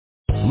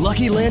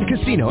Lucky Land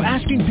Casino,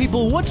 asking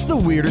people, what's the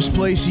weirdest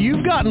place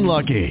you've gotten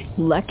lucky?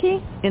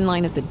 Lucky? In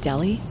line at the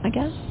deli, I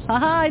guess?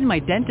 Aha, in my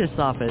dentist's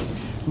office.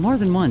 More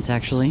than once,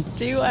 actually.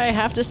 Do I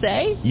have to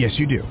say? Yes,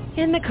 you do.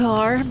 In the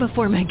car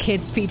before my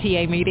kids'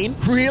 PTA meeting.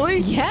 Really?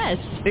 Yes.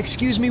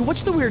 Excuse me,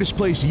 what's the weirdest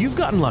place you've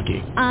gotten lucky?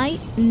 I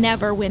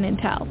never win and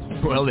tell.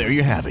 Well, there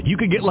you have it. You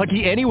can get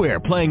lucky anywhere,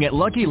 playing at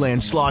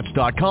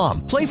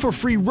LuckyLandSlots.com. Play for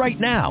free right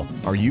now.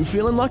 Are you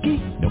feeling lucky?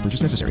 No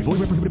purchase necessary. Void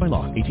where prohibited by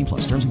law. 18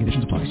 plus. Terms and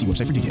conditions apply. See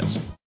website for details.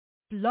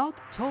 Blog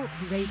Talk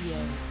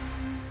Radio.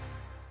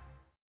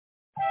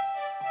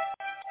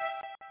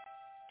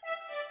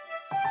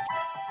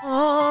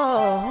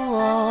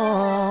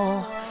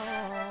 Oh,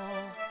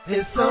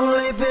 it's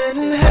only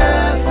been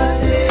half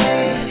a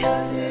day,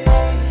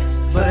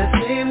 but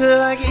it seems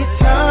like eternity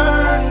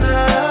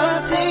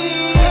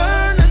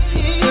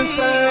since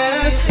I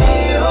last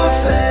see your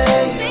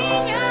face,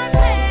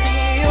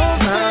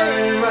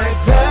 smiling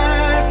right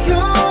back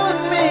on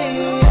me.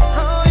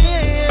 Oh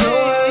yeah, so I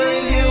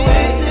leave you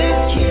with this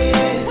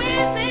kiss,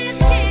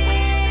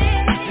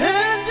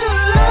 and your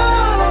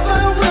love I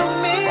will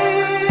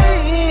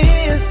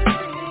miss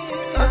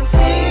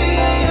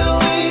until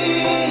we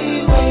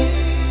meet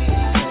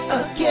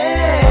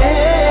again.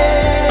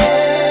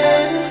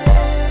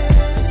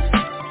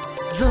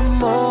 The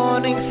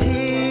morning's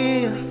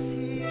here,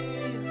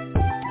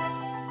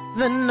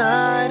 the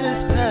night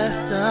is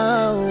passed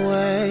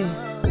away,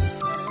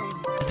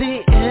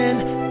 the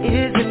end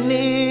is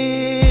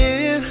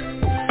near,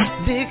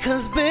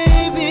 because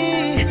baby,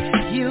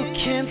 you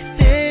can't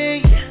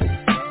stay.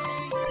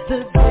 The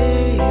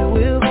day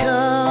will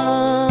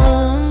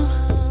come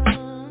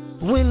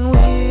when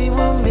we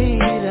will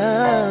meet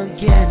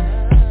again.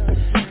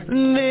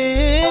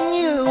 Then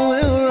you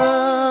will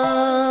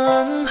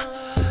run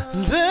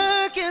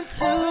back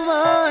into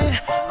my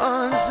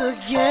arms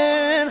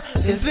again.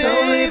 It's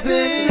only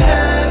been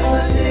half a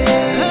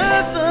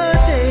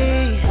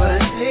day, but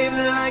it seems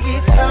like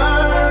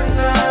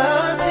eternity.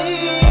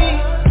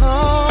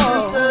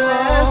 Oh, since I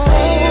last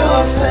see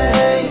your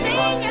face,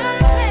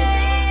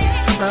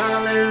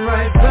 smiling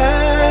right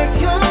back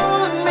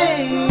on me.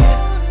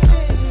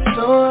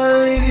 So I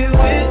leave you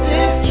with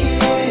this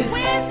kiss,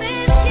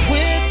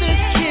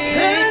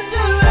 and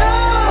the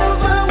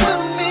love I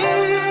will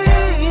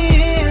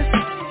miss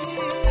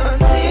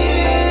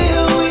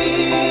until we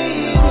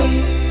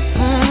meet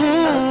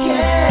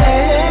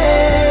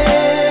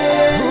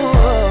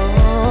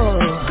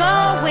again.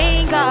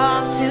 Going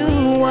off to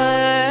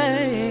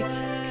work,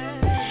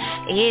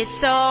 it's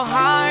so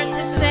hard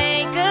to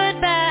say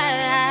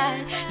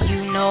goodbye. You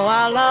know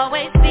I'll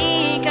always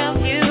think of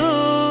you,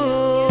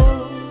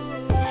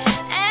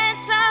 and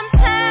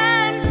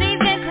sometimes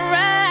even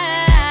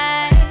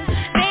cry.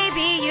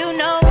 Baby, you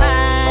know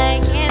I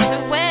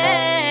can't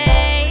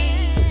wait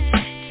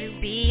to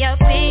be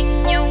up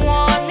in your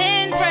warm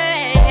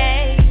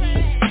embrace.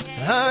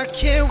 I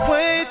can't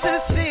wait to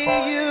see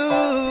you.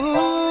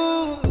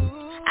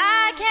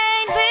 I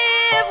can't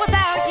live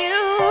without you.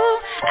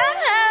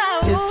 Oh,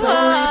 It's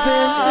only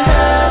been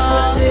half a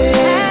day,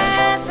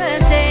 half a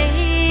day.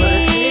 but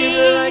it seems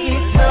like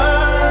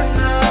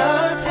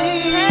eternity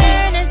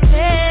since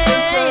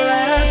I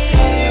last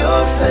see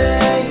your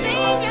face,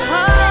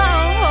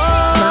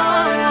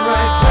 smiling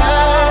right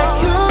back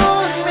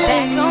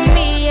on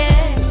me.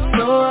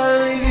 So I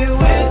leave you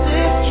with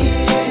this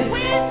kiss,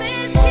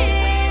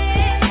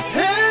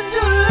 and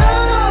your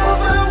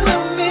love I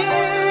will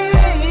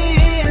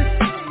miss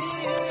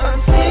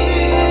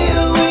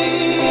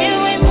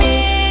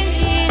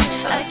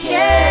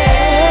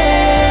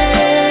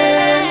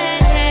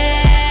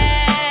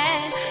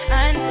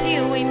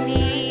until we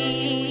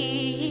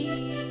meet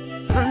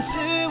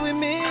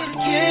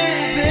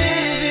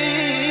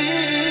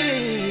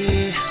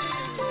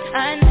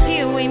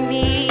until we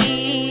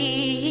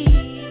meet.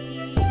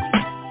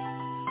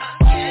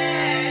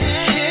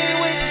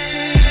 Can't wait to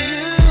see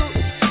you.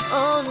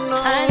 Oh no,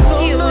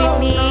 Until we no,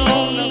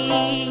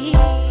 meet.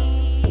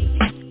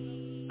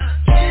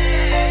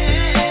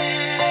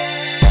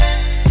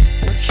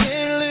 I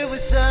can't live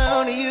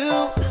without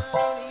you.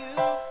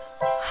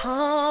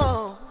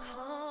 Oh.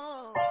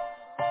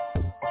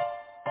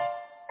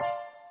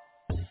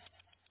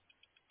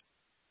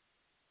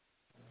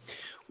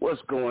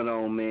 What's going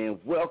on, man?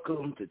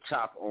 Welcome to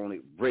Chop On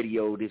It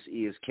Radio. This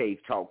is Cave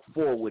Talk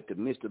 4 with the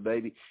Mr.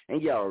 Baby.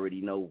 And y'all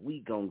already know we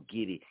gonna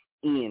get it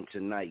in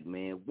tonight,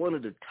 man. One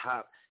of the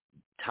top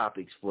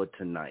topics for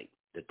tonight.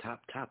 The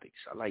top topics.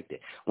 I like that.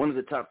 One of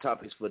the top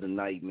topics for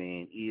tonight,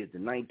 man, is the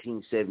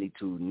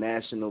 1972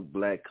 National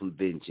Black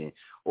Convention,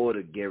 or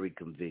the Gary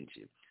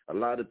Convention. A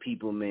lot of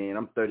people, man,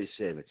 I'm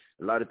 37.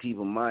 A lot of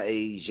people my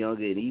age,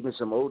 younger, and even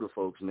some older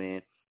folks,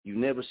 man, you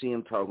never see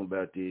them talking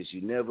about this.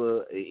 You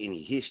never,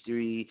 any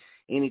history,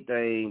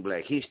 anything,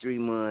 Black History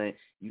Month,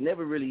 you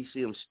never really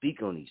see them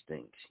speak on these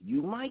things.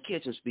 You might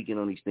catch them speaking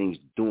on these things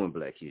during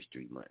Black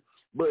History Month.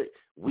 But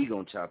we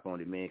going to chop on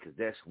it, man, because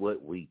that's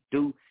what we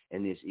do.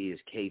 And this is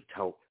Cave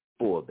Talk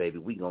 4, baby.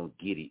 We going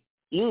to get it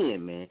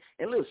in, man.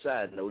 And a little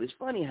side note, it's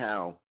funny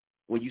how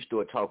when you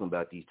start talking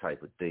about these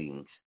type of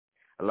things,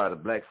 a lot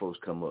of black folks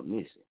come up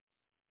missing.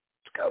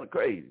 It's kind of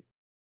crazy.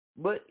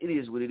 But it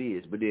is what it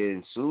is. But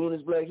then as soon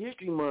as Black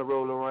History Month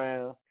roll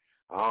around,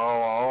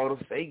 all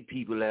the fake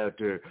people out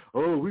there,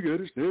 oh, we got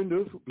to stand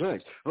up for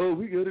blacks. Oh,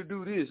 we got to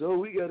do this. Oh,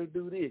 we got to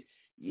do this.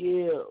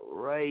 Yeah,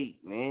 right,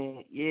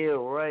 man. Yeah,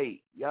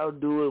 right. Y'all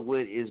do it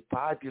when it's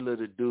popular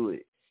to do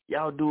it.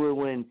 Y'all do it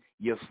when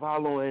you're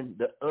following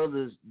the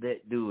others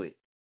that do it.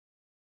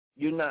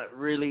 You're not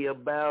really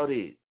about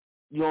it.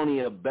 You're only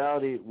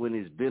about it when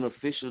it's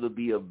beneficial to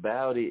be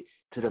about it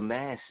to the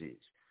masses.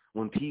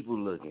 When people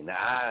looking, the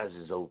eyes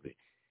is open.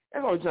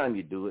 That's the only time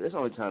you do it. That's the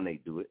only time they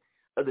do it.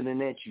 Other than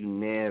that, you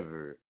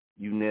never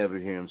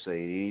hear them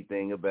say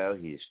anything about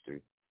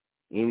history,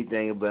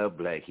 anything about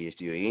black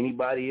history, or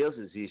anybody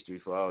else's history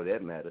for all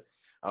that matter.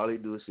 All they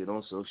do is sit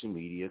on social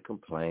media,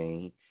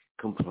 complain,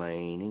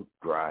 and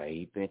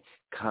gripe, and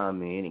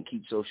comment, and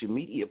keep social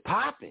media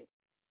popping.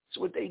 That's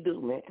what they do,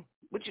 man.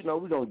 But, you know,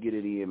 we're going to get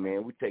it in,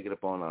 man. We take it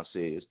upon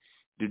ourselves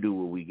to do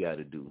what we got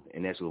to do,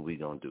 and that's what we're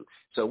going to do.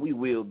 So we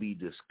will be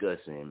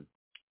discussing,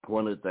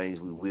 one of the things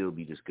we will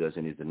be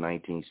discussing is the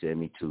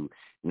 1972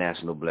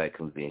 National Black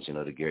Convention,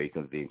 or the Gary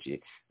Convention.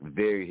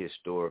 Very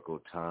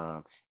historical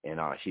time in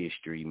our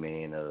history,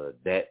 man.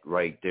 That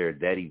right there,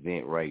 that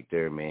event right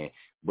there, man,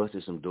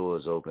 busted some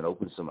doors open,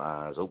 opened some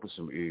eyes, opened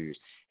some ears,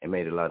 and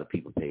made a lot of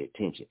people pay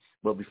attention.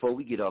 But before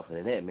we get off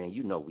into that, man,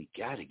 you know we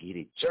got to get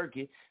it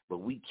jerky, but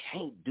we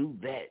can't do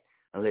that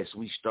unless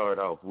we start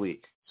off with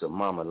some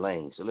Mama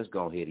Lane. So let's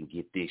go ahead and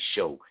get this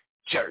show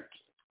jerky.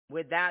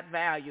 Without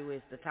Value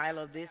is the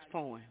title of this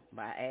poem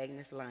by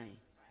Agnes Lane.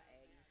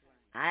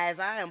 As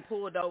I am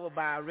pulled over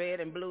by a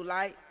red and blue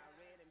light,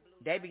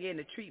 they begin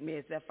to treat me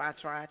as if I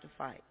tried to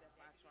fight.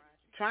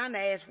 Trying to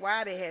ask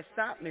why they had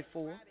stopped me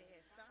for,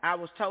 I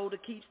was told to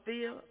keep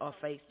still or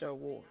face their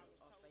war.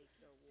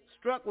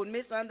 Struck with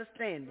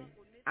misunderstanding,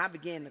 I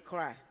began to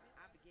cry.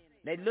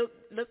 They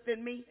looked at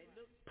me.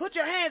 Put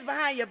your hands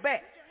behind your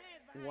back.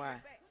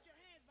 Why?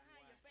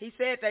 He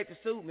said they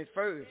pursued me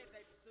first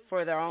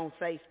for their own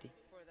safety.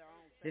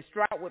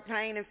 Distraught with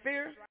pain and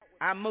fear,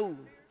 I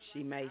moved. She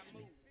maced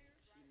me.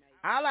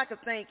 All I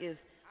could think is,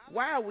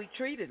 why are we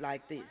treated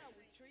like this?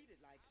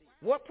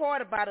 What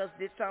part about us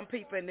did some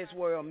people in this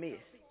world miss?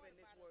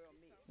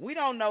 We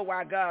don't know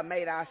why God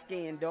made our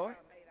skin dark,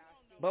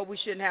 but we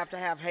shouldn't have to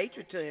have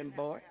hatred to him,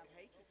 boy.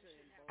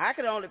 I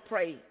could only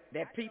pray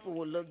that people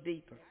will look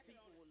deeper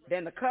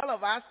than the color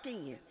of our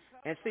skin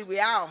and see we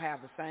all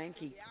have the same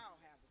keeper.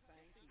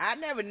 I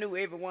never knew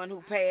everyone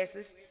who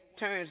passes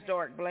turns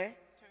dark black.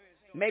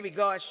 Maybe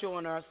God's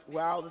showing us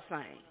we're all the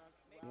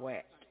same.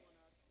 Whack.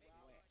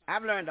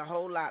 I've learned a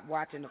whole lot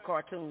watching a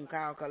cartoon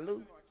called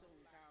Kaloo.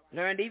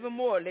 Learned even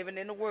more living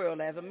in the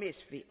world as a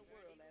misfit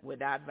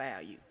without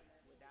value.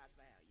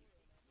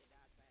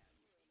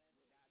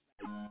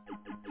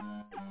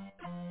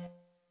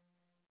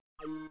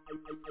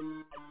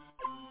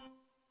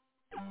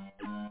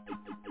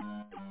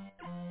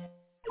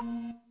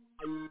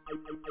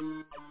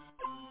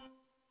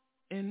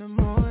 In the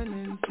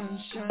morning,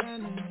 sun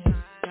shining,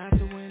 got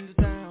the window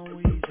down,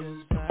 we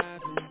just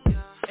vibing.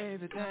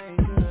 Everything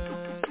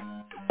good,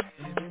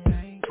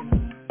 everything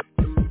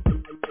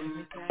good,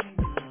 everything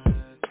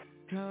good.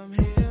 Come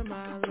here,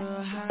 my little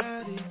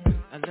hottie,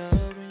 I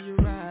love when you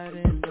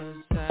riding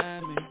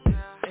beside me.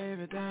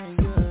 Everything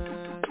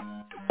good,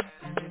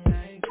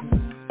 everything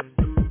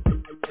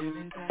good,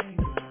 everything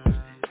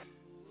good.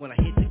 When I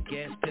hit the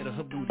gas pedal,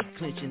 her booty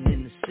clenching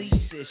in the seat.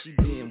 Said she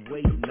been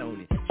waiting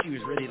on it. She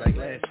was ready like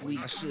last week.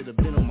 I should have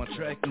been on my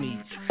track meet,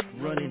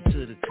 running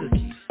to the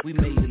cookie. We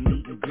made a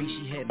meet and greet.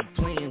 She had me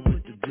playing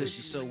with the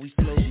gushy, so we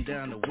floating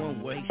down the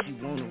one way. She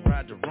wanna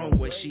ride the wrong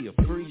way. She a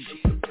freak,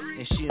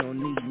 and she don't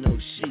need no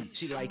sheet.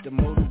 She like the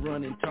motor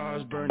running,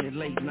 cars burning,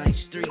 late night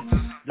streets.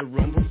 The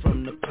rumble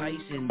from the pipes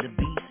and the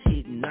beats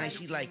hitting nice.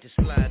 She like to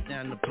slide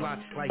down the block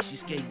like she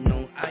skating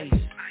on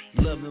ice.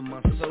 Loving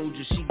my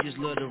soldier, she just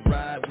love to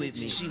ride with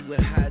me. She would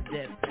hide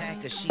that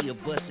pack or she'll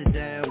bust it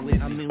down with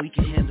me. I mean, we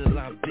can handle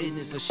our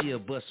business or she'll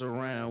bust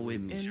around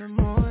with me. In the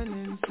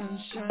morning, sun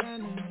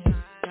shining,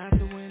 got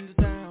the window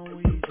down,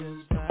 we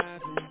just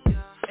vibing.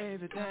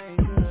 Everything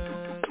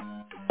good,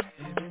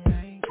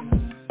 everything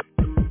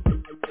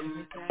good,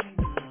 everything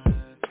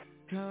good.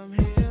 Come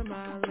here,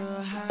 my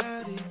little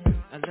hottie,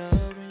 I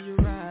love when you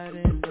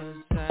riding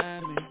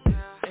beside me.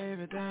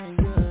 Everything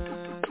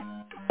good,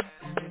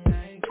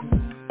 everything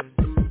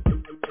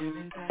good,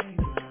 everything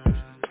good.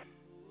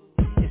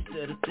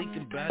 Instead of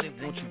thinking about it,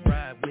 won't you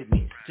ride with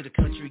me to the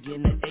country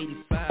in the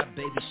 85,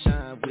 baby,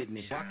 shine with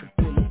me. I can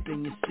pull up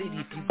in your city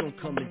if you gon'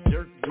 come and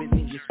dirt with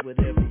me. It's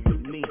whatever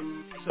with me.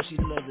 So she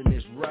loving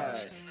this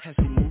ride. Has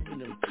me moving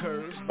them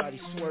curves, body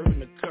swerving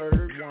the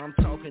curve while I'm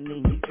talking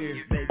in your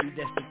ear, baby.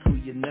 That's to cool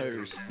your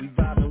nerves. We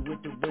vibing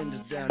with the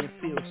windows down, it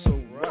feels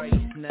so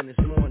right. Now this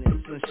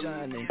morning, sun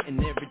shining and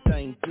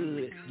everything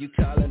good. You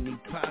calling me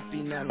Poppy,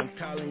 now I'm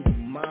calling you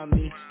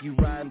Mommy. You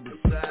riding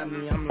beside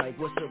me, I'm like,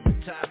 what's up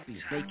with Toppy?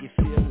 Make it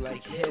feel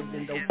like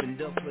heaven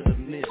opened up for the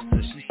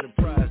mister. She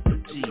surprised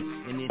the G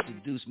and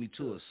introduced me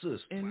to her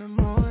sister. In the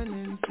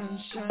morning,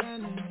 sun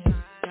shining,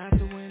 got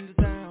the window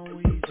down,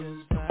 we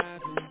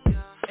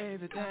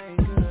everything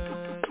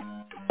good,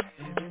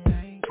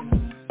 everything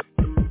good,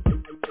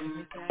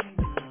 everything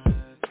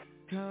good.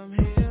 Come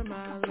here,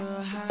 my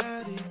little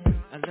hottie,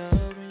 I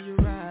love when you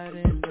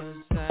riding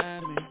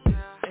beside me.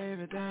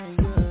 Everything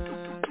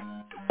good,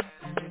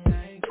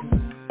 everything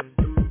good,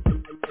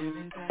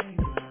 everything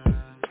good.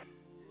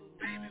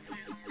 Baby, we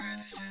the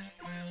greatest, just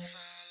will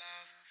fall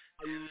off.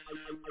 Never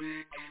look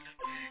back and I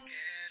pick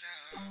it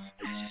off.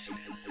 Let's just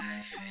live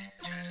life and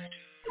try to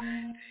do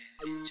right things.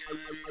 Enjoy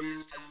the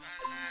rest of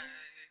our life.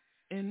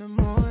 In the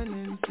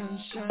morning, sun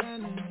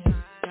shining,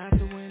 got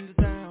the window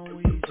down,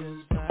 we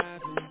just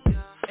vibing.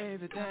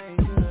 Everything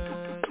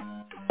good,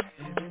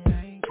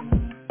 everything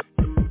good,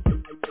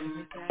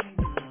 everything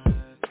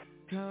good.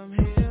 Come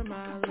here,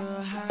 my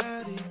little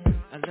hottie,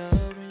 I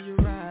love when you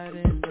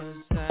riding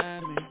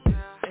beside me.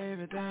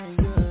 Everything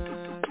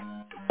good,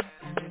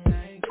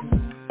 everything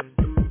good,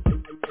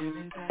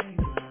 everything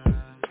good.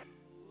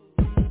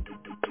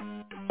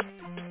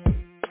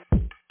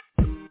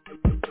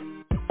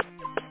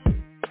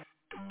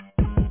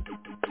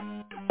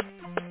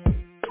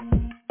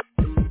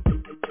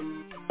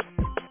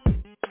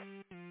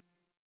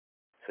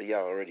 So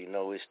y'all already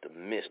know it's the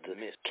Mr.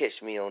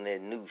 Catch me on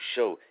that new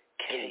show,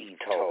 Cave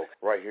Talk,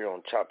 right here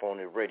on Chop On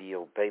It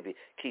Radio, baby.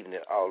 Keeping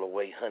it all the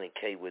way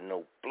 100K with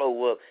no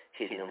blow up,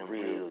 hitting them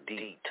real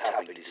deep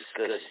topic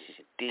discussions,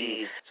 you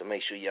dig? So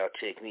make sure y'all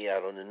check me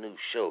out on the new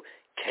show,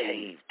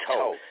 Cave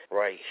Talk,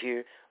 right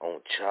here on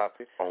Chop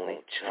On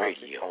It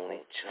Radio.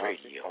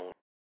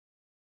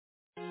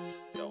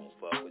 Don't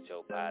fuck with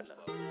your partner,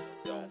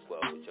 don't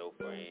fuck with your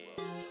friend.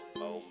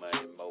 More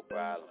money, more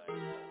problems,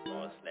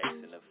 more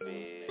snakes in the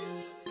field.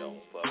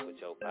 Don't fuck with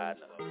your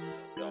partner,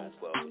 don't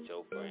fuck with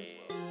your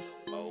friend.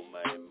 More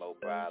money, more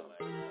problems,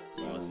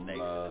 more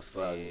snakes in the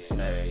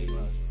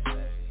field.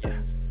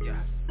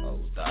 Oh,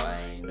 thought I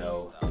ain't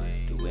know,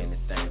 do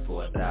anything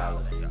for $1.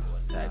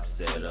 Type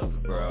set up a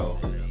bro,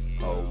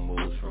 whole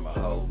moves from a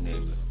whole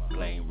nigga.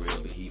 Claim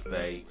real but he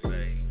fake,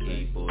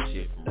 keep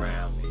bullshit from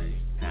around me.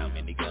 How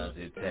many guns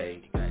it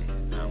take?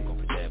 I'm gon'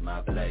 protect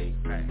my plate,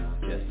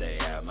 just stay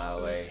out my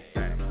way.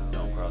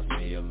 Don't cross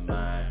me your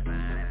mind,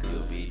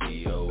 you'll be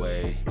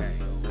DOA.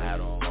 I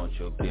don't want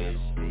your bitch,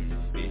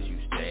 you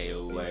stay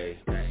away.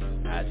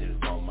 I just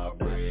want my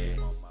bread,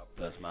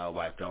 plus my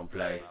wife don't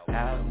play.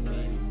 How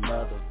many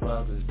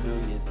motherfuckers do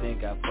you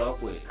think I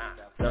fuck with?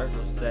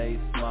 Circle stay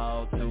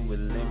small to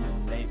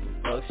eliminate the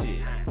fuck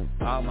shit.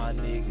 All my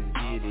niggas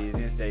get it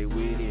and stay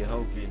with it,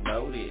 hope you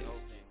know this.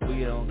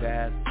 We don't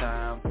got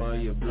time for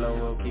your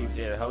blow up, keep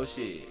that whole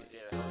shit.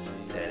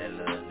 That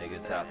little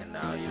nigga talking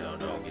now, you don't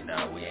know me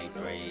now, we ain't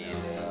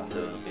friends.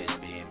 Little bitch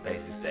being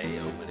basic, stay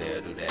over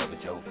there, do that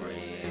with your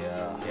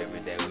friends.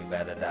 Every day we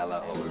bout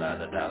 $1, whole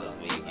lot of dollars,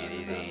 we get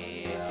it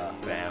in.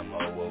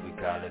 Famo, what we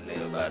call it,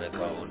 live by the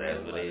code,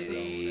 that's what it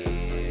is.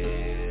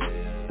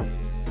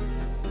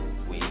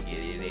 We get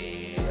it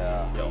in.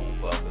 Don't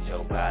fuck with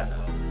your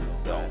partner,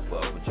 don't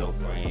fuck with your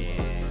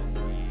friends.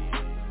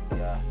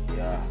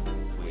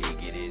 We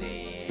get it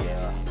in.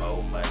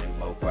 More money,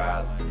 more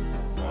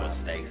problems, more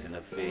snakes in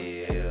the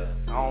field.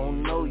 I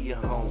don't know your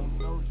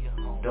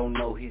homie, don't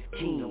know his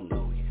king.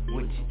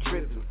 What you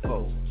trippin'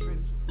 for?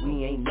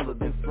 We ain't never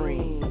been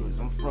friends.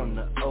 I'm from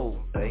the O,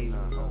 baby.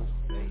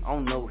 I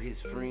don't know his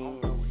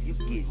friends. You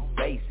get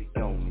basic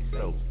on me,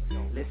 so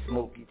let's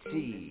smoke your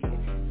cheese.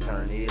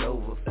 Turn it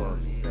over for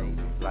me,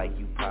 like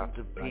you popped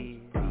a pill.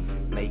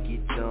 Make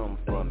it dumb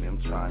for me.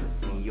 I'm trying to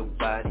see your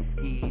body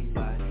skills.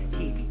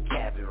 He be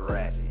capping,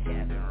 rapping.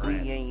 We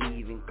ain't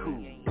even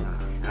cool.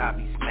 I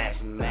be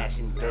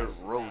mashing dirt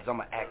roads. I'm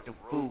an active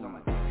fool.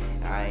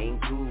 I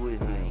ain't cool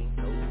with him.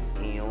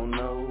 He don't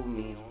know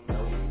me.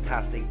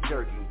 I stay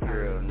jerking,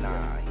 girl.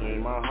 Nah, he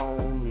ain't my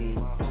homie.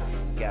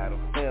 Got a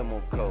famo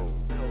code.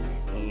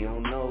 He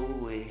don't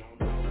know it.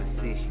 But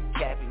since you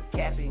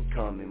capping,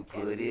 come and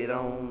put it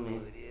on me.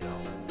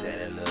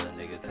 That little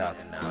nigga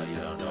talking now, you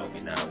don't know me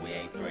now, we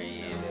ain't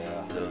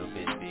friends. Little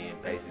bitch being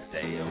basic,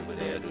 stay over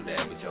there, do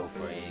that with your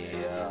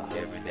friends.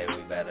 Every day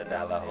we bout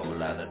 $1, whole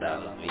lot of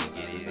dollars, we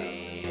get it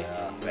in.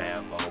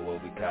 Famo,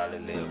 what we call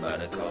it, live by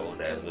the code,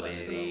 that's what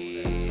it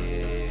is.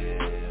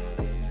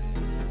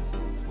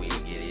 We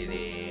get it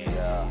in.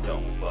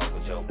 Don't fuck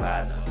with your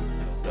partner,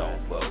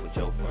 don't fuck with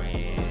your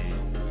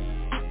friends.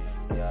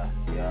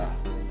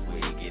 We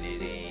get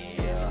it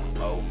in.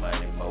 More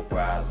money, more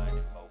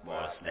problems,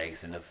 more snakes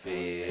in the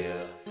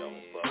field.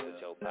 Don't fuck with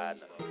your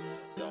partner,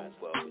 don't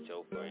fuck with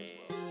your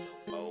friends.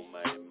 More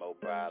money, more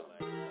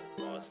problems,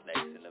 more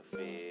snakes in the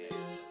field.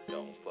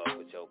 Don't fuck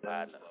with your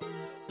partner,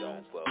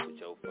 don't fuck with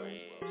your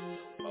friends.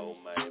 More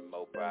money,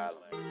 more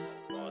problems,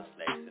 more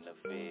snakes in the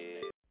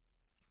field.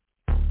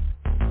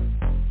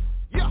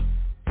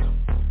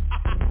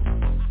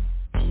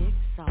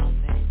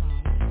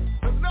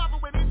 Another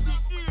one in the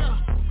ear.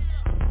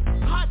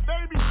 Hot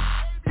baby,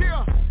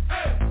 yeah.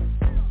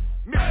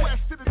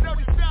 Midwest to the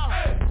dirty south.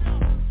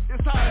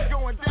 It's how it's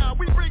going down.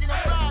 We bringing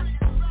it back.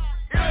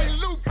 It ain't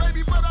Luke,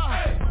 baby, but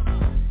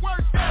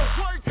work that,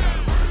 work that.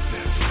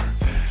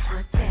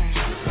 Work that.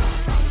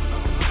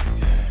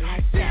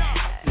 Like that.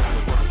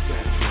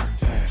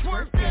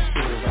 Work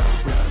that.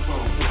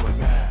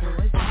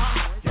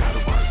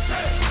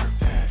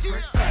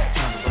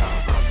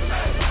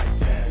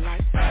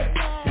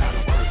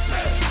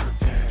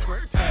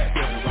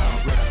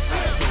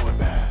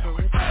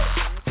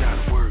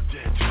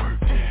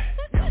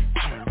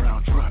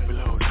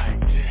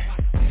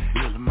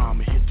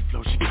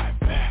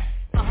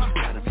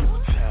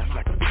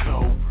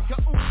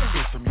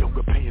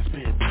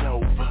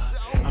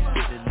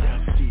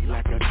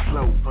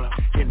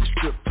 the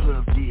strip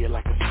club, yeah,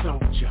 like a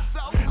soldier.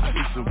 I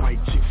see some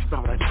white chicks,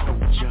 thought I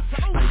told ya.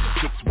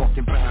 Nice chicks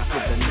walking by,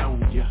 cause I know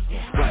ya.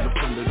 Brother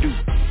from the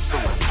loop, so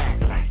I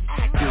act like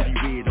dirty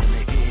red on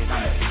the head,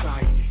 I'm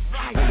excited.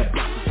 On the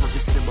block of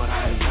Ferguson, but I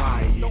ain't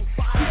wired.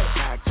 Get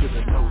back to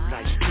the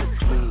low-light strip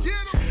club.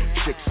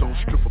 Chicks on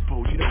stripper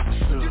pole, you know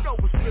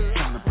what's up.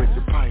 Time to break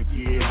the pipe,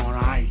 yeah, on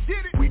ice.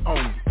 We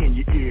own it, in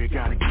your ear,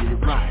 gotta get it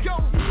right.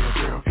 Yeah,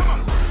 girl,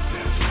 gotta work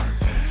that.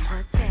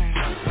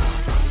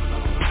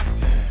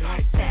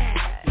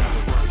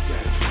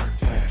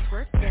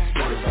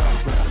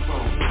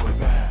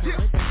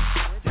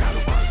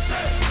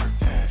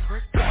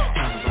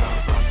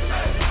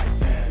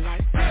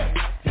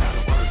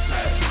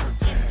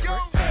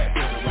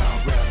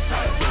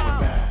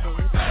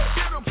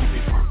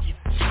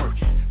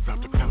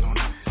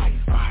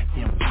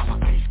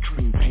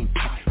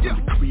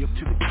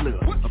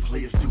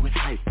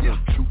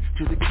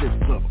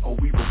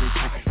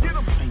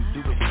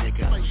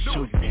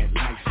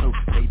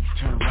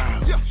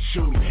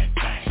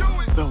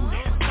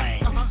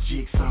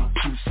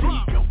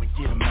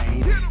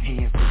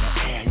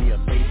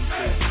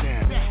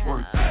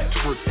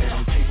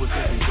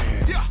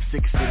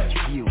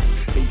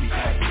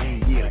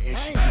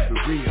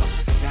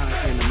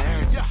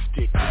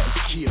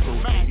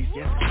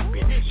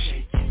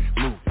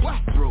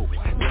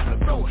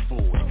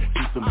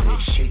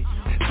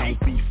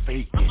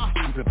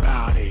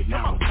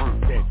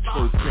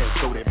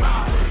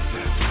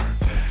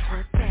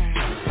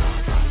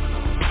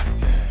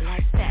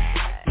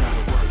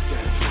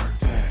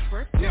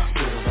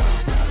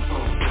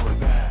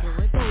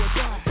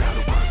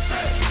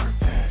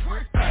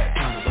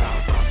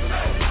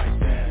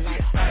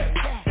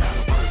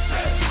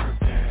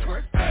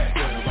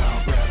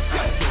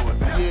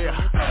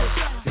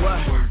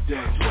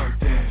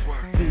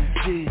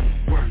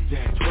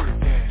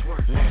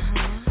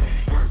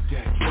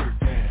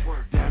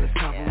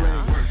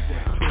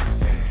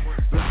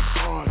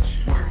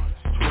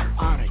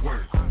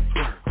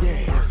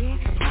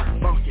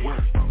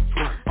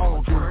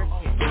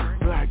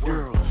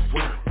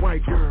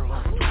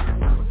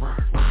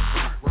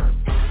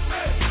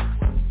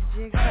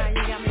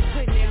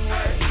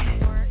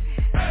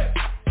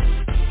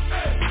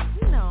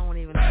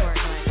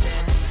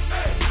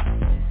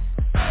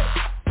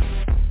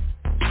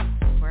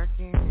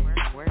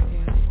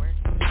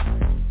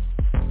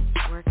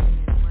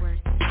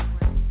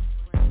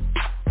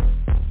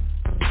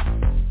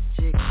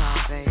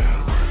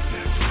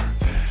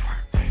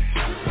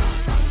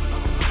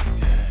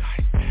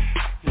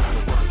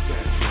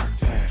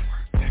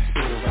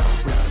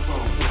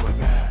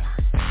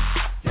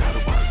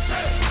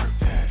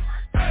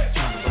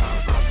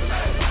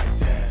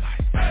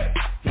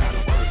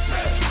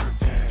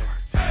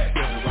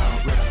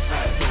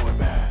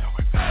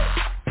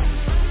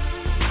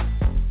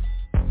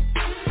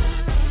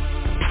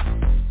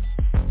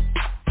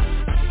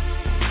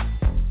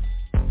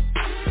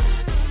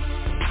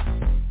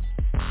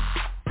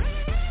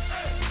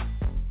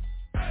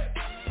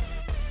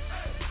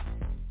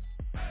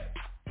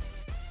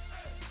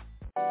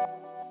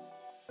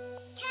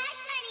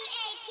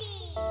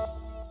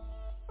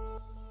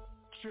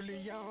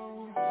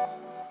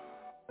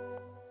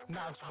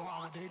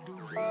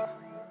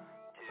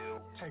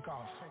 Take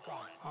off.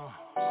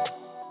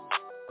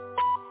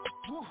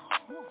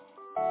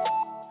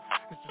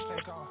 It's the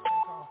take off.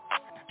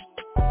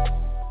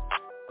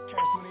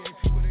 Cash money, AP,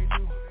 what they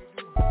do.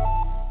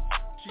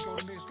 She go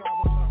to Nick Scott,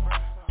 what's up,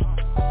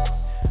 bro?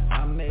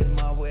 I made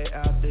my way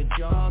out the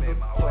jungle.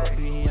 Fuck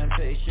being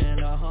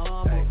patient or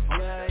humble.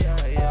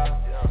 Yeah.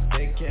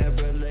 They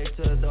can't relate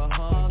to the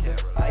hunger.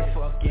 I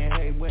fucking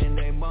hate when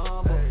they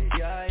mumble.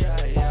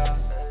 Yeah.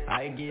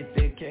 I get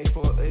the cake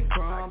for it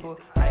crumble.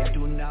 I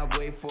do not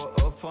wait for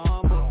a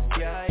fumble.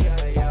 Yeah.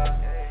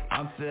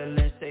 I'm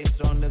feeling safe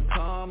on the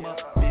come up.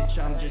 Bitch,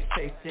 I'm just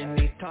chasing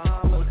these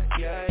commas.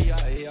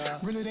 Yeah.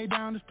 Really they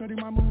down to study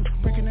my moves.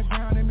 Breaking it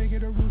down and make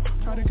it a root.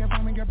 Try to get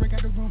bomb and get break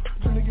out the room.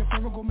 Really get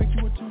feral, go make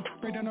you a two.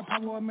 Break down the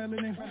power of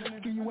melanin.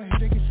 Give you a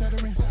headache, get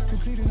settling.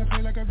 Completing the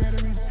play like a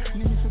veteran.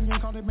 Need me some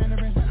call it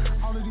Mandarin.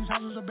 All of these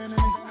houses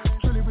abandoning.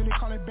 Really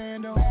call it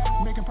bando.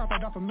 Making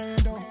profit off of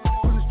Mando.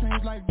 Pulling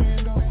strings like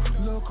Bando.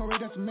 Lil' Corey,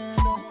 that's a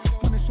Mando.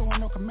 When they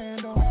showing no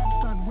commando.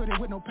 Stunned with it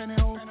with no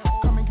pantyhose.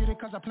 Come and get it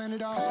cause I planned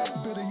it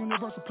all. Build a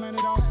universal planet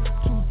off.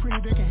 Too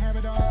pretty, they can have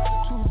it all.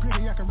 Too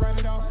pretty, I can write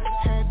it off.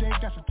 Headache,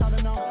 that's a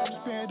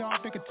Tylenol. Sped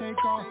off, they can take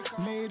off.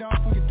 Laid off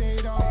when you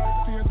date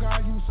off. Fear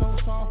God, you so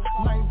soft.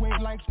 Lightweight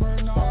like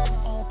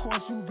Smirnoff. On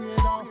course, you veered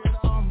off.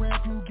 On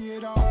ramp, you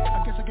get off.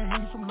 I guess I can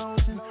hand you some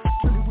lotion.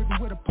 Trilly with me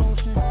with a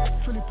potion.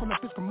 Trilly pull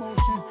up his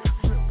commotion.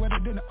 Drip wetter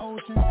than the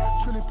ocean.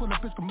 Trilly pull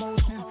up his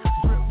commotion.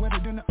 Drip wetter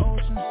than the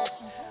ocean.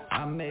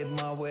 I made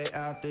my way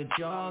out the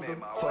jungle.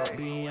 Fuck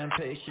being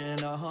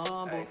patient or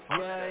humble.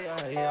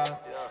 Yeah.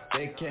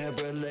 They can't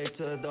relate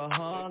to the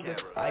hunger.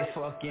 I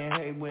fucking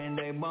hate when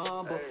they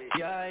mumble.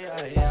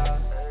 Yeah.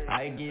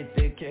 I get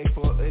the cake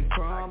for it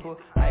crumble.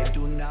 I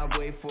do not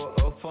wait for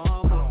a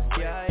fumble.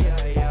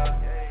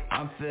 Yeah.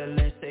 I'm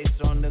feeling safe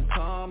on the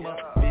come up.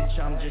 Bitch,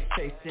 bitch, I'm just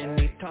chasing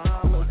these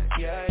commas.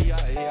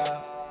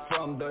 Yeah.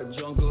 From the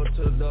jungle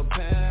to the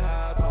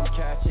penthouse, I'm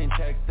catching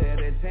checks at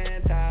a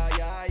 10 tile.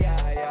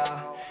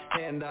 Yeah.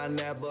 And I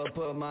never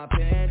put my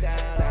pen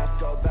down.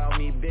 Ask about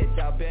me, bitch,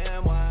 I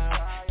been wild.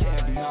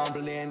 Can't be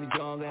humble in the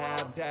jungle,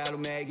 have a tattle,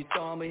 make you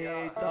stumble, hear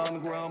your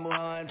stomach grumble,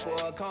 hunt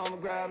for a comma,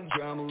 grab the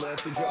drummer,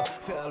 left the drum,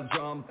 fell the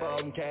drum,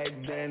 fucking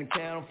cages, then the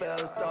candle, fell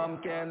the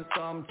stomach, and the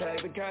stomach,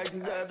 take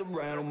vacations at the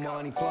random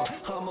money plump.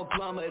 I'm a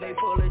plumber, they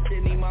full of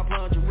shit, need my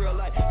plunger, real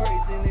life,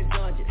 crazy in the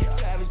dungeon,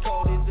 savage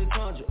cold is the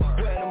tundra,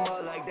 wet them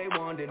up like they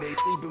wanted, they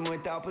sleeping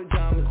without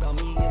pajamas, I'm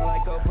eating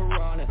like a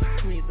piranha,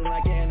 squeezing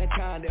like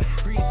anaconda,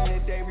 reason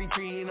that they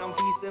retreating, I'm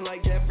feasting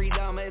like Jeffrey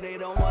Dahmer, they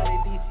don't want it,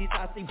 these sheets,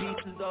 I see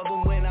pieces of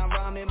them when I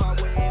rhyme in my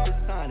way is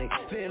sonic,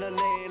 finna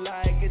lay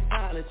like a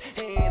silence,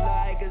 head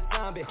like a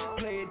zombie,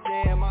 play it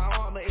down my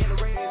armor, in the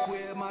race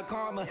with my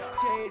karma,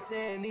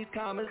 chasing these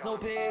commas, no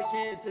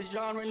patience, the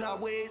genre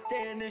not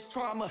wasting this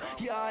trauma,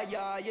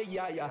 yeah,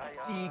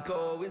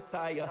 Chico is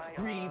fire,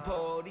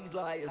 repo these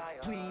liars,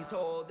 please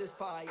hold this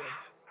fire.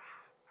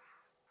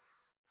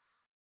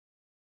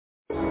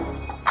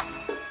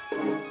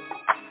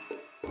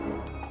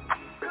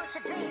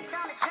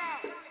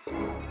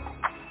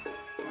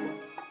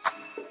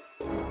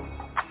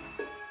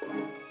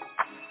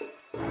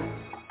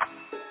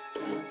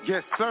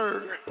 Yes,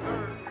 sir.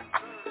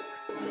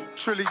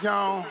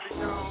 Trillion.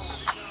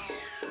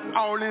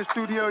 All in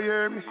studio, you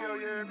hear me?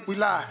 We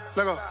live.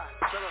 Let go.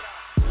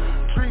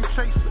 Dream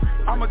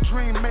chaser, I'm a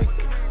dream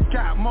maker.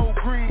 Got more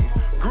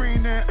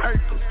green than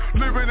acres.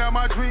 Living out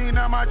my dream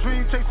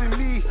chasing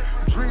me.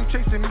 Dream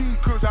chasing me,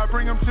 cause I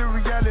bring them to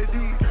reality.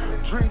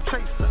 Dream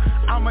chaser,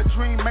 I'm a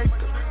dream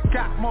maker.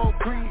 Got more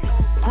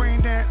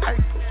green than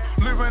acres.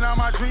 Living out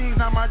my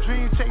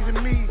dream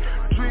chasing me.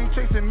 Dream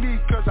chasing me,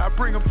 cause I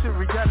bring them to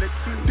reality.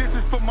 This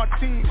is for my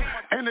team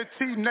and the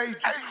teenagers.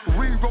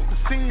 Rewrote the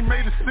scene,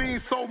 made the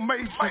scene so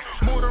major.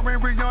 More than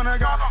Rihanna,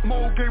 got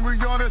more game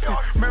Rihanna.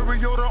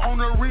 Mariota on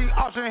the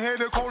re-option, had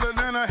the cold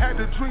Atlanta, had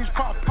the dreams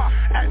pop.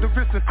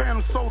 Activists and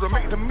Phantom Soda,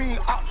 make the mean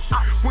option.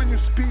 When you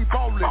speed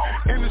ballin',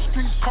 in the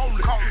streets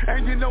calling.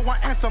 And you know I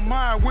answer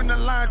mine when the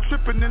line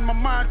trippin', in my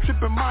mind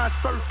trippin', mind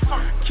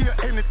surfing. Kill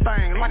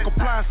anything, like a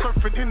blind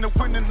surfing in the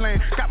winning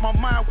lane. Got my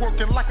mind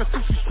working like a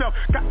sushi chef,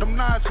 got them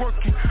knives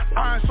working.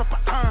 Iron sharp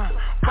iron,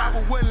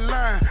 Bible with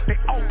line. They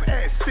off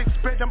at 6,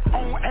 bet them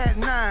on at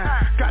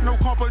 9. Got no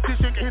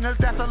competition in us,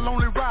 that's a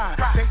lonely ride.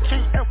 They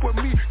can't F with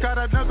me, got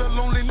another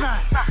lonely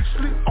night.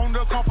 Sleep on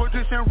the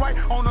competition, right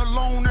on the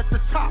loan at the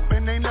top,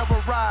 and they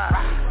never ride.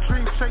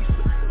 Dream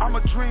chaser, I'm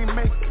a dream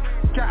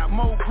maker. Got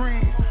more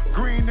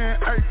green than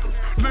acres.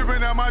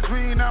 Living out my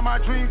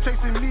dream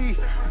chasing me.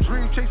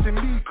 Dream chasing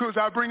me, cause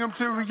I bring them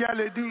to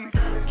reality.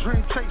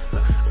 Dream chaser,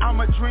 I'm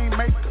a dream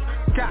maker.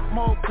 Got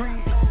more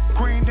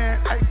green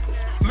than acres.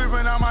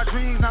 Living out my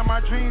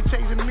dream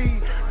chasing me.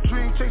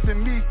 Dream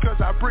chasing me, cause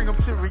I bring them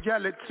to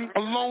reality.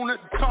 Alone at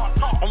the top,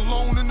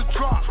 alone in the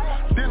drop.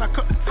 Then I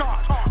cut the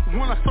top,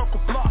 when I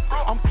circle block.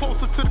 I'm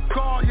closer to the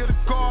guard, yeah, the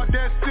guard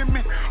that's in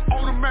me.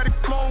 Automatic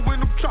flow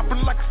when I'm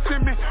dropping like a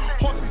semi.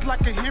 Horses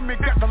like a Hemi,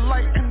 got the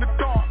light in the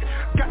dark.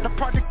 Got the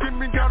project in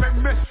me, girl, that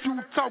mess you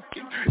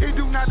talking. It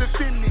do not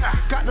offend me,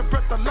 got the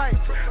breath of life.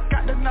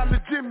 Got the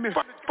knowledge in me,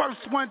 first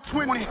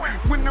 120.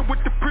 Winning with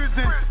the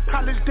prison,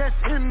 college that's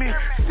in me.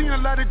 Seen a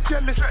lot of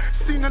jealous,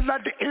 seen a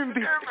lot of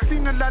envy.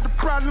 Seen a lot of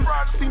problems,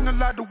 seen a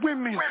lot of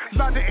women.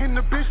 Lot of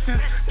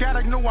inhibitions,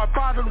 gotta know I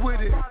bothered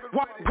with it.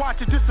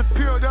 Watch it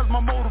disappear, that's my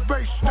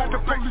motivation. Not the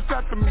police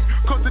after me,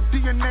 cause the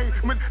DNA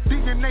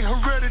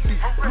heredity,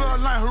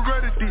 bloodline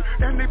heredity.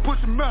 And they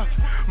pushing meth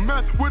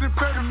with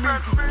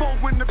amphetamine. Four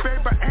when the baby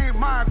ain't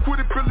mine, quit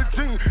it Billie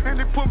Jean. And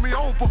they put me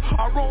over,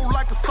 I roll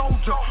like a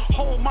soldier.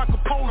 Hold my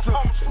composure,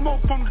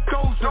 smoke from the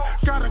doja.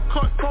 Gotta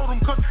cut for them,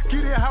 cause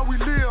get it how we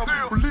live.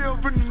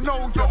 Live in the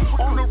know ya.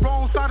 On the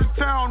wrong side of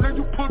town, then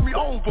you put me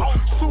over.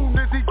 Soon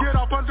as he get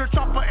off under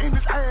chopper in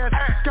his ass.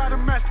 Gotta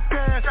match the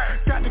gas,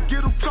 gotta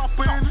get him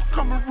chopper and it's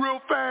coming real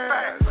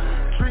fast.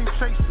 Dream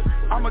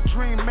chaser, I'm a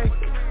dream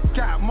maker.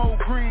 Got more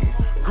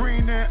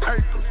green than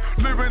acres.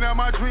 Living out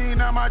my dream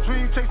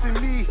chasing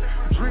me.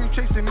 Dream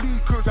chasing me,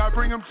 cause I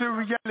bring them to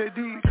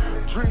reality.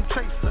 Dream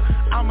chaser,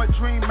 I'm a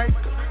dream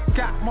maker.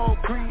 Got more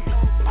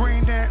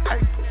green than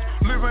acres.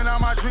 Living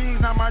out my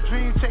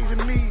dream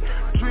chasing me.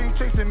 Dream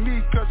chasing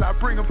me, cause I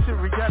bring them to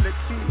reality.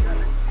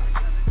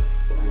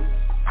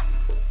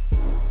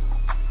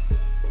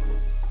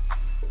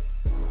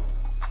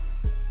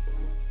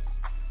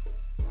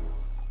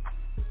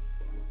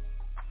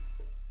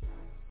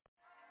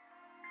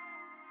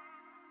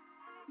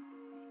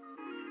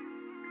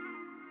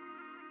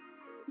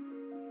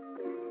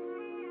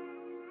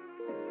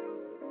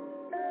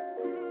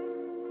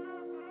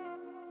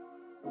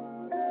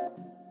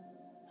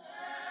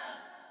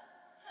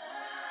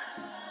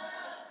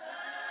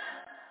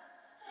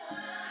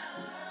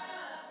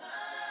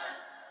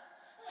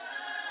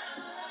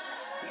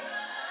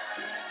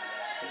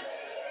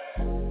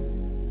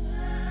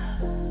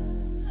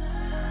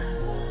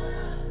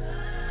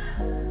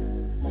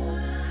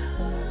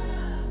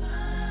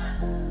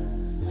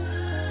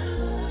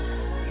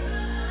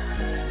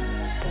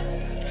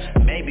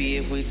 Maybe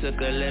if we took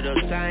a little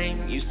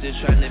time, you still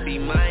tryna be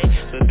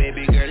mine, but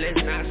baby girl,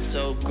 it's not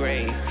so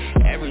great.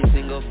 Every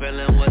single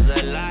feeling was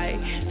a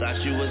lie.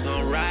 Thought you was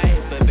gon'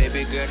 ride, but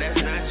baby girl,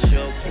 that's not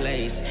your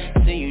place.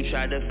 See you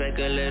tried to fake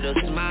a little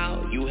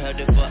smile, you held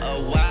it for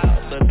a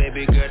while, but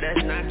baby girl,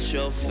 that's not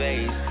your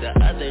face. The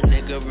other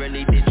nigga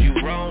really did you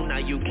wrong, now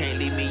you can't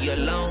leave me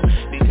alone,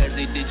 because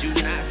he did you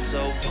not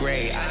so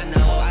great. I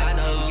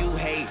know you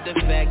hate the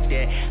fact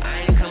that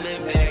I ain't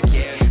coming back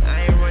yet.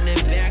 I ain't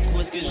running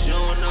backwards cause you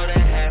don't know the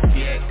half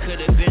yet.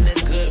 Could've been a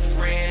good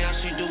friend, all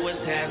she do is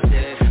have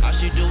that. All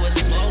she do is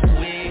smoke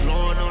weed,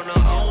 blowing on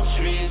her own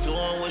trees,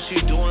 doing what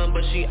she doing,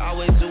 but she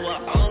always do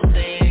her own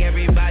thing.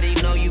 Everybody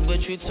know you,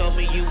 but you told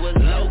me you was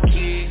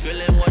low-key.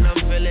 Feeling what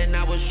I'm feeling,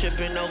 I was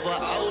tripping over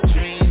old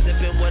dreams.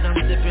 Sipping what I'm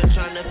sipping,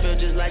 trying to feel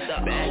just like the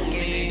old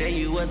me. That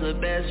you was a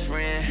best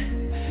friend.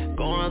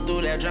 Going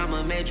through that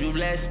drama made you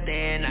less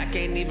than. I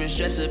can't even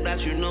stress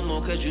about you no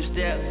more cause you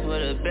stepped for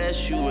the best.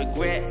 You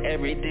regret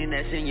everything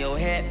that's in your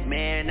head,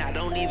 man. I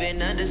don't even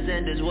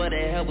understand this, where the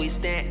hell we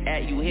stand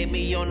at. You hit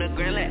me on the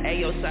ground like,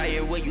 ayo,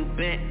 sire, where you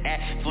been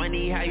at?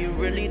 Funny how you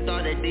really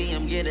thought a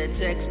DM, get a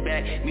text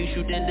back. Mute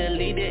you then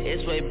delete it,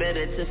 it's way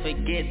better to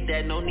forget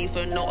that. No need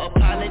for no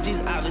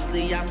apologies,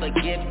 obviously I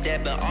forgive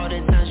that. But all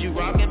the times you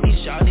rockin'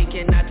 me, shawty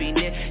cannot be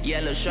near.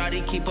 Yellow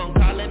shawty keep on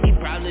calling me,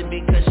 probably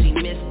because she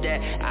missed that.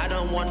 I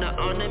don't wanna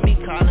honor me,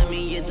 calling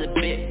me is a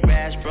bit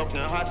rash. Broken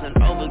hearts and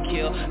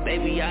overkill,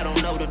 baby I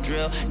don't know the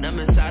drill.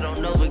 Numbers I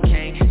don't know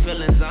Novocaine,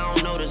 feelings I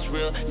don't know this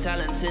real.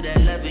 Talented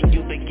at 11,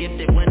 you been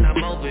gifted when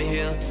I'm over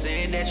here.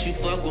 Saying that you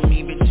fuck with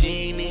me, but you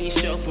ain't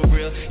even show for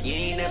real. You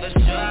ain't never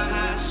show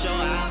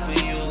out for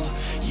you.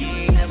 You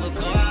ain't never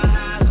go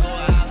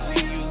out for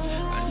you.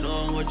 I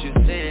know what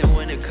you're saying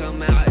when it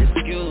come out,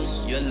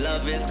 excuse. Your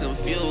love is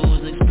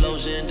confused,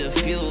 explosion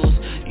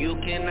diffused. You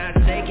cannot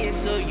take it,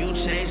 so you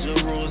change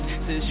the rules.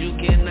 Since you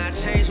cannot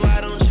change,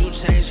 why don't you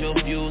change your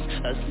views?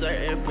 A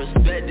certain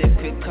perspective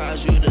could cause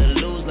you to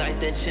lose, like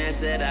the chance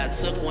that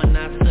I took when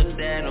I took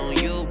that on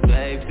you,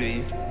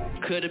 baby.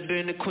 Could've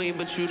been the queen,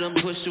 but you done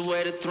pushed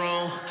away the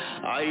throne.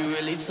 All you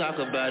really talk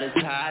about is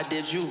how I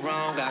did you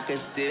wrong. I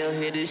can still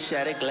hear the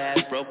shattered glass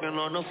broken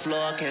on the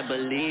floor. Can't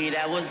believe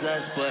that was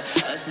us, but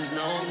us is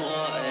no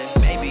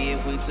more. Maybe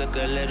if we took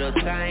a little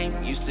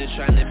time, you still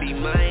tryna be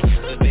mine,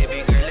 but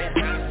baby girl, it's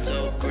not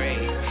so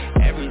great.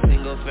 Every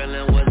single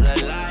feeling was a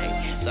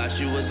lie. Thought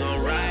you was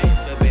gon'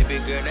 ride, but baby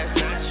girl, that's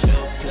not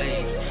your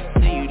place.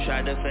 See you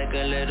tried to fake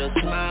a little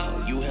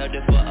smile, you held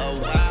it for a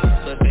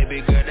while, but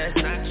baby girl, that's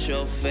not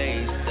your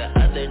face. The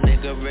other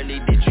nigga really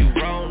did you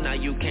wrong, now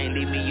you can't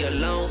leave me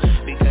alone,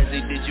 because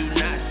he did you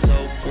not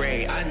so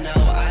great. I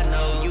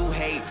know you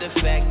hate the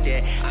fact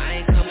that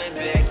I ain't coming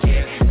back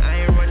yet.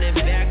 I ain't running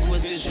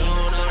backwards cause you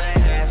don't know that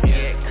half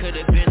yet.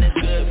 Could've been a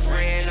good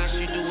friend, all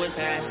she do is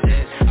have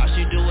that. All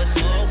she do is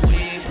smoke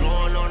weed,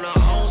 blowing on her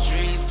own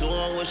trees,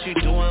 doing what she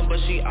doing, but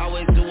she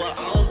always do her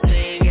own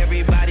thing.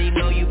 Everybody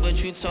know you, but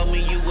you told me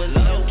you was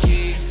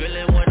low-key.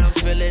 Feeling what I'm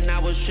feeling, I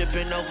was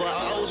tripping over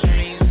old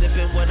dreams.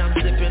 Sipping what I'm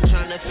sipping,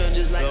 trying to feel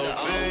just like the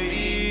old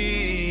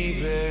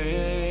me.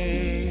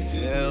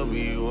 Baby, tell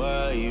me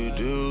why you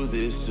do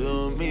this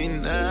to me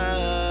now.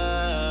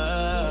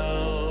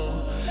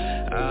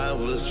 I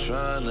was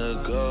trying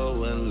to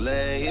go and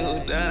lay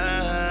you down,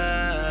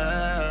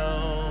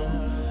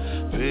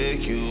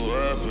 pick you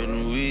up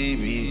and we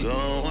be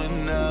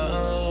going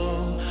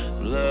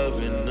out,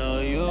 loving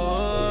all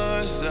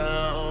your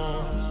sound.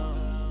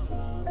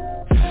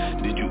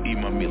 Did you eat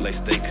my meat like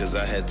steak cause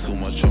I had too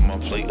much on my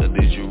plate, or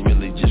did you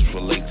really just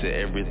relate to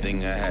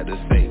everything I had to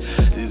say?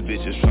 These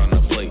bitches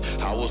tryna play,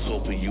 I was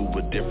hoping you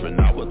were different.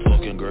 I was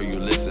talking, girl, you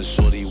listen,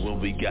 shorty, when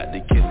we got the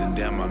kissing,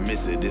 damn I miss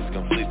it. It's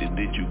conflicted,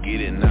 did you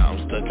get it? Now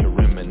I'm stuck here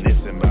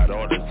reminiscing about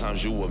all the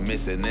times you were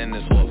missing, and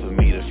it's hard for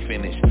me to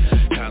finish.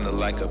 Kinda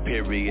like a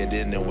period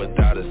ending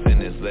without a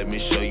sentence. Let me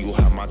show you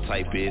how my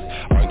type is.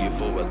 Argue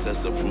for a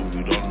test to prove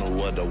you don't know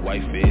what a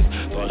wife is.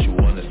 Thought you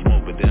wanna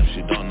smoke, but damn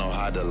she don't know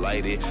how to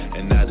light it.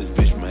 And now this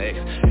bitch my ex,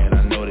 and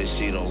I know that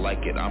she don't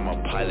like it. I'm a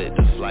pilot,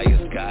 the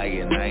flyest guy,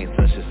 and I ain't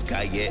touched the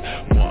sky yet.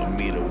 Want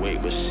me to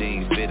wait, but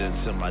she ain't fit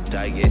into my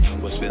diet.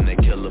 Was finna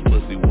kill a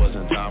pussy,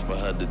 wasn't time for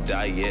her to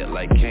die yet.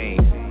 Like Cain,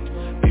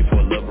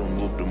 before love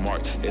removed the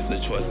mark. It's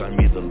a choice, I'm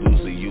either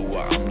losing you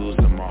or I'm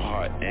losing my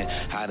heart.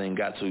 And I done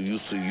got too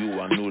used to you,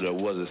 I knew that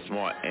wasn't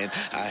smart. And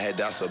I had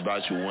doubts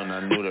about you when I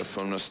knew that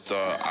from the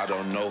start. I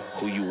don't know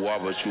who you are,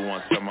 but you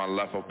want to tear my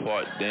life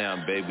apart.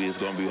 Damn, baby, it's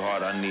gonna be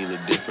hard, I need a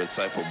different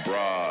type of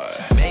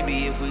broad.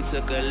 Maybe if we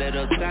took a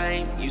little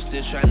time, you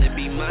still tryna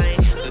be mine,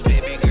 but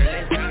baby girl,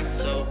 it's not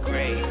so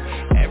great.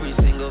 Every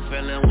single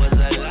feeling was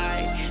a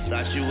lie.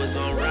 Thought you was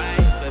gon'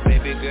 ride, but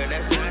baby girl,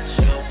 that's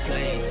not your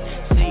place.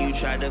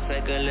 Tried to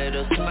fake a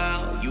little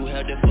smile, you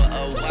held it for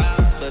a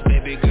while, but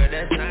baby girl,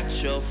 that's not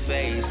your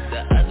face.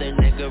 The other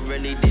nigga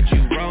really did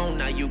you wrong,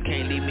 now you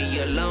can't leave me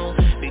alone,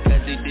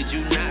 because he did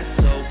you not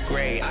so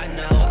great. I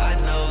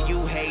know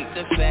you hate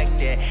the fact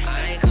that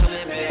I ain't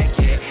coming back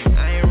yet.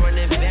 I ain't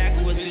running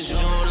backwards cause you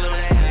don't know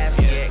that half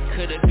yet.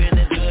 Could've been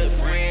a good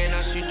friend,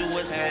 all she do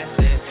is pass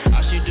it.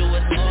 All she do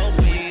is smoke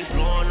weed,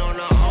 blowing on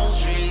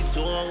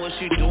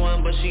you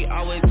doing, but she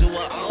always do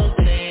her own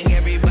thing.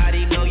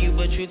 Everybody know you,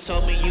 but you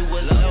told me you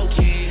was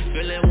low-key.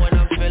 Feeling what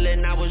I'm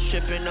feeling, I was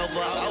tripping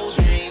over old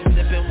dreams.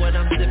 Sipping what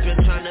I'm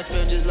sipping, trying to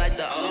feel just like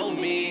the old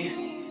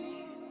me.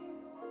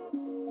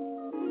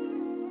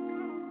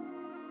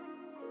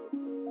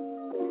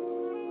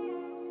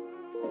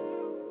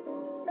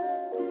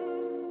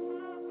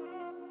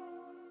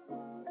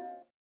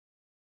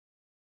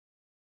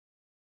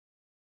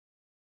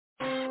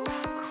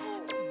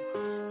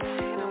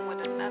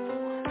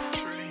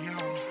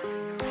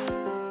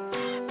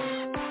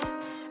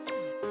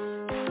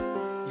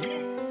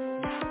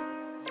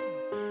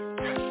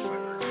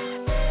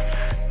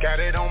 Got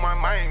it on my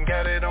mind,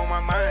 got it on my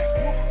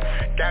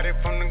mind. Got it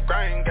from the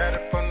grind, got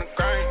it from the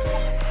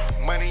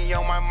grind. Money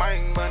on my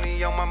mind,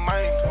 money on my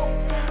mind.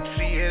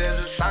 See it as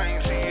a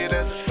sign, see it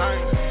as a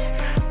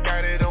sign.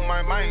 Got it on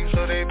my mind,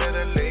 so they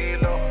better lay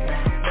low.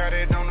 Got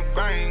it on the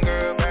grind,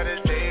 girl, bad as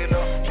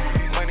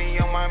J-Lo. Money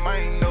on my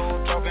mind,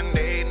 no talking,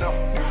 they know.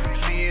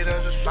 See it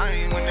as a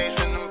sign when they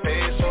send them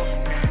pesos.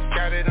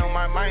 Got it on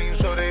my mind,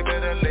 so they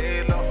better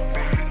lay low.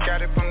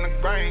 Got it from the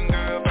grind,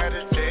 girl, bad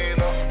as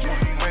J-Lo.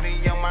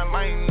 Money on my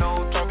mind,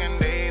 no talking,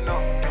 they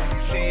know.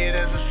 See it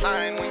as a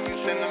sign when you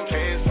send them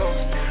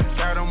pesos.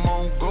 Got them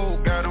on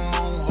go, got them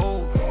on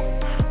hold.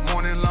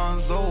 Morning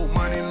Lonzo,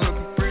 money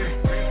looking pretty.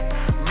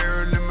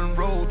 Marilyn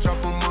Monroe,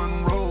 Chopper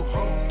Monroe.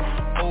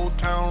 Old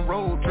Town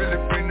Road, really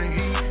bring the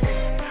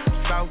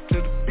heat. South to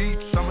the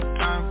beach,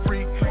 summertime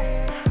freak.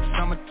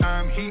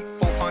 Summertime heat,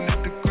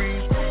 400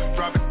 degrees.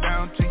 Drop it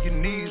down to your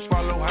knees,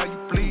 swallow how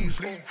you please.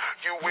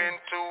 You in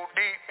too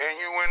deep and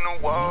you in the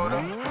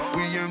water.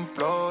 We in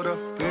Florida,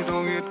 please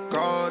don't get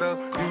caught up.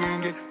 You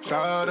can get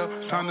shot up,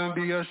 time to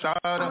be a shot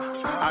up.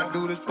 I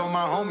do this for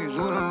my homies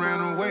who done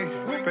ran away.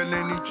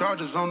 Felony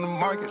charges on the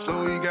market,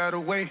 so he got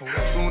away.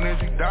 Soon as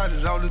he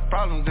dodges all his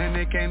problems, then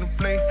they came to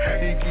play.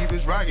 He keep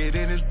his rocket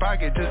in his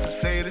pocket just to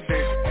save the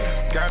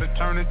day. Gotta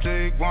turn it to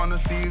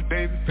iguana, see his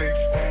baby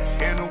face.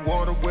 In the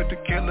water with the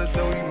killer,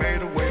 so he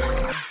made a way.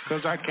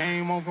 Cause I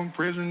came home from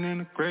prison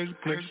in a crazy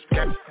place.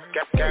 Got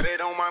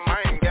it on my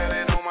mind, got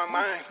it on my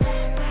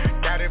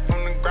mind. Got it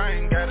from the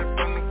grind, got it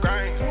from the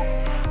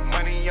grind.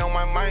 Money on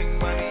my mind,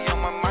 money on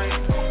my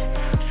mind.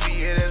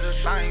 See it as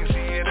a sign, see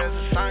it as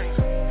a sign.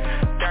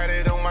 Got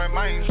it on my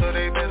mind, so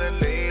they better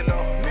lay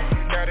low.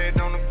 Got it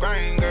on the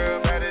grind,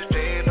 girl, bad as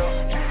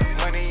J-Lo.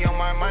 Money on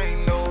my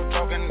mind, no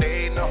talking,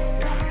 they know.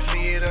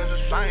 See it as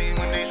a sign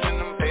when they send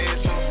them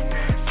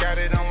pesos. Got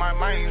it on my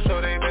mind,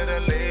 so they better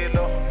lay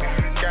low.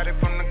 Got it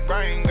from the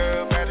grind,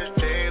 girl, bad as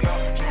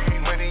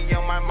J-Lo. Money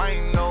on my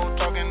mind, no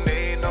talking,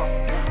 they know.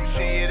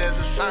 See it as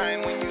a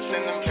sign when you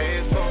send them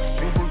pesos.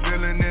 Super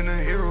villain and a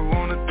hero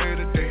on a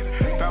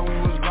day-to-day. Thought we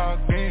was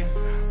locked in,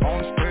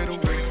 on the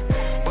straightaway.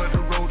 But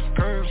the road is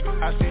curved,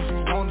 I see you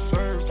on the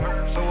serve.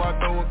 So I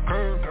throw a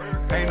curve,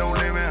 ain't no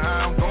limit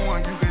how I'm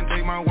going, you can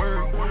take my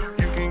word.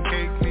 You can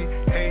cake me,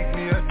 hate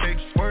me, or take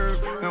swerve.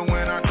 And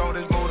when I thought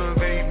this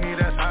motivate me,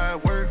 that's how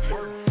it works.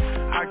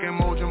 I can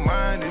mold your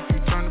mind if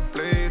you turn the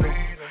blade up.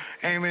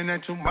 Aiming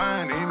at your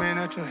mind, aiming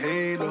at your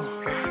halo.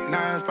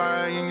 Now it's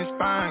fire in your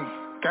spine,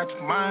 got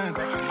your mind.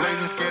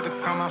 Lady scared to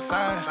come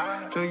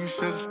outside, so you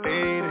should've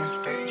stayed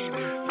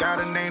in.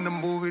 Gotta name the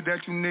movie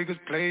that you niggas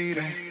played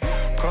in.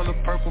 Color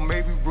purple,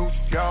 maybe roots,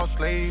 y'all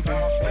slaving.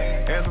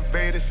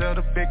 Elevator, sell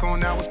the big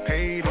one, I was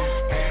paid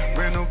in.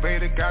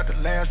 Renovated, got the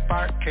last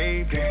part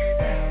caved in.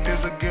 This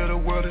a get a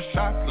world of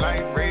shock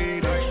like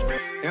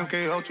Raiders.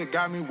 MK Ultra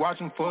got me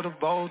watching for the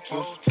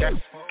vultures.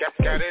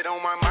 Got it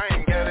on my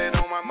mind, got it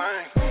on my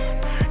mind.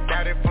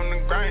 Got it from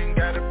the grind,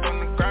 got it from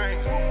the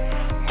grind.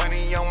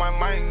 Money on my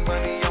mind,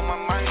 money on my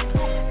mind.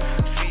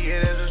 See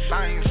it as a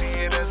sign, see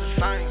it as a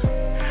sign.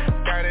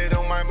 Got it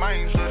on my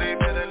mind, so they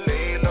better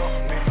lay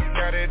low.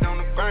 Got it on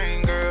the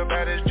grind, girl,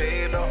 bad as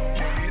J-Lo.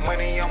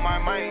 Money on my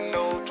mind,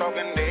 no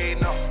talking, they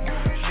know.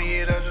 See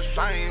it as a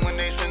sign when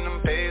they send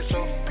them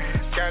pesos.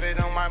 Got it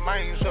on my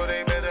mind, so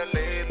they better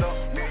lay low.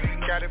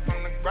 Got it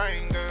from the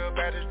grind, girl,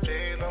 bad as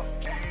J-Lo.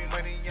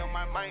 Money on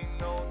my mind,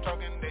 no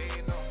talking,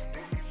 they know.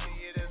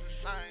 See it as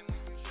a sign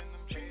when you send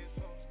them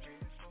pesos.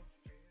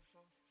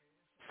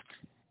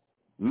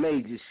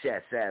 Major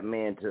shouts out,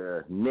 man,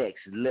 to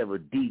Next Level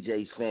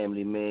DJs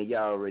family, man.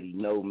 Y'all already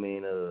know,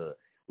 man,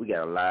 we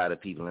got a lot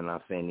of people in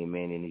our family,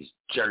 man, and it's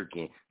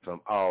jerking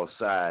from all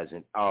sides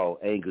and all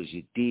angles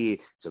you did.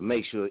 So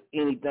make sure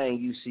anything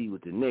you see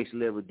with the Next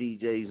Level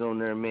DJs on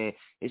there, man,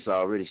 it's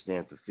already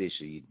stand for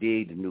official. You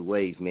dig the new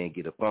wave, man,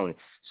 get up on it.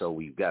 So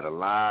we've got a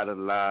lot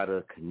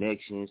of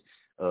connections.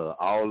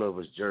 All of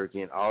us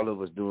jerking, all of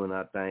us doing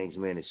our things,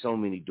 man. There's so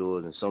many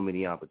doors and so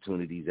many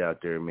opportunities out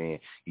there, man.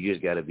 You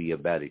just got to be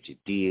about it. You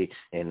did.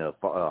 And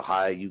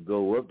higher you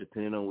go up,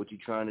 depending on what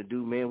you're trying to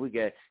do, man, we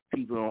got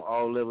people on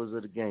all levels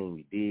of the game,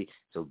 you did.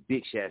 So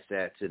big shouts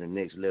out to the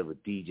Next Level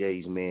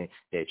DJs, man.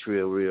 That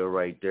Trill Real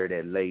right there,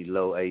 that Lay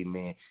Low,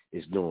 man,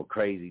 is doing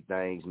crazy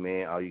things,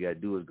 man. All you got to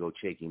do is go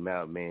check him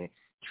out, man.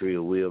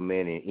 Trill Will,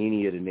 man, and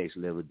any of the Next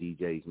Level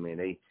DJs, man.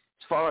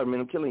 It's far, man.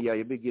 I'm killing y'all.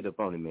 You better get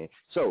up on it, man.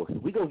 So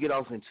we're going to get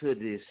off into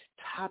this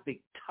topic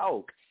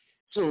talk.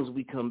 soon as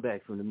we come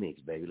back from the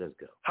mix, baby. Let's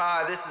go.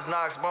 Hi, this is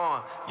Knox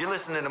Bond. You're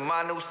listening to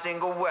my new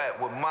single, Wet,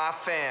 with my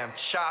fam,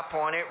 Chop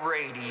On It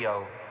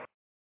Radio.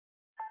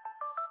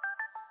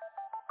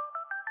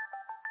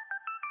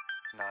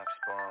 Knox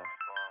Bond.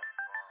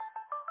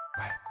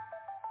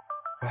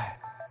 Wet.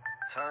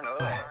 Turn up.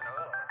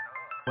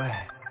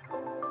 Wet.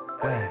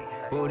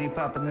 Booty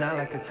popping out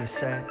like a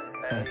cassette.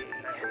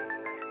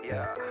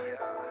 Yeah.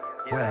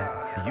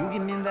 You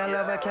give me that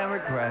love I can't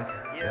regret.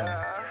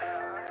 Yeah.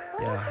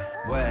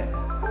 Wet.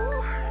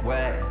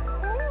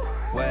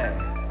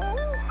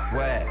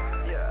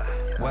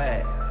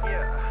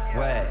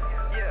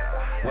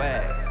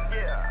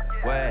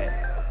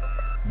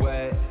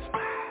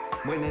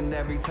 Winning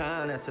every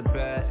time, that's a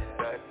bet.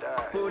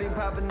 Booty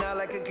popping out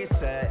like a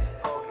cassette.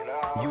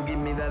 You give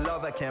me that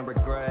love I can't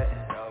regret.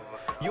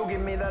 You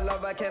give me that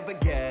love I can't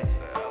forget.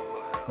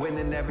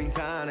 Winning every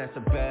time, that's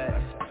a bet.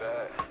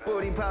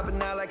 Booty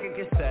popping out like a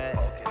cassette.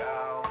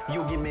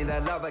 You give me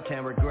that love I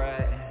can't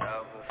regret.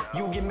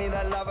 You give me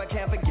that love I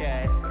can't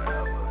forget.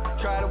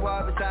 Try to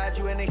walk beside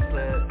you and they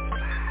slip.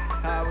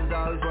 I was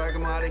always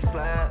working while they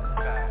slept.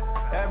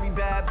 Every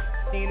bad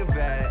need a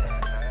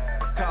vet.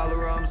 Call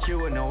her on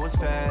you and no one's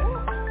fed.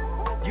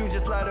 You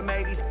just let her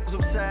make these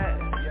upset.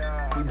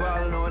 We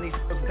ballin' on these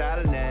without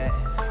a net.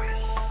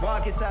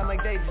 Walk inside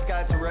like they just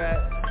got Tourette.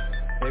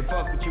 They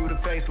fuck with you, the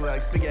face look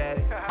like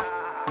spaghetti.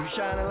 You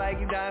shining like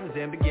you diamonds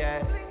in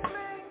baguette.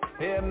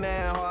 Yeah,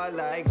 man, hard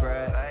like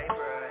bread.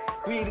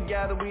 We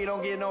together, we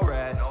don't get no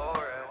rest.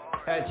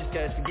 At your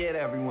sketch, forget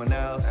everyone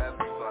else.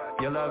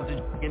 Your love's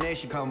a and they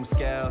should come with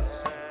scales.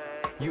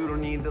 You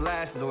don't need the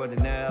lashes or the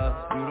nails.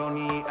 You don't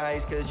need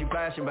ice cause you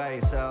flashing by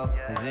yourself.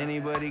 Has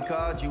anybody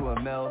called you a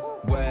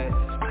milk? Wet.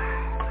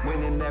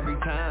 Winning every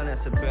time,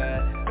 that's a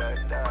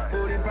bet.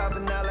 Booty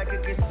popping out like a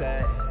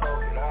cassette.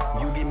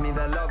 You give me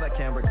that love I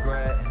can't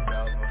regret.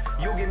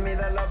 You give me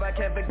that love I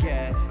can't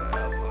forget.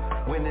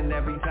 Winning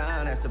every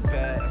time, that's a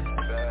bet.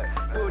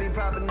 Booty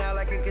popping out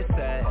like a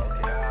cassette.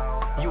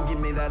 You give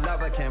me that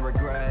love I can't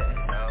regret.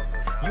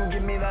 You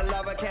give me that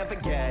love I can't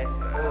forget.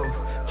 Ooh.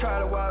 Try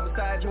to walk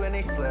beside you and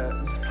they slip.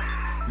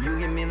 You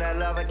give me that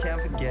love I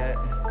can't forget.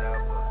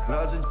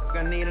 Love's a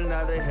I need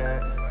another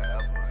hit.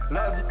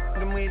 Love's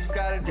a and we just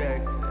got a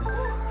dick.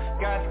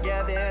 Got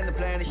together and the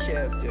plan is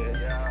shifted.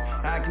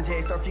 I can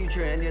taste our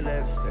future in your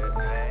lipstick.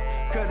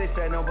 Cause they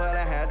said no but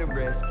I had to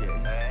risk it.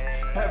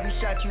 Every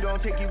shot you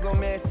don't take you gon'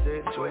 miss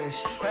it. Swish.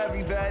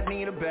 Every vet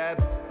need a bad.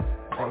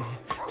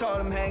 Told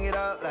them hang it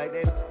up like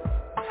they.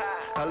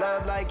 I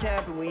love like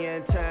camping, we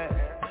intent.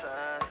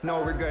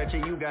 No regret,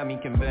 yeah, you got me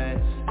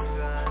convinced.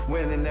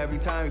 Winning every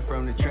time we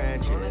from the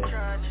trenches.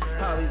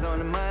 Holly's on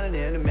the mind and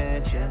in the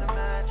mansion.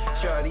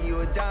 Shorty, you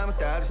a dime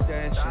without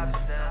extension.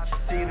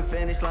 See the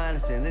finish line,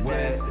 it's in the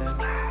distance.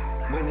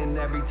 Winning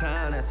every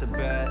time, that's a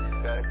bet.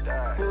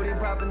 Booty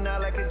popping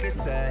out like a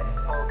cassette.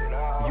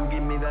 You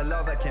give me that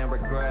love I can't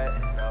regret.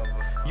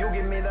 You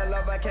give me that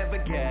love I can't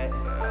forget.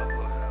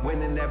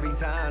 Winning every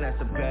time, that's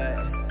a bet.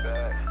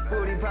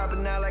 Booty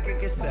popping out like a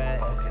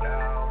cassette.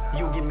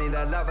 You give me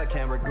that love I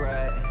can't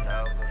regret.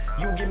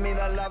 You give me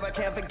that love I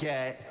can't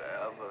forget.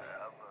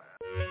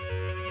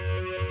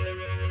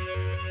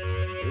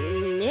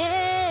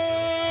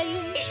 Yeah.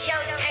 It's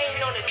your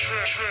pain on the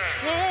track.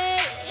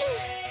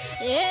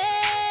 Yeah.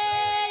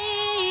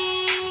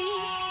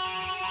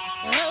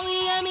 Oh, we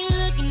got me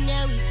looking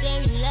now, we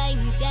staring like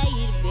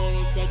inside.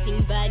 Very sexy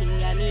body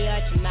got me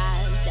arching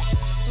my side.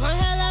 One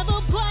hell of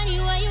a party,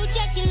 why you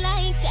checking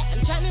like that?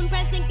 I'm trying to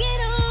impress and get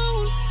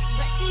on,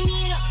 pressing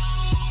it up.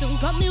 Don't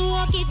come and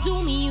walk it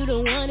to me, you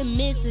don't wanna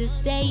miss a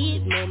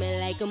stage moment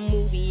like a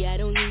movie, I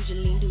don't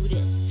usually do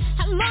this.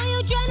 How long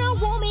you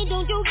tryna want me,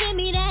 don't you give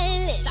me that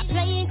list. I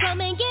play and come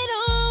and get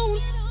on,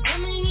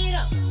 come and get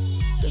up.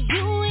 Cause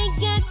you ain't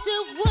got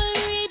to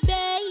worry,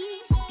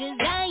 babe. Cause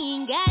I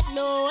ain't got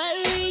no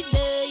worries,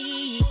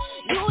 babe.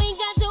 You ain't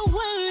got to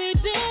worry,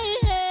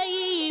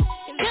 babe.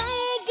 Cause I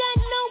ain't got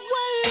no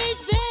worries,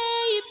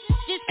 babe.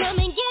 Just come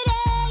and get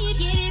it,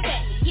 get it,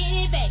 baby, get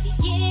it, baby,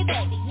 get it,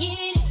 baby, get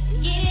it.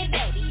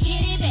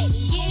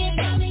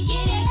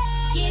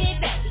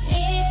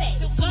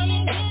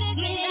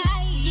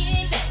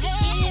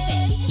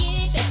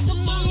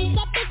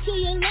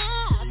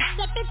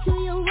 To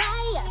your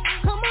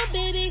right, come on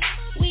baby,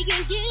 we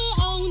can get it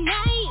all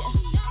night.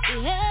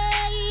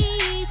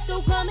 Hey,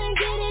 so come and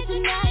get it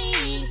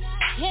tonight.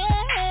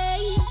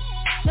 Hey,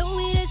 tell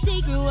me the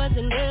secret, what's a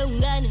girl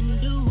gonna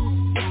do?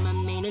 You're my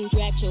main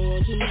attraction,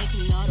 won't you make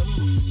another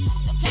move?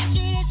 So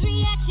capture this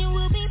reaction,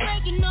 we'll be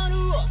breaking all the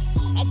rules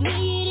as we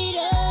eat it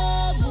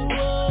up.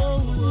 Whoa.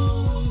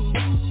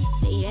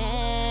 Say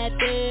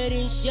after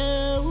the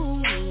show,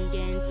 we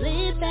can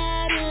slip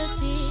out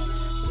of it.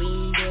 We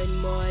put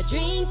more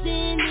drinks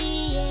in the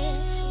air.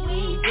 We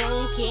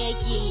don't care,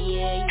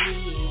 yeah.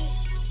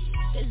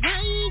 Cause I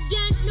ain't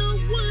got no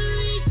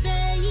worries,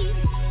 babe.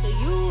 So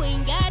you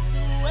ain't got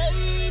to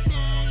worry,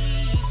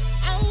 babe.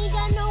 I ain't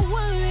got no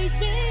worries,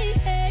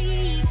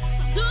 babe.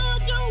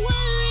 Don't you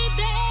worry,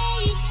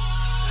 babe.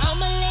 All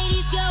my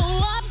ladies go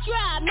up,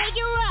 drop, make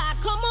it rock,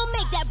 come on.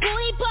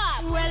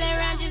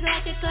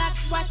 like a clock.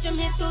 Watch them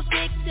hits go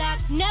tick-tock.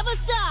 Never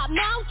stop,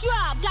 now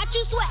drop. Got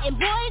you sweating,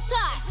 boy, it's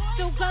hot.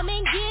 So come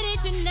and get it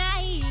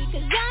tonight.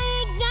 Cause I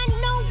ain't got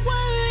no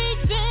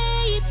worries,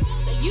 babe.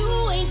 So you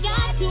ain't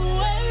got to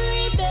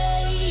worry,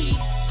 babe.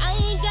 I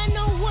ain't got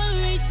no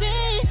worries,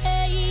 babe.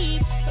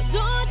 So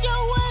don't you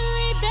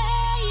worry,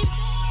 babe.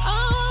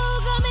 Oh,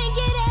 come and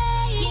get it.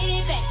 Get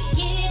it back,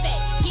 get it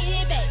back, get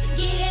it back,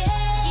 get it.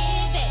 Get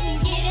it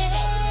back, get it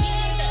back, get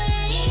it.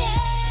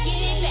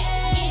 Get it back,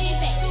 get it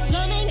back. So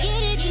come and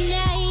get it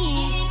tonight.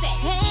 Get it back,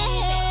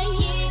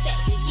 get it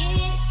back, get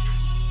it.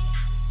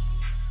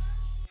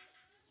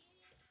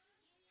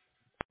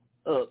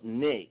 Up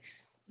next,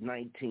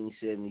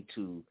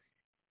 1972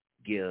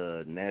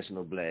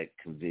 National Black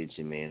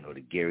Convention, man, or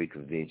the Gary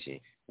Convention.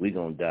 We're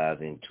going to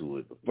dive into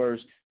it. But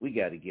first, we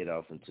got to get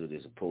off into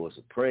this Poets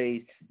of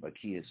Praise by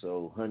Kia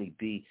Soul, Honey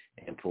B,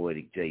 and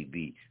Poetic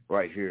JB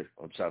right here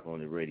on Talk on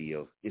the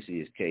Radio. This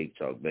is Cave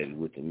Talk, baby,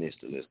 with the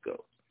Mister. Let's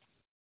go.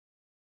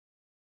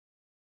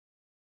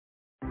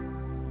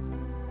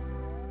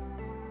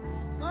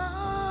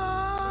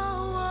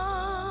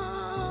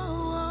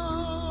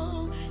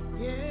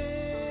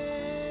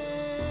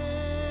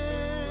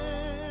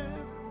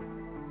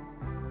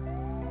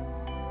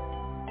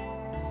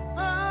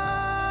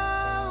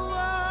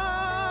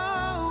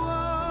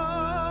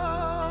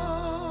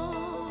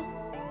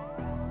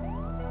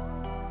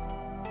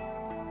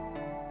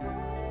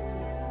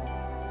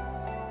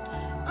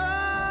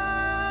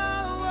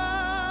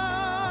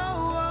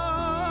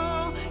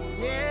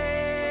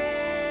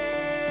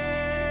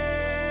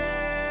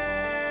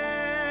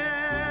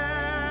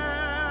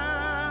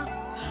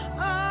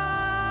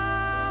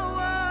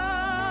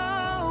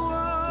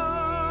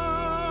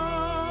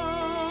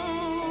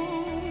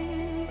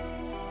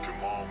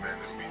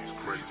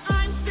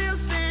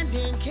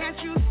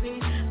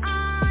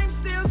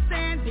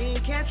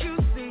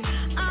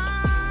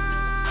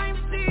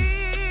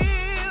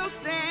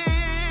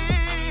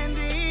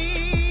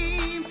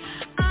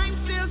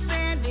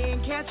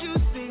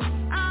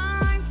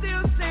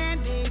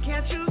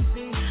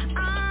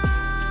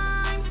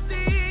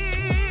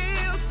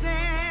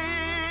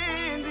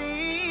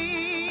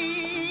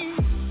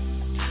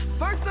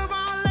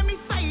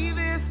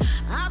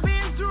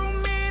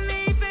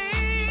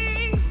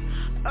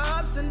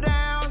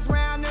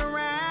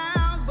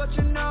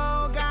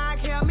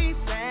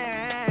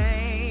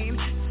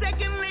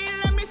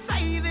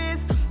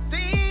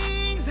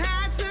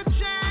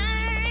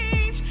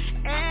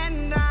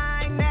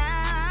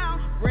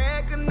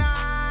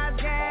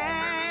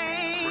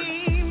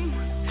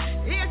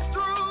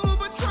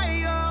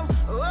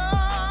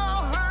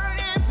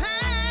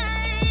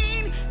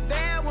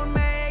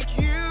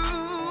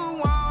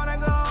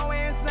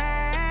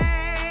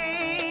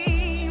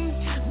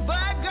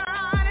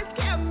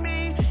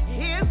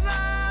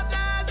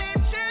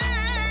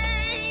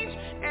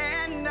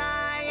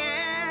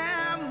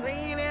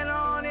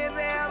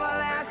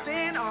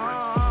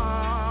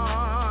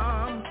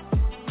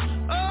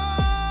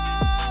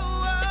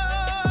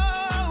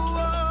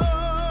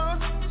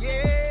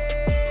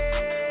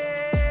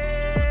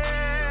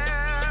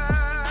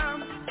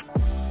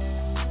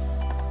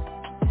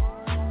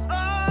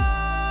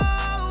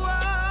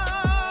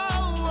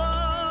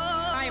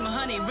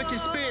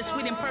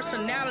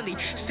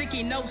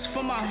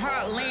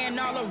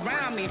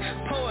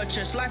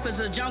 Life is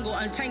a jungle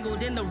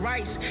untangled in the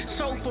rights.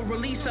 Soulful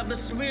release of the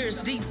spirit's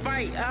deep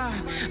fight.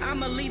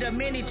 I'm a leader,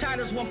 many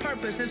titles, one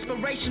purpose.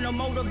 Inspirational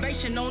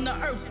motivation on the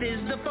earth is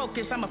the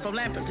focus. I'm a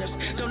philanthropist.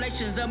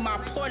 Donations of my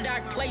poor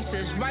dark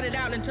places. Write it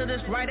out into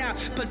this write out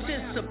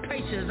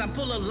participations. I'm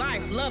full of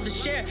life, love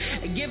to share,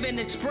 give and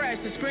express.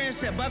 Experience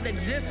above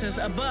existence,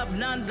 above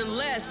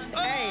nonetheless.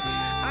 Hey,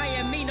 I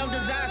am me, no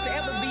desire to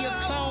ever be a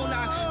clone.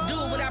 I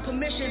do it without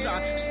permissions or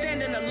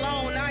standing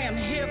alone. I am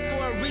here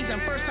for a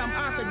reason. First I'm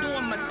author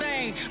doing my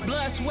thing.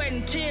 Blood, sweat,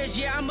 and tears,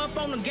 yeah, I'm up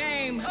on the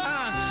game. Who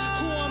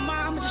am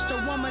I? I'm just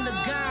a woman of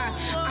God.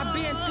 I've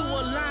been through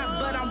a lot,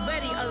 but I'm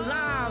ready,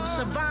 alive,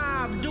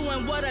 survive,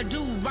 doing what I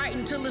do, right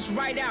until it's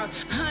right out.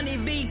 Honey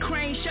B,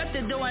 Crane, shut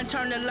the door and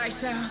turn the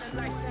lights out.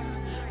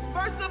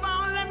 First of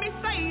all, let me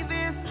say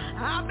this.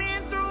 I've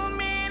been through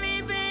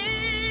many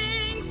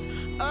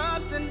things,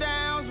 ups and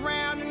downs,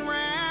 round and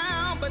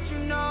round, but you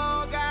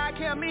know God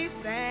kept me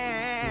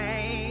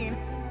sane.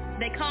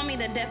 They call me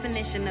the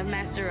definition of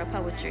master of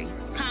poetry.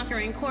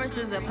 Conquering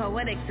courses of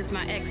poetics is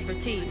my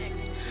expertise.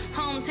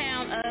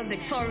 Hometown of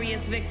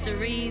victorious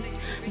victories.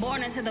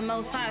 Born into the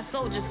most high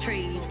soldier's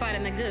tree,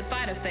 fighting the good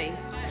fight of faith.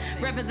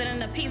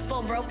 Representing a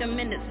peaceful, broken,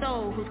 mended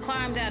soul who's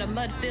climbed out of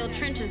mud-filled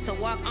trenches to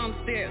walk on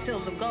spirit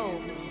fields of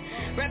gold.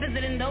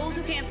 Representing those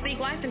who can't speak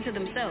life into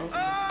themselves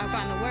or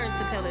find the words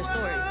to tell their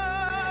stories.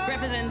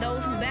 Representing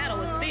those who battle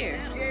with fear.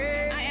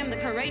 I am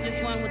the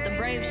courageous one with the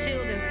brave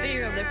shield and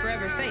fear of the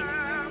forever faith.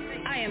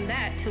 I am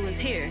that who is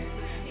here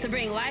to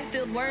bring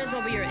life-filled words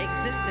over your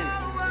existence,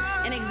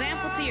 an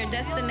example to your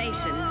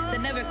destination, the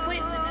never quit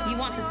you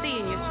want to see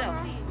in yourself.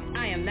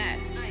 I am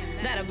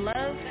that of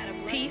love,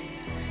 peace,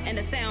 and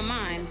a sound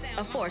mind,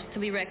 a force to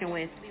be reckoned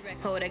with.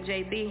 Poetic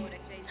JB,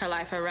 her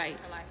life, her right.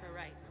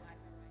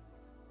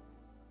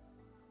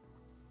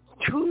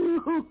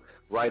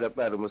 Right up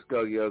out of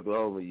Muskogee,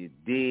 Oklahoma. You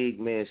dig,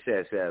 man?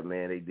 Shouts out,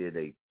 man. They did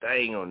a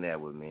thing on that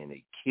one, man.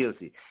 They killed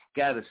it.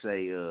 Gotta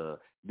say,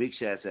 big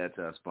shouts out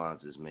to our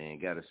sponsors, man.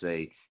 Gotta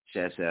say,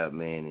 shouts out,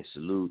 man, and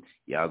salute.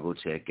 Y'all go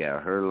check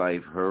out Her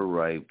Life, Her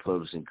Right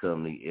Publishing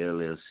Company,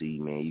 LLC,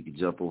 man. You can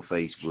jump on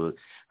Facebook.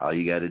 All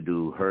you gotta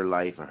do, Her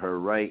Life and Her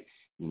Right.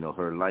 You know,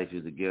 Her Life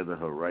is together,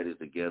 Her Right is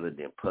together,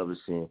 then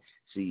Publishing,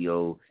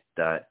 CO.LLC,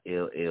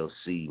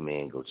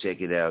 man. Go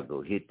check it out.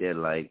 Go hit that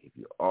like. If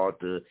you're an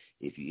author,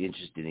 if you're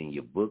interested in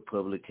your book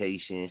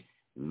publication,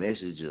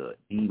 message her,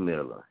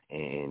 email her,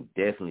 and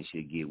definitely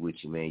she'll get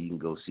with you, man. You can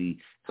go see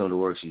some of the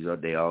work she's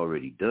out there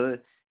already done.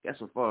 Got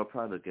some far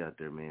product out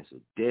there, man. So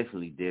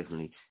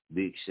definitely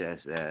big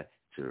shouts out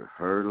to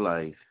Her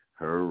Life,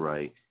 Her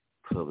Right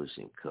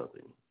Publishing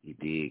Company. You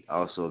dig?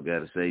 Also got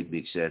to say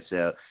big shouts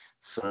out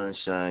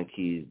Sunshine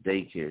Kids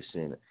Daycare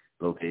Center,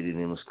 located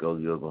in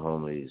Muskogee,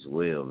 Oklahoma as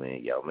well,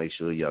 man. Y'all make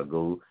sure y'all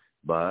go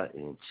by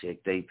and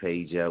check their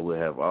page out. We'll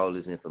have all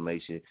this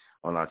information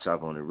on our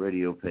Chop on the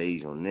Radio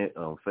page on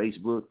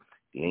Facebook.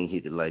 If you ain't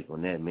hit the like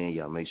on that, man,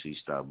 y'all make sure you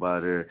stop by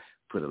there.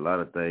 Put a lot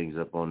of things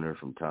up on there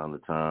from time to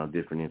time,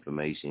 different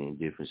information,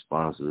 different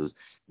sponsors,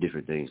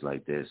 different things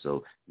like that.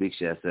 So big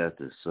shouts out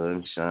to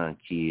Sunshine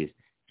Kids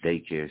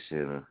Daycare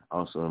Center,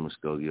 also in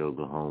Muskogee,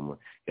 Oklahoma.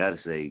 Gotta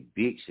say,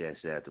 big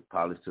shouts out to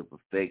Polish to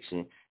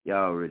Perfection.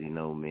 Y'all already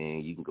know,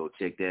 man. You can go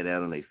check that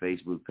out on their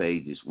Facebook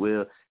page as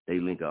well. They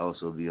link will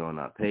also be on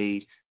our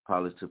page,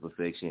 Polish to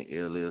Perfection,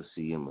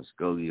 LLC in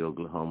Muskogee,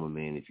 Oklahoma,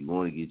 man. If you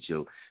want to get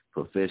your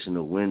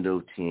professional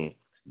window tint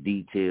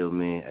detail,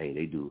 man, hey,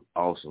 they do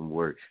awesome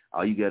work.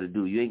 All you got to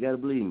do, you ain't got to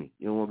believe me.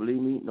 You don't want to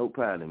believe me? No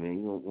problem, man.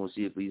 You want to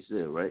see it for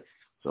yourself, right?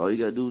 So all you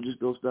got to do is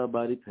just go stop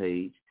by the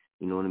page.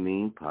 You know what I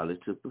mean? Polish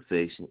to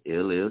Perfection,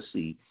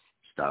 LLC.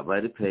 Stop by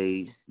the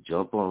page,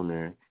 jump on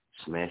there,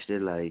 smash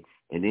that like,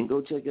 and then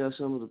go check out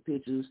some of the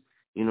pictures,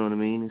 you know what I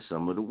mean, and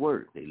some of the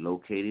work. They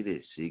located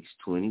at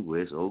 620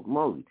 West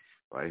Okmulgee,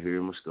 right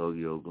here in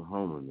Muskogee,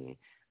 Oklahoma, man.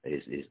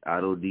 It's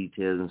auto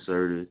details and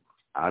service,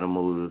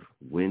 automotive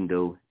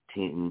window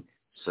tinting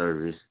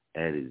service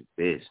at its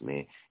best,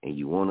 man. And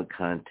you want to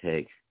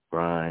contact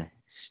Brian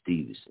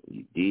Stevenson.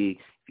 You dig?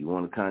 If you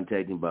want to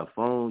contact him by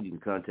phone, you can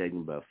contact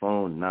him by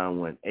phone,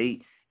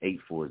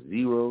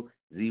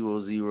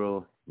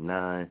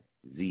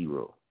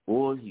 918-840-0090.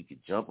 Or you can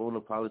jump on the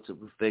Polish to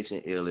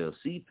Perfection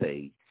LLC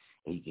page,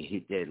 and you can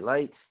hit that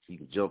like. You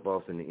can jump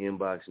off in the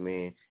inbox,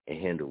 man,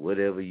 and handle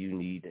whatever you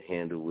need to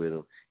handle with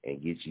them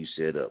and get you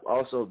set up.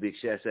 Also, big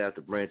shouts out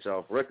to Branch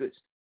Off Records,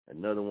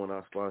 another one of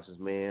our sponsors,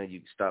 man. You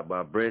can stop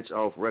by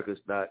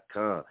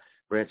branchoffrecords.com.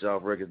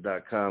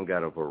 branchoffrecords.com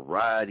got a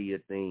variety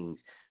of things,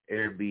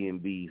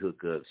 Airbnb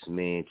hookups,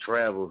 man,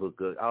 travel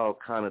hookups, all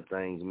kind of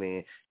things,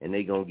 man, and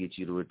they going to get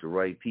you with the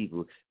right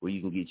people where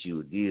you can get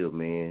you a deal,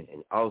 man.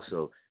 And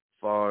also,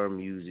 Farm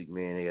Music,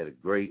 man, they got a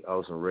great,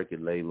 awesome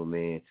record label,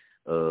 man,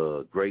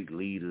 great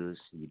leaders,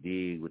 you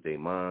dig, with their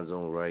minds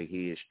on right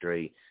here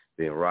straight,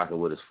 been rocking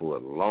with us for a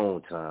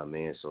long time,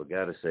 man. So I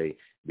got to say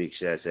big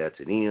shouts out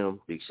to them,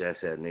 big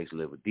shouts out to Next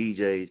Level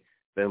DJs,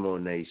 Femo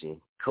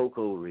Nation,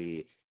 Coco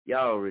Red.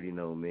 Y'all already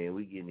know, man,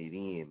 we getting it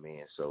in,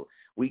 man. So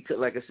we could,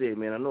 like I said,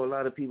 man, I know a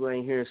lot of people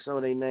ain't hearing some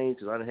of their names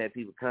because I done had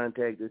people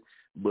contact us,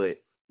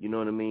 but you know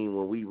what I mean?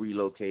 When we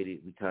relocated,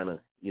 we kind of,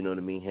 you know what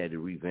I mean, had to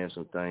revamp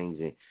some things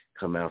and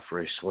come out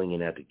fresh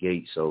swinging out the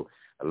gate. So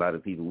a lot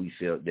of people we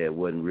felt that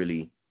wasn't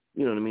really,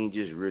 you know what I mean,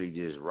 just really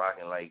just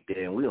rocking like that.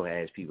 And we don't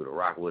ask people to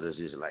rock with us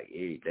just like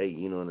every day,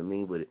 you know what I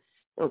mean? But it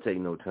don't take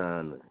no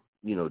time to,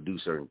 you know, do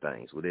certain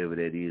things. Whatever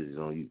that is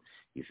on you,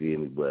 you feel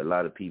me? But a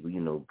lot of people, you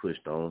know,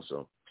 pushed on.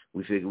 So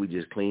we figured we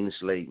just clean the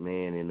slate,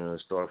 man, and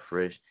start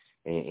fresh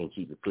and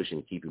keep it pushing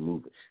and keep it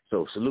moving.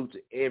 So salute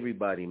to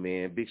everybody,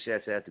 man. Big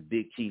shouts out to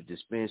Big Chief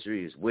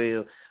Dispensary as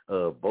well.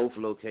 Both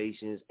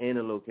locations and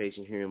a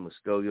location here in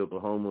Muskogee,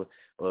 Oklahoma.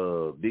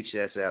 Big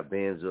shouts out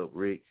Bands Up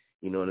Rick.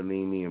 You know what I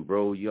mean? Me and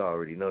bro, you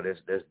already know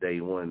that's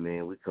day one,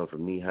 man. We come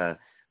from knee high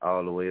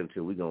all the way up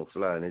till we gonna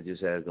fly, and that's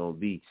just how it's gonna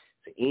be.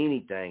 So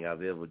anything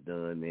I've ever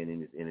done, man,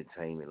 in this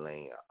entertainment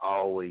lane, I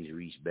always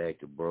reach back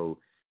to bro.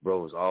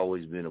 Bro has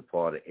always been a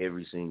part of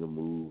every single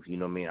move, you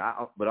know what I mean?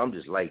 But I'm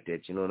just like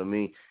that, you know what I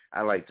mean?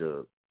 I like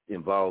to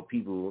involve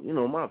people, you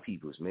know, my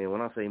peoples, man. When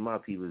I say my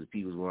peoples,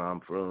 people's where I'm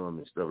from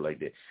and stuff like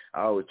that.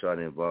 I always try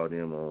to involve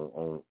them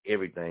on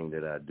everything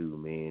that I do,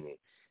 man.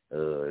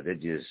 And that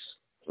just,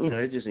 you know,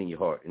 it's just in your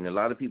heart. And a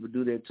lot of people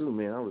do that too,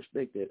 man. I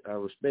respect that. I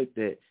respect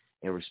that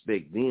and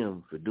respect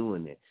them for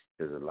doing that.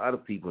 Because a lot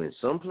of people in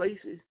some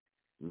places,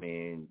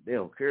 man, they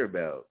don't care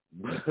about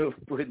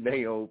putting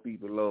their own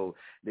people on.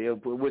 They'll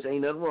put, which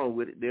ain't nothing wrong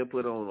with it. They'll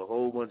put on a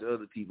whole bunch of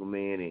other people,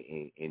 man,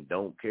 and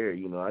don't care.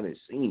 You know, I didn't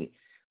seen it.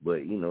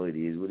 But, you know, it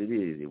is what it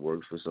is. It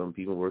works for some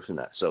people, works for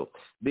not. So,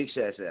 big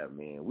shouts out,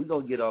 man. We're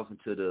going to get off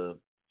into the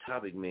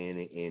topic,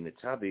 man, and the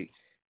topic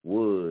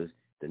was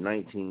the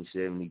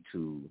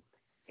 1972.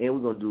 And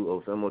we're going to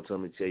do, I'm going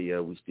to tell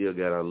you, we still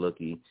got our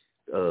lucky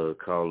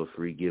caller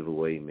free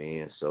giveaway,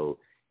 man. So,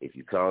 If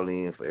you call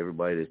in, for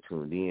everybody that's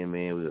tuned in,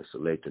 man, we'll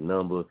select a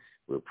number.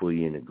 We'll put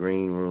you in the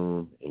green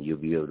room, and you'll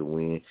be able to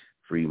win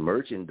free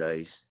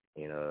merchandise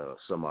and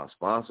some of our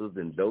sponsors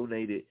and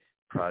donated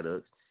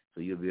products.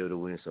 So you'll be able to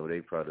win some of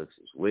their products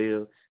as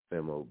well.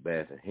 Famo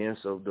Bath and Hand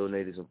Soap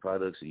donated some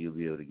products, so you'll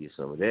be able to get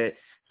some of that.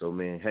 So,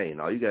 man, hey, and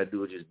all you got to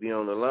do is just be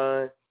on the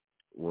line.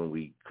 When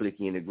we click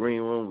you in the green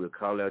room, we'll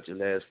call out your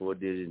last 4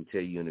 digits and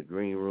tell you in the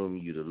green room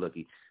you're the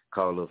lucky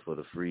caller for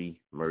the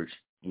free merch,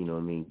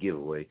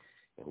 giveaway.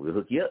 And we'll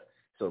hook you up.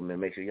 So,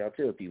 man, make sure y'all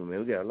tell people, man,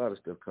 we got a lot of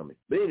stuff coming.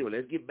 But anyway,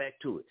 let's get back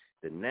to it.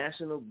 The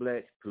National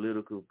Black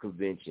Political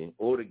Convention,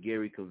 or the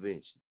Gary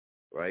Convention,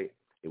 right?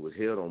 It was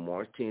held on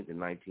March 10th in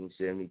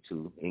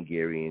 1972 in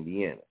Gary,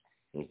 Indiana.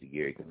 It's the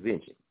Gary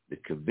Convention. The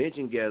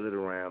convention gathered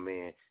around,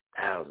 man,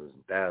 thousands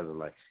and thousands,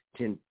 like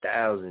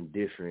 10,000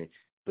 different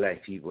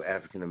black people,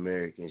 African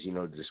Americans,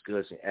 to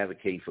discuss and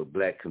advocate for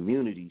black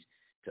communities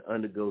to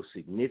undergo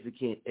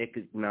significant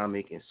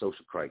economic and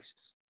social crisis,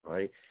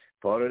 right?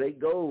 Part of their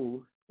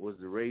goal was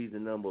to raise the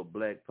number of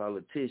black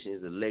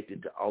politicians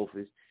elected to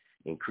office,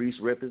 increase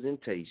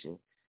representation,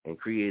 and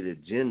create an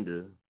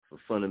agenda for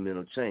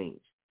fundamental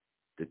change.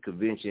 The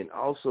convention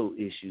also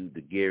issued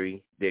the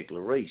Gary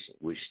Declaration,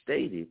 which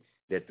stated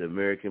that the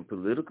American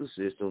political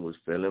system was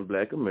failing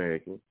black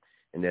Americans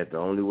and that the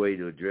only way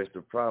to address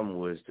the problem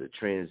was to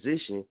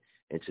transition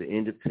into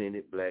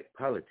independent black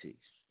politics,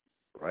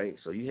 right?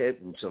 So you had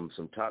some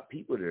top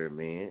people there,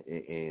 man,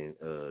 and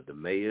the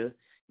mayor,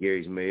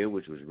 Gary's mayor,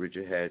 which was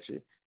Richard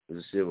Hatcher, was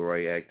a civil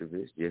rights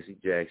activist, Jesse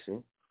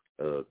Jackson,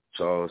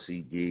 Charles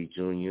C. Diggs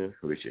Jr.,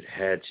 Richard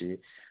Hatcher,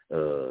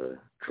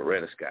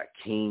 Coretta Scott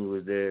King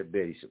was there,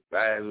 Betty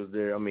Shabazz was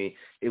there. I mean,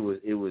 it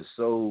was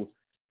so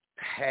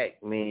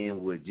packed,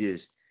 man, with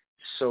just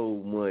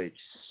so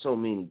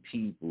many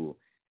people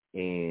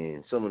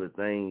and some of the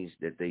things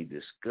that they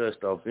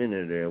discussed off in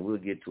there. We'll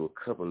get to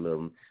a couple of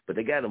them, but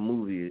they got a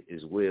movie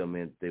as well,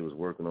 man, that they was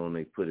working on.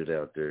 They put it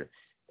out there.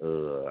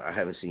 I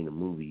haven't seen the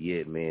movie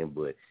yet, man,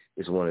 but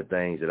it's one of the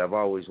things that I've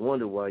always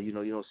wondered why, you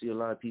don't see a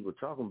lot of people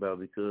talking about,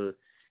 because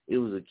it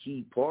was a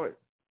key part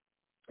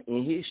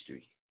in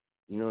history.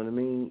 You know what I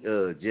mean?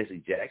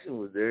 Jesse Jackson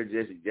was there.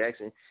 Jesse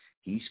Jackson,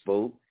 he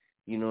spoke.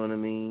 You know what I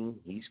mean?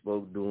 He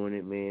spoke during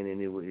it, man, and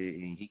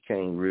he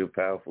came real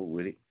powerful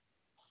with it.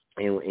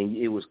 And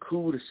it was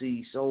cool to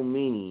see so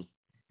many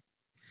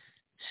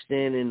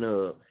standing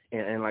up.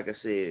 And like I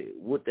said,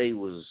 what they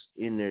was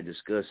in there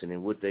discussing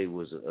and what they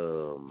was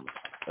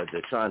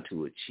they're trying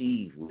to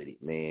achieve with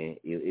it, man,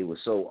 it was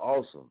so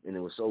awesome. And it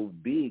was so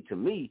big to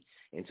me.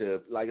 And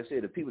to, like I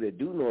said, the people that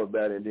do know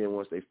about it, and then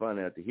once they find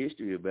out the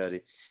history about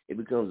it, it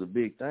becomes a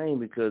big thing,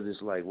 because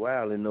it's like,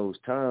 wow, in those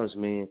times,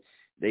 man,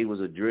 they was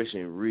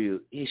addressing real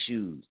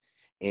issues.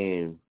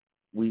 And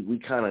we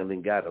kind of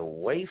then got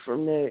away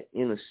from that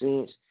in a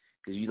sense,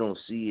 because you don't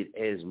see it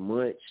as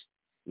much,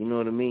 you know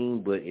what I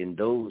mean? But in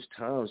those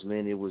times,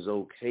 man, it was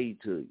okay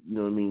to, you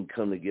know what I mean,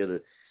 come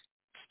together,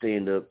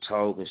 stand up,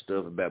 talk and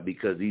stuff about,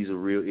 because these are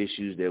real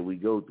issues that we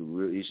go through,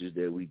 real issues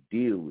that we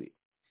deal with.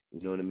 You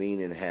know what I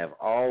mean? And have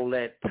all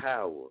that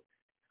power,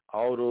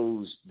 all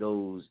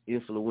those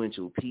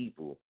influential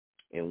people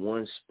in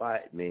one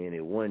spot, man,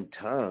 at one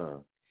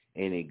time,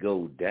 and it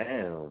go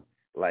down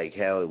like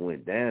how it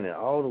went down. And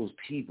all those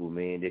people,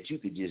 man, that you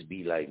could just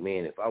be like,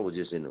 man, if I was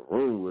just in the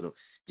room with them,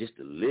 just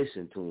to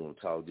listen to them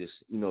talk, just,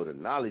 the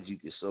knowledge you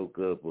could soak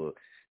up, or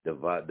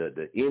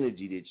the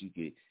energy that you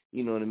could,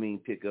 you know what I mean,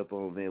 pick up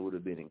on, man, would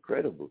have been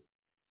incredible.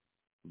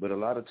 But a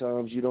lot of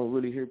times you don't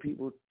really hear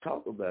people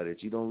talk about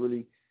it. You don't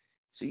really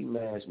see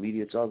mass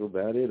media talk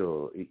about it,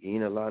 or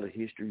in a lot of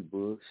history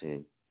books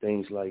and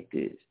things like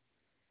this.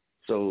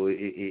 So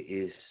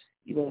it's,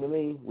 you know what I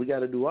mean? We got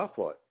to do our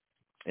part.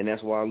 And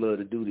that's why I love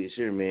to do this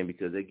here, man,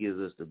 because it gives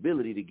us the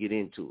ability to get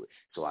into it.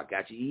 So I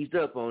got you eased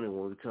up on it.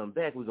 When we come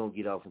back, we're going to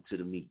get off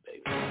into the meat,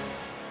 baby.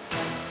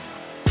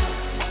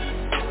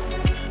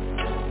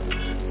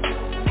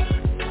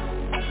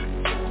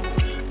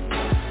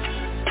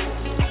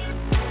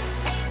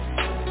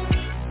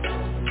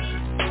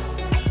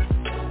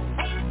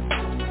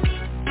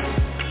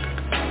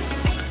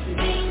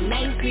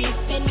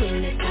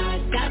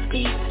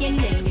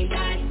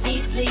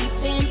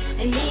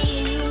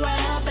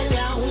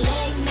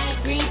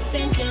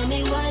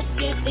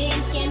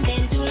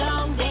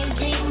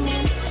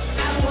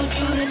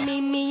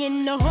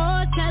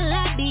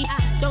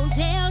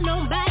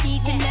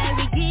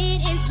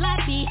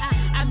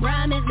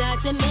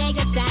 To make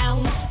a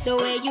sound, the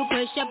way you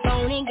push up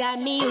on it got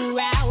me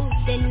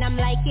aroused, and I'm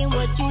liking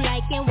what you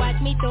like, and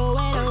watch me throw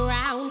it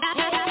around.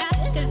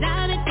 Cause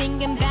I've been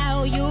thinking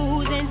about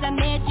you since I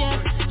met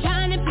you,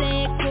 trying to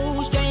play it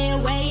cool, stray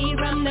away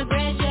from the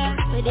pressure.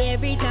 But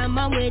every time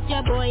I'm with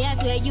you, boy, I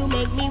swear you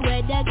make me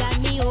wetter.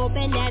 Got me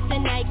hoping that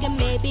tonight can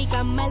maybe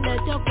come a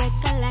little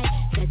quicker. Like,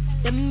 set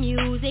the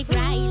music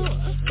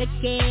right, the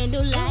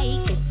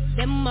candlelight, get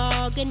them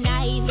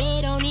organized,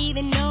 they don't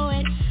even know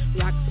it.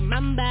 Rock my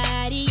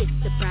body, it's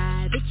a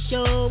private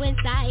show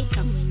inside.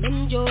 Come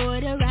enjoy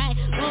the ride.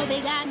 Oh,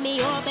 they got me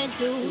open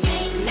to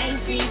late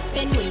night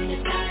creeping when the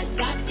stars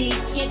start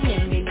peeking.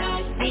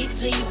 Everybody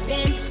sleeping.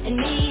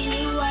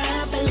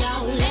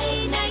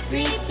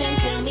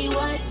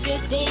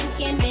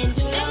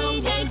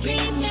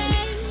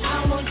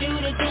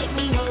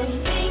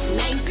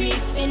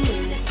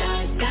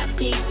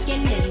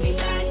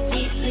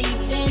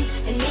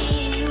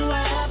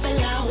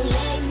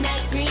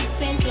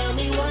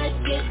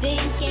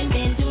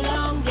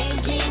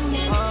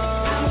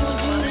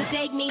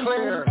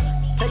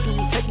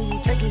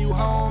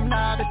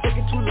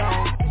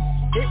 long.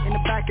 Hit in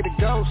the back of the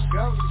ghost,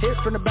 hit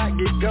from the back,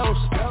 get ghost.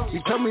 You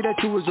told me that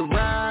you was a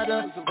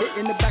rider, hit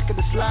in the back of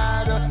the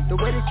slider. The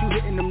way that you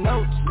hitting them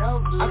notes,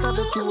 I thought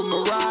that you were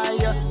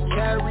Mariah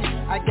Carey.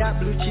 I got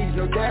blue cheese,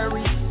 no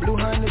dairy, blue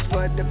honey's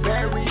for the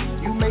berry.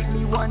 You make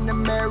me wanna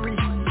marry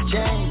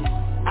Jane.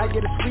 I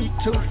get a sweet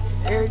tooth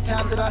every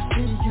time that I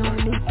see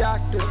you. Need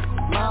doctor,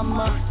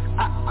 mama.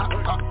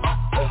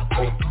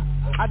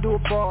 I do a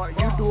bar,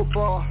 you do a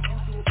bar,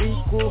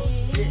 equal.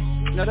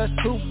 No, that's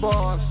 2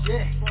 bars.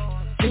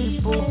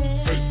 People,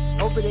 hey,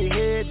 over their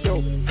head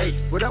though,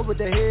 hey, what up with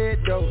the head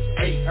though,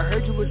 hey, I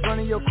heard you was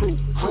running your crew,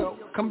 well,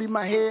 come be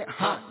my head,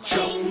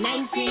 Late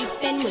night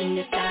creeping when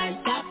the stars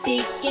stop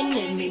peeking,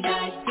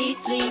 everybody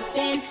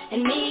sleeping,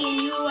 and me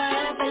and you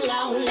are up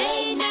alone.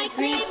 Late night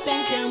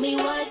creeping, tell me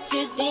what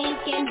you're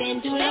thinking,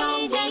 been too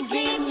long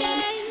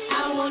daydreaming,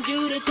 I want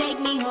you to take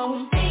me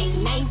home. Late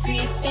night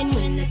creeping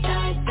when the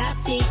stars stop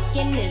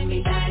peeking,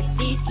 everybody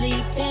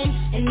sleeping,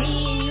 and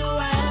me and you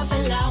are up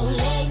alone.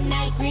 Late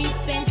night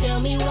creeping, tell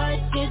me what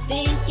you're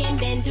thinking,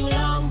 been too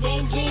long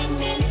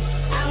daydreaming,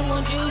 I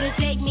want you to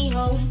take me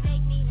home.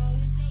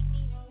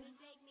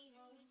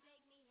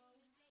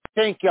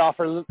 Thank y'all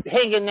for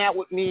hanging out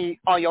with me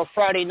on your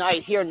Friday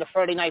night here in the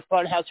Friday Night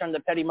Funhouse here on the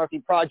Petty Murphy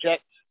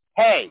Project.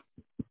 Hey,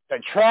 the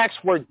tracks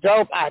were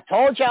dope. I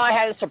told y'all I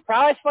had a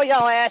surprise for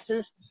y'all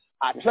asses.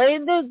 I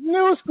played the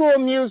new school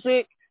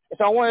music.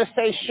 So I want to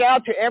say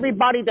shout out to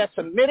everybody that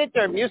submitted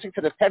their music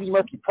to the Petty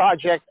Murphy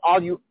Project, all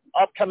you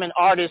upcoming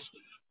artists.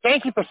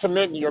 Thank you for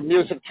submitting your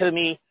music to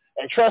me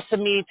and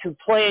trusting me to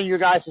play your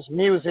guys'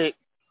 music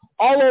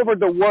all over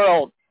the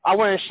world. I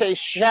want to say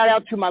shout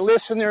out to my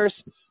listeners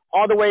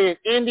all the way in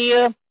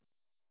India,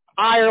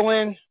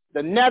 Ireland,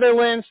 the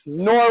Netherlands,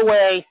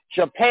 Norway,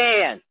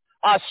 Japan,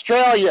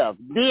 Australia,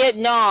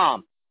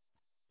 Vietnam,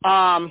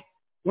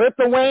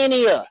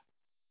 Lithuania,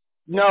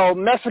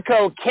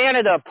 Mexico,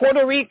 Canada,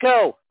 Puerto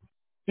Rico,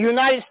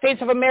 United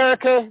States of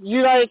America,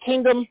 United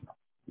Kingdom,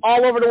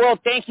 all over the world.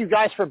 Thank you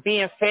guys for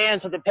being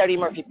fans of the Petty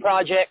Murphy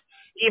Project.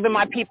 Even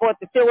my people at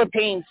the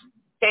Philippines,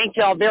 thank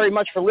y'all very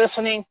much for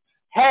listening.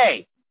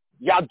 Hey,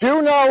 y'all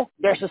do know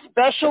there's a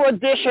special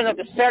edition of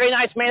the Saturday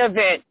Night's Main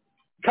Event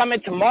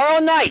coming tomorrow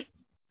night.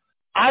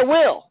 I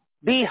will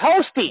be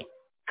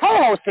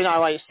co-hosting, I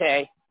might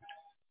say,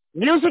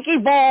 Music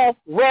Evolve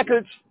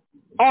Records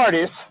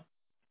artist,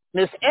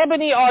 Miss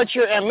Ebony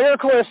Archer and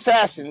Lyrical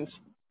Assassins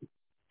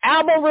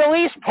album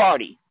release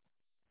party.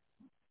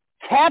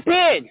 Tap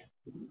in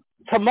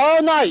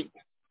tomorrow night.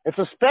 It's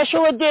a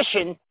special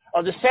edition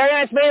of the Saturday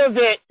Night's Main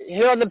Event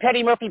here on the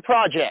Petty Murphy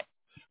Project.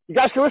 You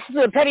guys can listen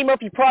to the Petty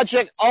Murphy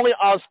Project only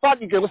on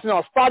Spotify. You can listen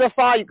on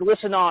Spotify. You can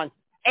listen on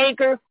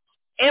Anchor,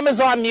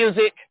 Amazon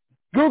Music,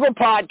 Google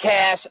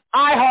Podcasts,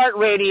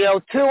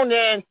 iHeartRadio,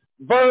 TuneIn,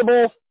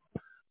 Verbal,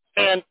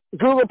 and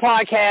Google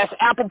Podcasts,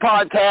 Apple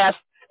Podcasts,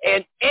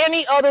 and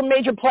any other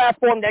major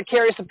platform that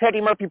carries the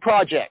Petty Murphy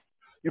Project.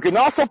 You can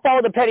also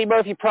follow the Petty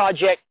Murphy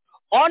Project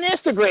on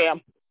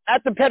Instagram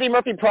at the Petty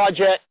Murphy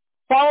Project.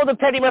 Follow the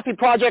Petty Murphy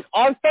Project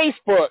on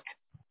Facebook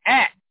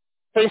at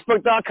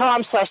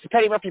Facebook.com/The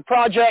Petty Murphy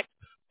Project.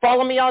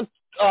 Follow me on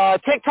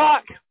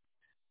TikTok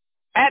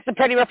at The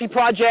Petty Murphy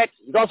Project.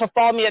 You can also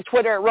follow me at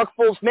Twitter at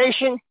Rookfools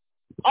Nation.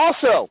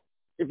 Also,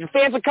 if you're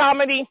fans of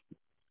comedy,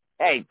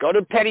 hey, go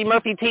to Petty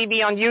Murphy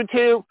TV on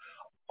YouTube,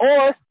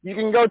 or you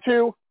can go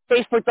to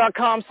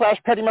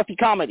Facebook.com/Petty Murphy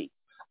Comedy.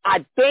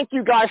 I thank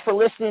you guys for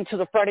listening to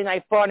the Friday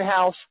Night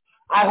Funhouse.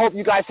 I hope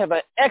you guys have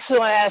an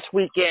excellent-ass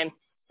weekend.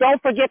 Don't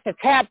forget to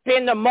tap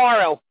in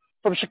tomorrow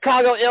from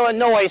Chicago,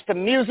 Illinois, to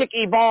Music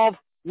Evolve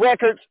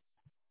Records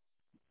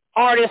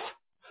artist,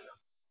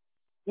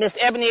 Miss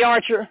Ebony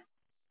Archer,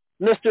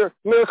 Mr.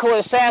 Lyrical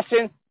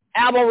Assassin,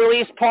 album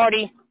release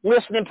party,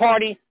 listening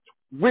party.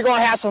 We're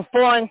going to have some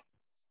fun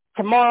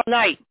tomorrow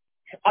night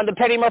on the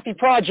Petty Murphy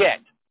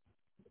Project.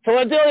 So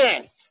until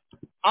then,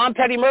 I'm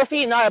Petty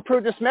Murphy, and I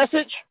approve this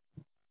message.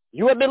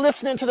 You have been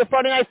listening to the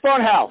Friday Night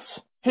Funhouse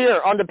here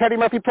on the Petty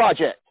Murphy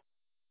Project.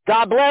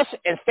 God bless,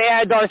 and stay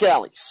out of dark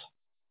alleys.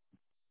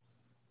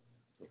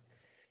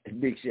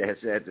 Big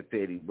shouts out to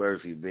Petty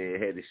Murphy,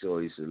 man. Had to show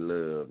you some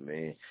love,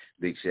 man.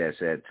 Big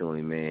shouts out to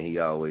him, man. He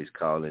always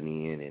calling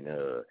in and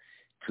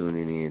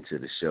tuning in to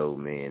the show,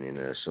 man,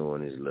 and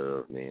showing his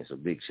love, man. So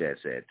big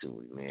shouts out to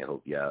him, man.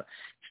 Hope y'all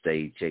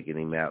stay checking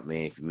him out,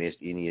 man. If you missed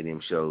any of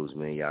them shows,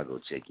 man, y'all go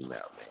check him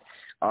out, man.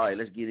 All right,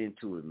 let's get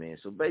into it, man.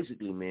 So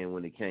basically, man,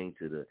 when it came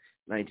to the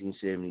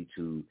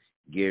 1972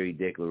 Gary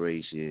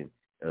Declaration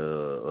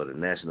or the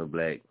National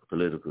Black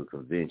Political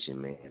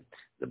Convention, man,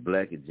 the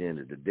Black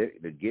Agenda,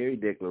 the Gary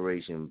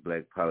Declaration,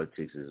 Black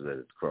Politics is at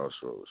its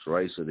crossroads,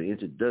 right? So the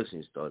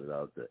introduction started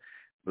out, the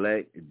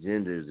Black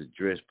Agenda is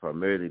addressed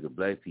primarily to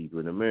Black people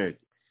in America.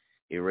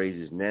 It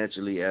raises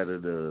naturally out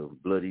of the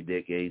bloody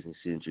decades and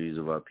centuries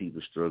of our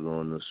people's struggle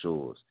on the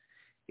shores.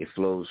 It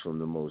flows from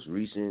the most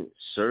recent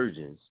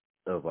surgence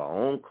of our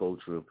own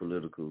cultural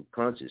political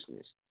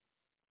consciousness.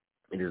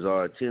 It is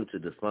our attempt to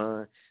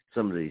define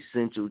some of the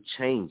essential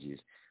changes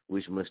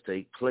which must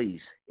take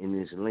place in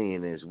this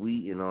land as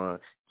we and our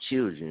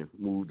children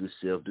move to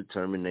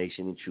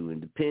self-determination and true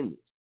independence.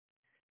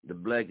 The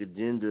black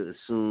agenda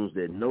assumes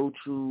that no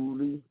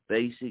truly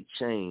basic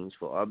change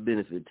for our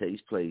benefit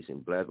takes place in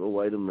black or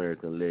white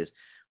America unless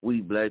we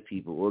black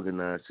people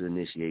organize to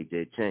initiate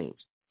that change.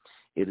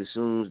 It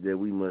assumes that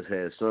we must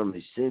have some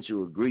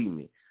essential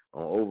agreement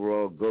on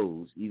overall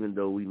goals, even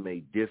though we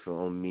may differ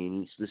on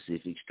many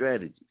specific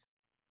strategies.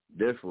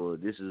 Therefore,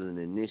 this is an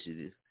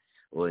initiative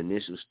or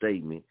initial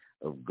statement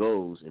of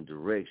goals and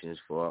directions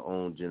for our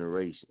own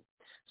generation.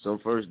 Some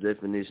first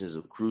definitions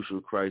of crucial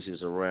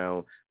crisis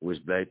around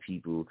which black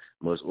people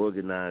must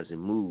organize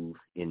and move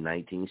in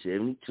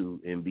 1972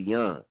 and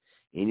beyond.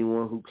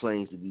 Anyone who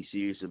claims to be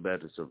serious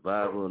about the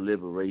survival and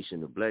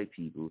liberation of black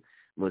people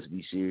must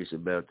be serious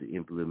about the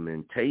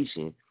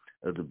implementation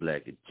of the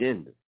black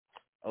agenda.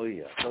 Oh,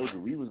 yeah, I told you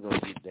we was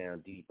going to get down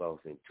deep off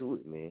into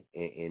it, man.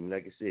 And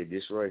like I said,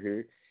 this right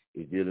here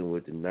is dealing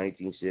with the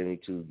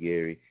 1972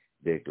 Gary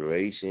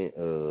Declaration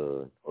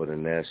or the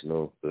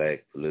National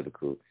Black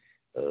Political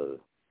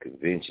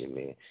Convention,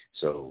 man.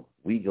 So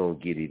we gonna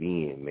get it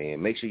in,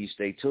 man. Make sure you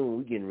stay tuned.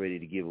 We're getting ready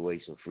to give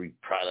away some free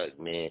product,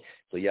 man.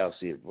 So y'all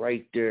sit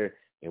right there,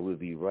 and we'll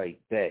be right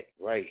back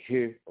right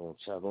here on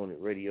Chop On It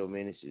Radio,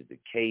 man. This is the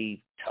Cave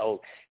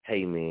Talk.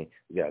 Hey, man,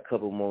 we got a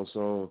couple more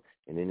songs,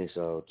 and then it's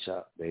all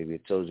chop, baby.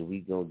 I told you we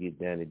gonna get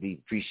down to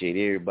deep.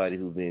 Appreciate everybody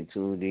who's been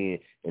tuned in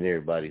and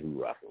everybody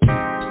who rocking with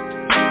us.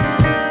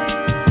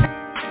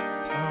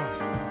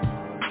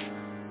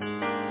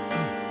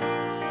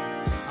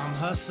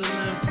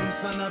 Hustling from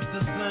sun up to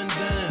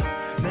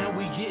sundown. Now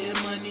we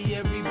getting money,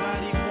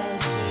 everybody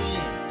wants it.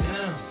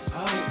 Yeah,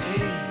 oh,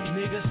 hey.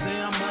 Niggas say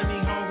I'm money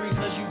hungry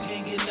cause you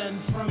can't get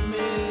nothing from me.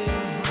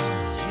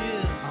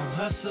 Yeah, I'm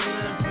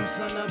hustling from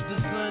sun up to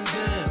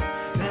sundown.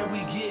 Now we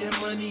getting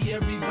money,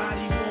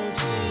 everybody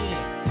wants it.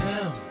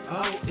 Yeah,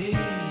 oh, hey.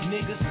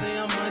 Niggas say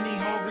I'm money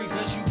hungry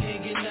cause you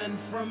can't get nothing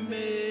from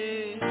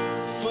me.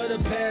 For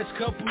the past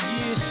couple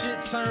years,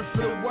 shit turned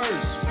for the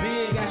worse.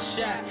 Big got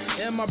shot,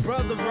 and my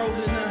brother rode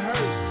in a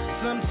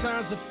hearse.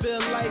 Sometimes I feel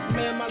like,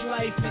 man, my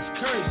life is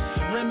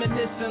cursed.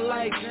 Reminiscing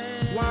like,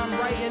 while I'm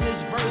writing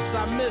this verse,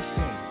 I miss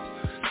him.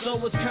 So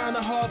it's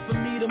kinda hard for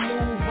me to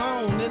move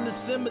on. In the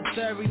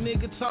cemetery,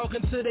 nigga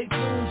talking to they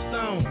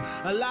tombstone.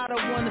 A lot I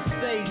wanna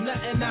say,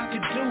 nothing I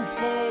could do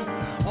for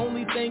them.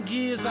 Only thing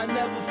is, I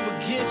never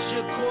forget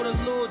you caught a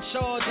little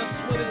charge. I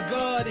swear to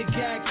God, it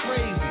got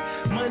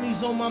crazy.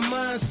 Money's on my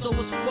mind, so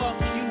it's fuck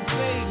you,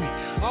 baby.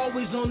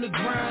 Always on the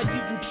grind,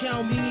 you can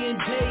count me in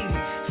daily.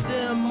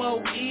 Still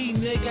MOE,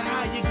 nigga,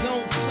 how you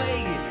gon' play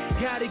it?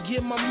 Gotta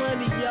get my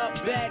money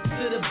up, back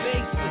to the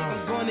basics.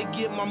 I'm gonna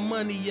get my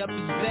money up,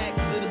 it's back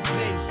to the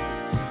basics.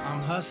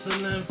 I'm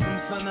hustling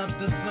from sun up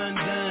to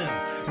sundown.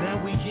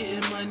 Now we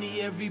getting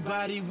money,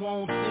 everybody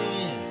wants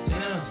it.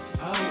 Yeah,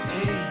 oh,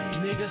 hey.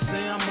 Niggas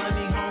say I'm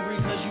money hungry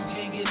cause you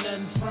can't get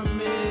nothing from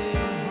me.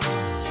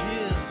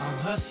 Yeah, I'm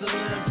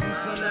hustling from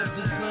sun up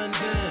to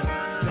sundown.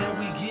 Now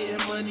we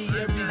getting money,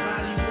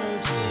 everybody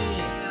wants it.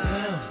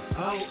 Yeah,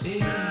 oh,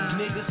 hey.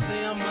 Niggas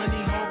say I'm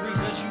money hungry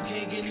cause you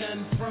can't get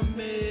nothing from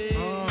me.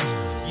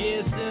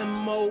 Yeah, it's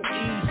MOE,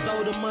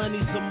 so the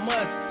money's a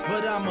must.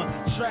 But I'm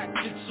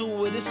attracted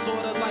to it, it's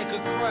sorta like a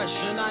crush,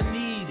 and I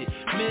need it.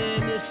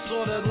 Man, it's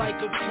sorta like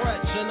a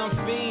crutch, and I'm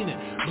fiending.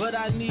 But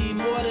I need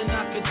more than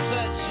I can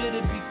touch.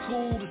 It'd be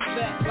cool to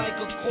stack like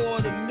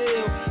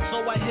 $250,000.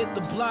 So I hit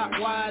the block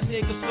while a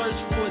nigga search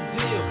for a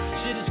deal.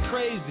 Shit is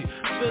crazy,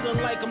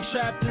 feeling like I'm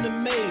trapped in a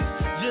maze.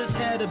 Just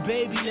had a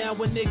baby, now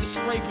a nigga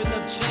scraping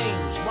up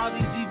change. While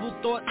these evil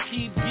thoughts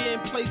keep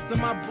getting placed in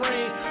my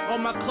brain. All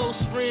my close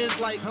friends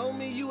like,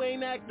 homie, you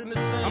ain't acting the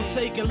same. I'm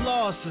taking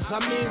losses, I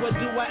mean, what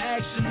do I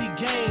actually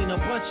gain? A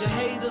bunch of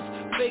haters,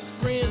 fake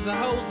friends, and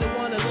hoes that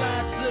wanna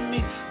lie to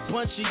me.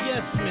 Bunch of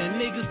yes men,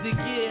 niggas that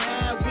get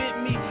high with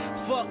me.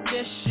 Fuck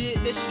that shit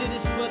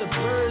is for the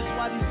birds.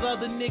 Why these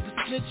other niggas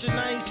snitching,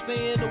 I ain't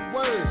saying a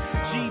word.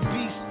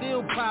 GB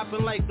still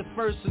popping like the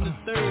first and the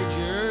third,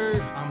 you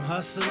heard? I'm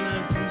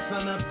hustling from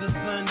sun up to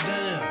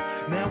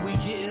sundown. Now we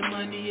getting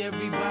money,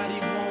 everybody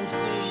wants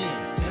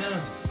it.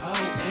 Yeah, oh,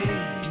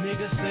 hey.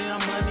 Niggas say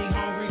I'm money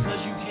hungry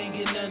cause you can't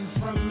get nothing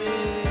from me.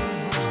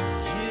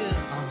 Yeah,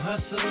 I'm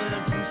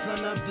hustling from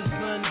sun up to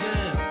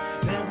sundown.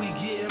 Now we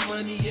getting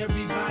money,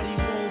 everybody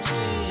wants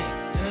it.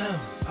 Yeah,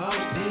 oh,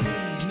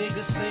 hey.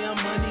 Niggas say I'm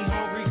money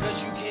hungry cause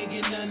you can't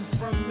get nothing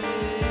from me.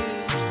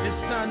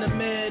 It's time to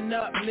man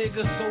up,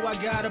 nigga, so I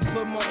gotta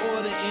put my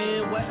order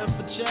in. Waiting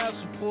for child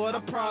support, I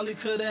probably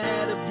could've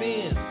had a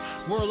Benz.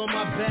 World on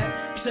my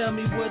back, tell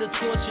me where the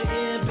torture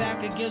ends.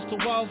 Back against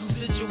the walls of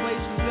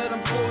situations that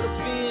I'm caught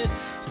up in.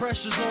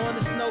 Pressure's on,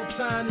 it's no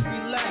time to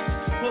relax.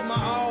 Put my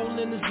all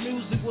in this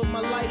music with my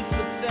life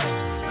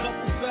attached.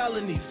 Couple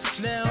felonies,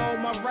 now all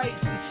my rights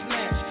is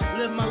snatched.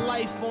 Live my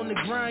life on the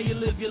grind, you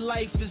live your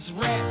life as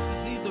rap.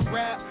 It's either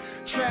rap,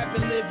 trap,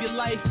 and live your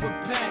life with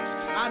packs.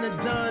 I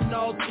done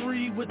all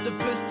three with the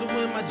pistol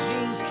in my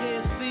jeans,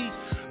 can't see.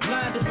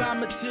 Blinded by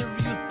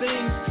material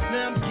things,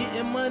 now I'm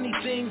getting money,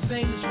 things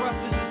ain't as rough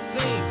as it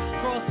seems.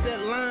 Cross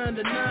that line,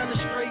 the 9 is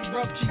straight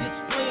rupture your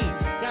spleen.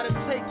 Gotta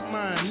take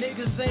mine,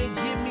 niggas ain't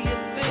give me a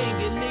thing,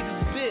 and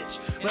niggas bitch.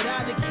 But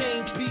I done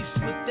came peace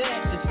with that,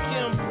 it's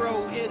Kim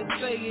bro, hit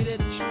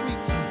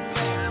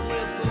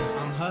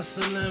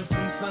hustling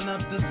from sun up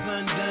to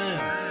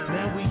sundown.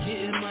 Now we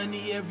getting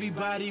money,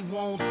 everybody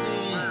wants in.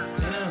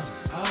 Damn,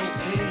 oh,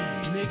 hey,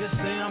 niggas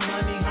say I'm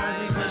money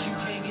hungry, cause you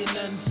can't get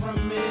nothing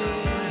from me.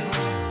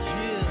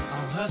 Yeah,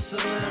 I'm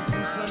hustling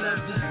from sun up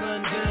to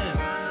sundown.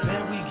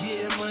 Now we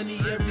getting money,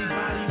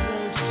 everybody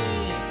wants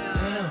in.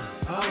 Damn,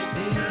 oh,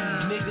 hey,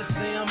 niggas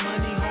say I'm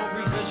money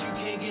hungry, cause you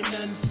can't get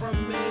nothing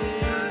from me.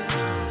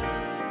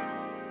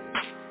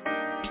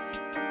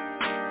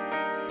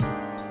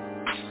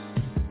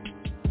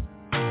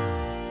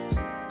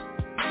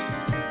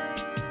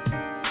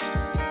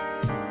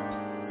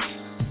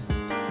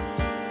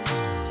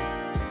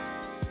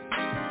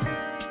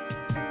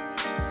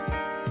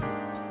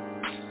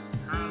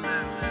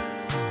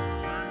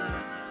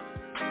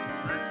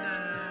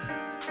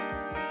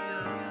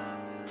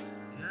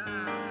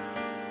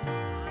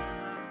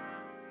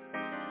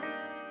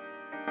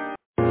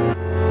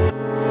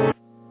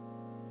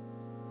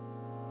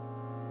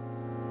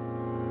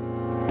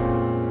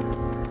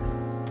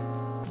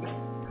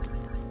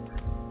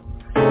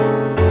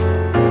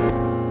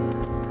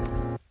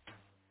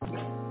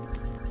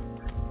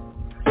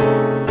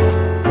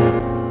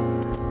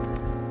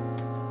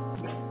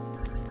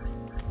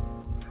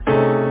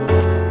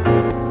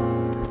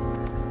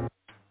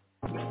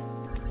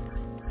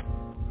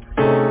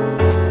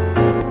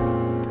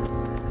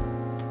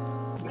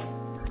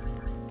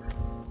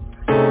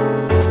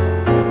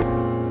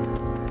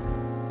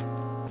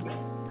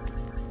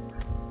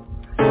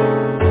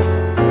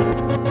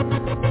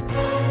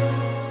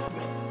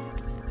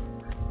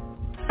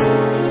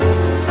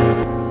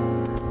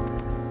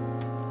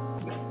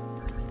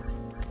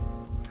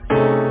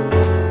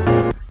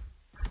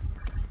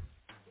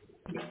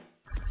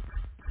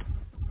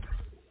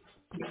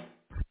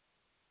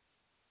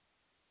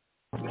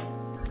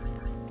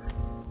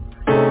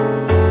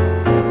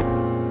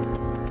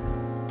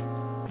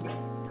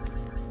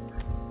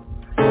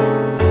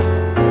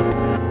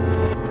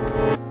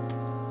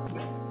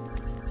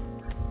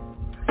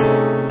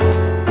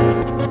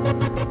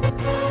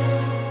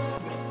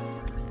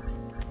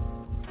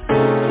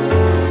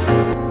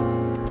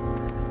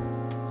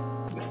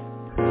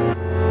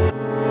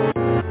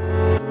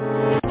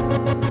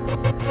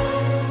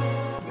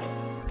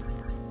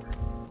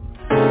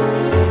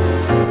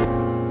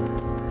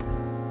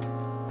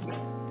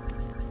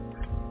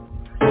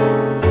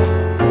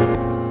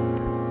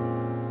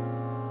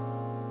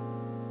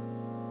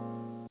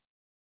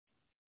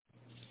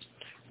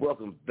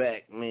 Welcome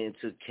back, man,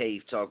 to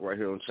Cave Talk right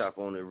here on Chop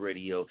On It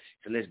Radio.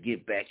 So let's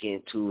get back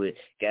into it.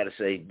 Got to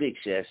say, big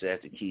shouts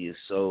out to Kia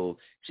Soul.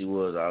 She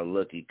was our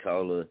lucky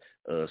caller,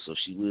 so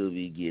she will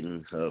be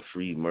getting her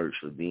free merch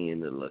for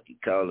being the lucky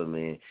caller,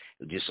 man.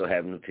 It just so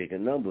happened to pick a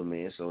number,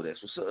 man, so that's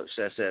what's up.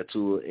 Shouts out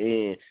to her,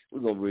 and we're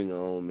going to bring her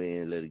on,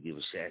 man, let her give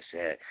a shouts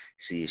out,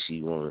 see if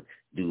she want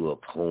to do a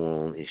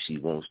poem, if she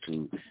wants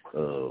to.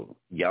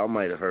 Y'all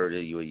might have heard her,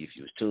 if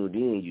you was tuned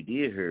in, you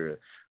did hear her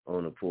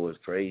on the Poet's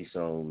Praise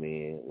song,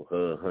 man, with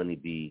her,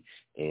 Honeybee,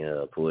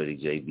 and Poetic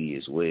JB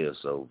as well.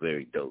 So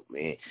very dope,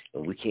 man.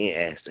 And we can't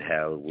ask her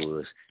how it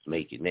was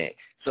making that.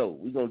 So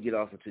we're going to get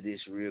off into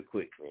this real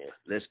quick, man.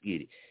 Let's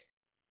get it.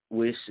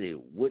 We said,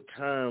 what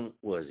time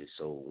was it?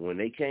 So when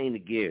they came to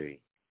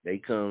Gary, they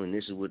come, and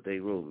this is what they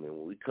wrote, man.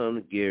 When we come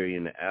to Gary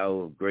in the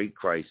hour of great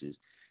crisis,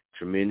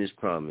 tremendous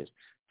promise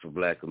for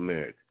Black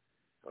America,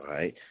 all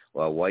right?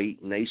 While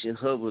white nation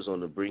hovers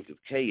on the brink of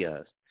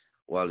chaos,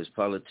 while its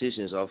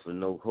politicians offer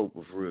no hope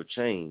of real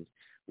change,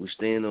 we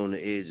stand on the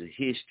edge of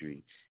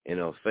history and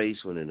are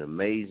faced with an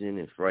amazing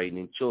and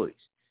frightening choice.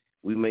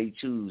 We may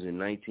choose in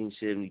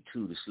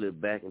 1972 to slip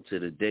back into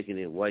the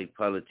decadent white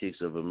politics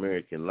of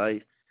American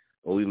life,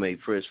 or we may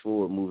press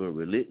forward, moving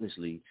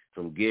relentlessly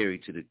from Gary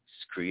to the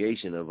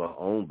creation of our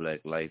own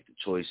Black life. The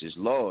choice is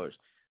large,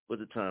 but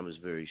the time is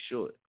very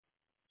short.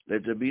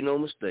 Let there be no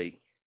mistake.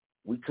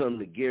 We come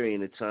to Gary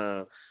in a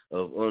time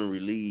of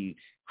unrelieved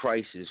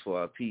crisis for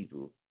our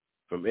people.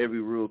 From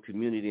every rural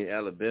community in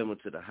Alabama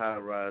to the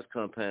high-rise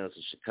compounds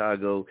of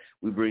Chicago,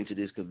 we bring to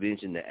this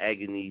convention the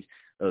agonies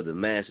of the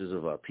masses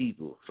of our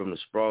people. From the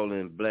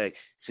sprawling Black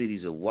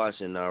cities of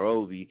Washington,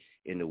 Nairobi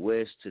in the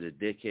west to the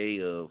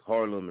decade of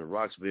Harlem and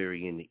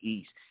Roxbury in the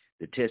east,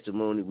 the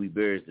testimony we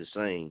bear is the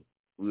same.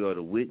 We are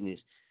the witness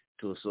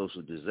to a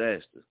social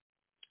disaster.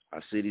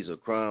 Our cities are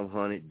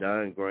crime-haunted,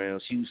 dying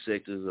grounds. Huge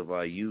sectors of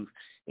our youth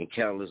and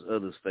countless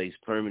others face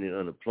permanent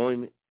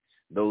unemployment.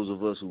 Those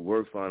of us who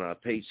work find our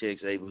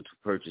paychecks able to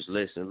purchase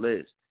less and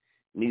less.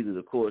 Neither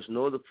the courts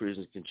nor the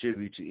prisons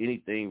contribute to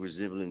anything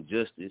resembling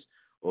justice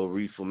or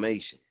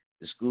reformation.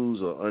 The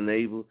schools are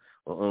unable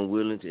or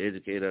unwilling to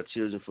educate our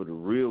children for the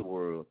real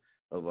world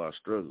of our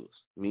struggles.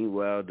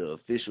 Meanwhile, the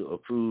official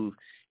approved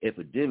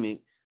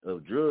epidemic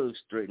of drugs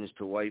threatens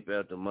to wipe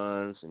out the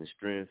minds and the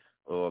strength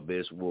of our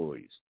best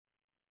warriors.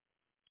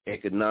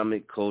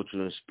 Economic,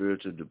 cultural, and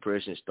spiritual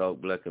depression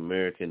stalk Black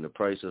America, and the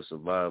price of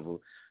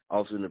survival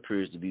often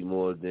appears to be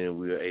more than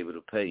we are able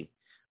to pay.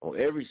 On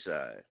every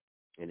side,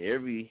 in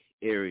every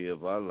area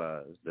of our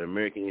lives, the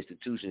American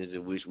institutions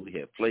in which we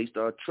have placed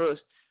our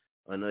trust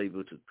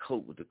unable to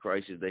cope with the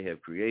crisis they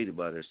have created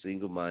by their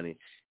single-minded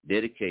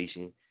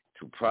dedication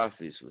to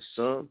profits with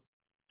some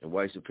and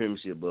white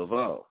supremacy above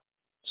all.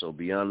 So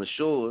beyond the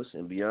shores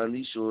and beyond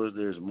these shores,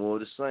 there's more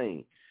of the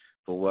same.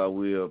 For while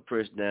we are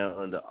pressed down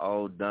under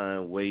all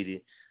dying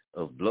weighted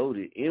of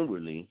bloated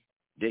inwardly,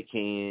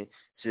 decaying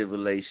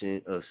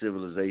civilization,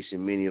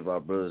 many of our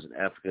brothers in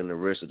Africa and the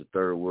rest of the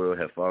third world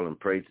have fallen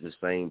prey to the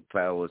same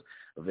powers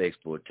of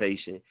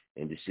exploitation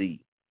and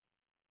deceit.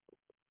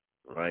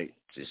 Right?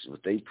 This is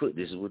what they put.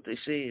 This is what they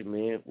said,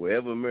 man.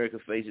 Wherever America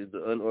faces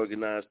the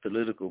unorganized,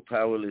 political,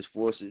 powerless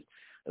forces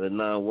of the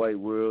non-white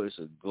world, its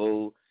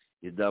goal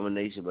is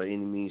domination by any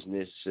means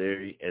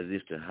necessary, as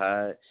if to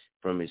hide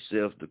from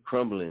itself the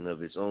crumbling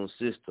of its own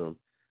system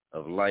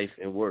of life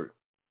and work.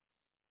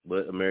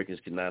 But Americans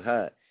cannot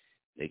hide.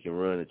 They can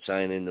run to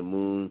China and the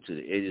moon to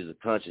the edges of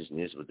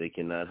consciousness, but they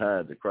cannot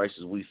hide. The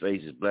crisis we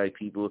face as black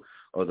people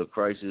are the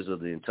crisis of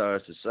the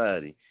entire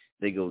society.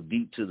 They go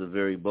deep to the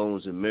very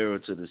bones and marrow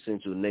to the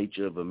central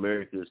nature of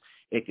America's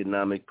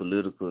economic,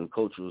 political, and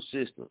cultural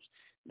systems.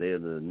 They are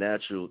the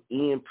natural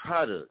end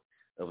product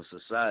of a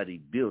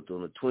society built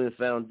on the twin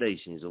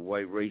foundations of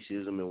white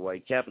racism and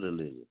white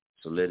capitalism.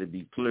 So let it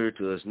be clear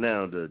to us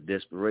now the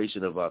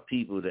desperation of our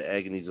people, the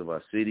agonies of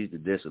our cities, the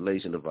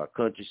desolation of our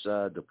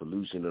countryside, the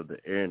pollution of the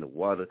air and the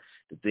water.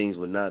 The things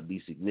will not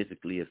be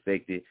significantly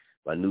affected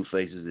by new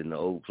faces in the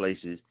old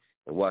places.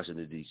 In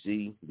Washington,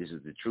 D.C., this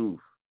is the truth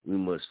we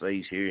must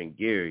face here in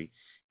Gary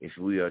if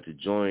we are to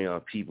join our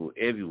people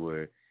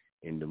everywhere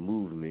in the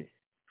movement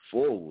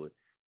forward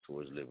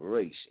towards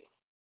liberation.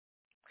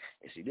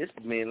 And see, this,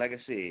 man, like I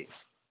said,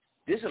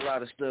 there's a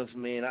lot of stuff,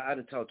 man. I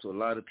done talked to a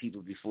lot of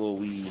people before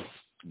we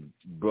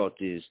brought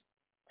this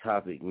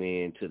topic,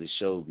 man, to the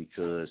show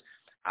because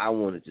I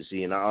wanted to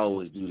see, and I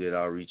always do that.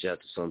 I'll reach out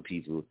to some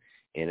people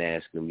and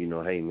ask them, you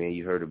know, hey, man,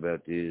 you heard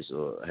about this,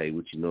 or hey,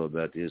 what you know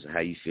about this, or how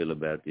you feel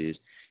about this.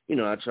 You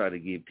know, I try to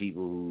get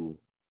people who,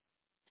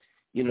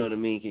 you know what I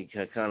mean,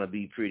 can kind of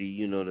be pretty,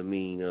 you know what I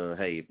mean,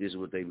 hey, if this is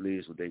what they believe,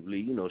 it's what they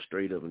believe, you know,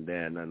 straight up and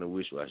down, not no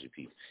wish-washy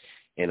people.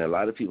 And a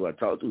lot of people I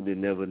talk to, they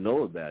never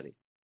know about it.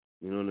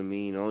 You know what I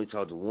mean? I only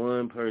talked to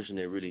one person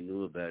that really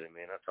knew about it,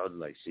 man. I talked to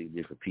like 6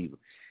 different people.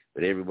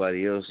 But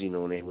everybody else, you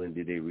know, when they went and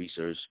did their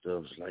research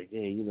stuff, it's like,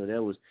 yeah, you know,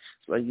 that was,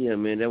 it's like, yeah,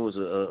 man, that was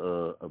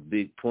a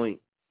big point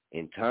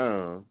in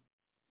time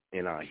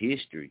in our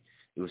history.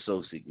 It was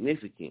so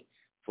significant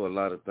for a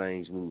lot of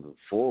things moving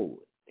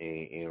forward.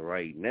 And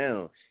right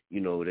now, you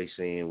know, they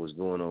saying what's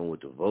going on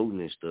with the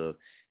voting and stuff.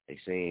 They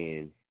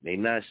saying, they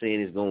not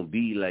saying it's going to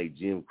be like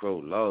Jim Crow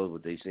laws,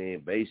 but they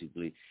saying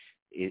basically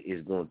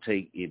it's going to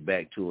take it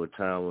back to a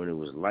time when it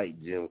was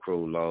like Jim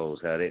Crow laws,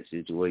 how that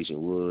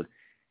situation was.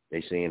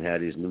 They saying how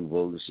this new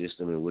voting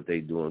system and what they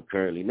doing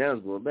currently now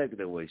is going back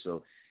that way.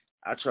 So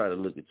I try to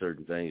look at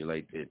certain things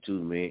like that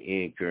too, man,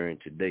 and current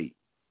to date.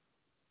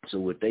 So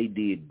what they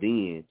did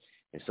then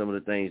and some of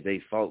the things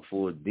they fought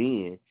for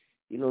then,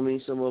 you know what I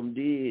mean, some of them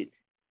did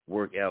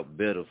work out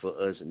better for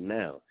us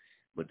now.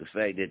 But the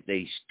fact that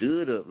they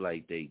stood up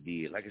like they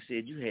did, like I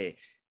said, you had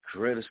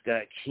Coretta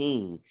Scott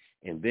King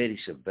and Betty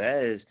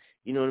Shabazz,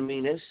 you know what I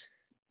mean? That's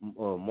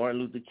Martin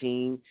Luther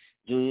King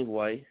Jr.'s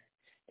wife,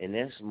 and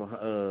that's my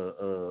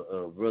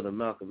brother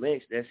Malcolm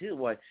X. That's his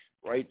wife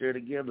right there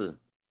together.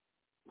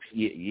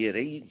 Yeah,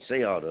 they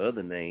say all the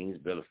other names,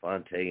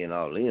 Belafonte and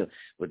all them,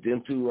 but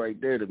them two right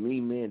there, to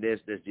me, man,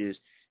 that's just,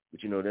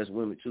 but you know, that's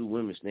women, two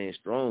women stand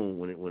strong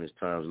when it's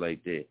times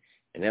like that,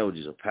 and that was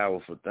just a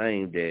powerful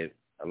thing that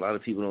a lot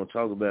of people don't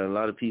talk about. A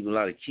lot of people, a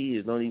lot of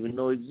kids don't even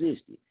know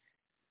existed.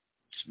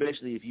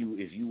 Especially if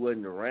you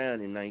wasn't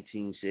around in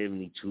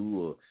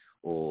 1972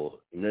 or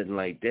nothing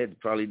like that,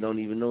 probably don't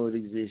even know it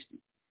existed.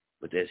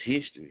 But that's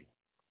history,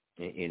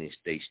 and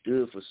they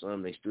stood for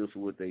something. They stood for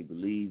what they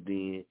believed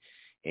in,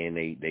 and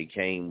they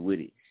came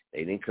with it.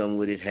 They didn't come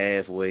with it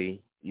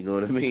halfway. You know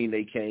what I mean?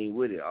 They came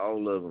with it,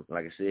 all of them.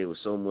 Like I said, with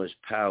so much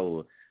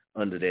power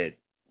under that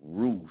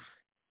roof,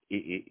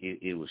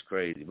 it was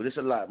crazy. But it's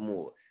a lot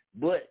more.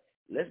 But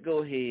let's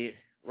go ahead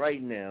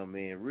right now,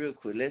 man, real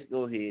quick. Let's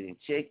go ahead and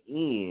check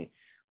in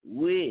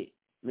with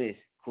Miss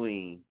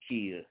Queen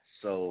Kia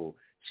Soul.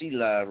 She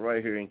live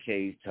right here in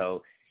Cave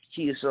Talk.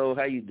 Kia Soul,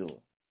 how you doing?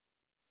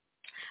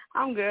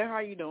 I'm good. How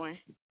you doing?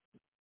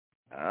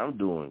 I'm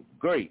doing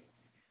great.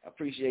 I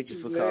appreciate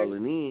you for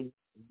calling in.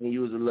 And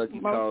you was a lucky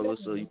caller,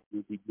 so you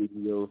could be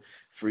getting your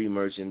free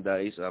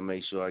merchandise. I'll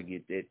make sure I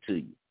get that to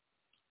you.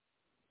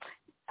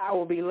 I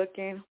will be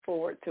looking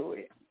forward to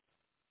it.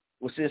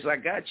 Well, since I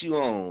got you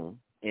on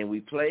and we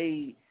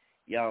played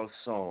y'all's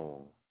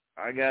song,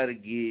 I got to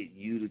get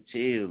you to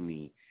tell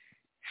me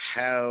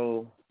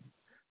how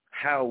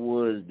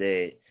was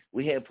that.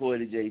 We had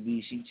Poetic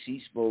JB.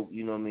 She spoke,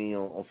 you know what I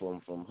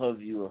mean, from her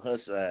view and her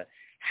side.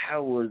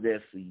 How was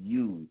that for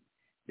you,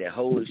 that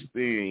whole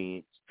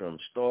experience from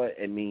start,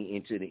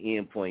 into the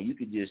end point? You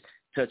could just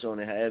touch on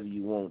it however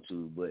you want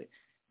to, but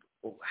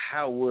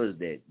how was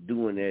that,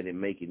 doing that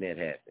and making that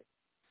happen?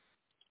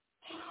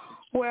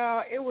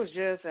 Well, it was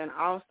just an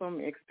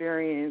awesome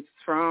experience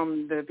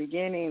from the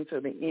beginning to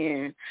the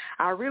end.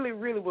 I really,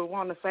 really would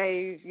want to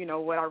say,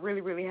 what I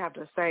really, really have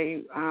to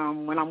say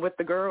when I'm with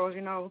the girls,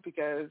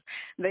 because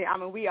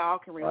we all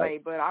can relate,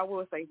 right. But I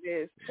will say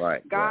this.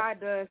 Right. God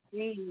does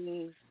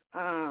things,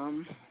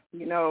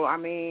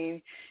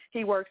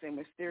 he works in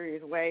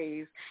mysterious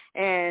ways.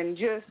 And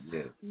just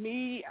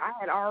me, I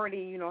had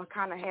already,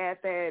 kind of had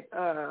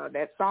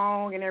that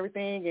song and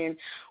everything, and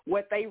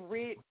what they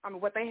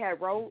had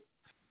wrote.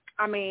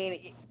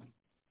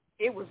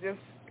 It was just,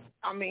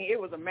 it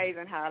was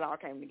amazing how it all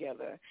came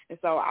together. And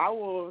so I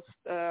will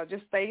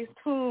just stay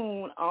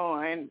tuned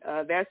on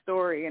that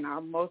story, and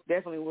I most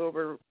definitely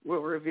will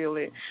reveal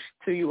it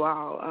to you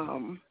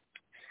all.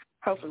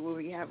 Hopefully we'll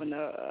be having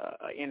an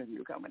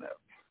interview coming up.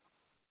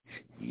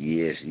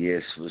 Yes,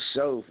 for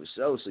sure.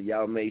 So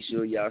y'all make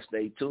sure y'all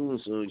stay tuned.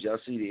 As soon as y'all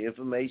see the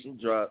information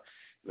drop,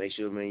 make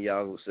sure, man,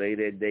 y'all say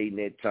that date and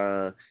that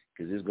time.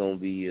 Because it's gonna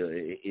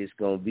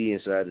be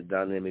inside the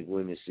Dynamic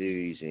Women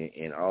series,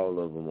 and all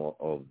of them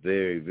are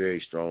very, very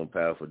strong,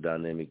 powerful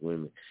dynamic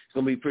women. It's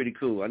gonna be pretty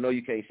cool. I know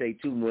you can't say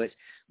too much,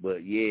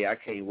 but yeah, I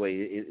can't wait.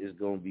 It's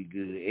gonna be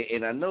good.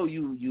 And I know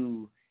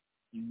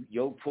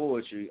your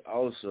poetry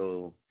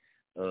also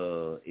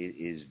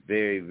is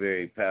very,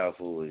 very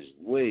powerful as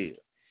well.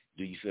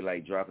 Do you feel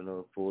like dropping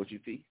a poetry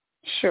piece?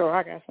 Sure,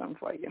 I got something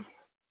for you.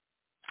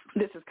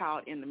 This is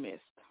called In the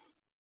Midst.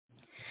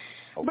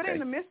 Okay. But in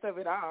the midst of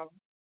it all.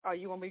 Oh,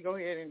 you want me to go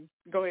ahead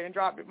and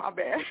drop it? My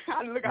bad.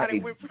 I look at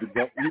it.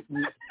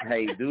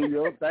 Hey, do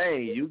your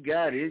thing. You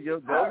got it.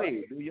 Go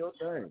ahead. Do your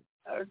thing.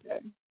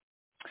 Okay.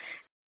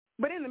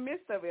 But in the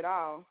midst of it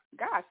all,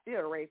 God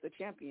still raised a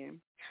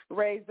champion,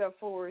 raised up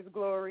for his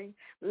glory,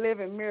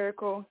 living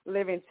miracle,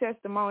 living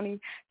testimony,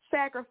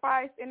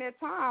 sacrifice, and at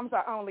times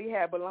I only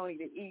had bologna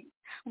to eat.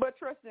 But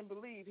trust and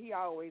believe he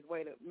always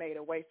made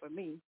a way for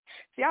me.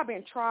 See, I've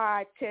been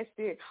tried,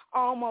 tested,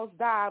 almost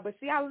died, but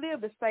see, I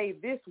live to say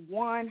this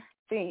one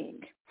thing.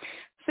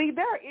 See,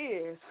 there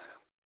is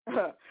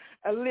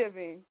a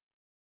living,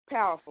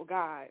 powerful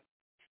God.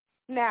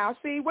 Now,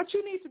 see, what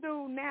you need to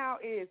do now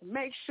is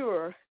make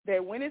sure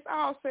that when it's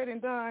all said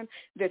and done,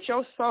 that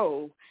your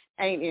soul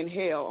ain't in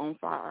hell on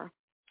fire.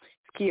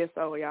 It's Kia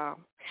Soul, y'all.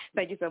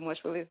 Thank you so much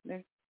for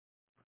listening.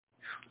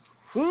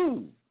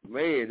 Whew,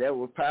 man, that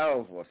was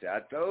powerful. See,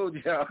 I told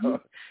y'all,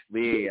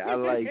 man, I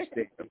like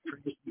that.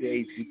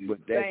 Appreciate you,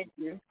 but that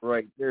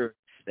right there,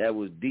 that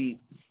was deep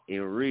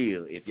and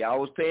real. If y'all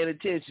was paying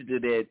attention to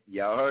that,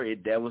 y'all heard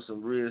it. That was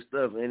some real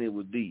stuff, and it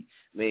was deep.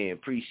 Man,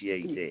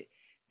 appreciate that.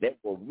 That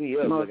woke me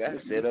up. Look, I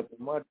sat up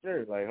in my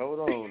chair. Like, hold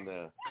on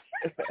now.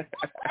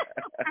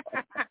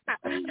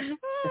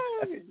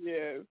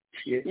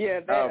 Yeah,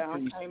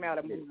 that came out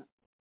of me.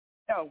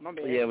 Oh, my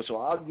bad. Yeah, so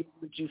I'll get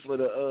with you for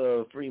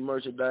the free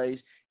merchandise,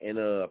 and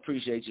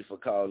appreciate you for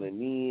calling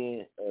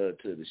in to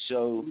the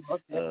show.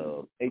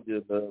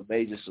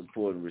 Major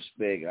support and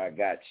respect. I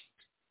got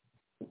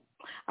you.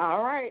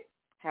 All right.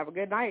 Have a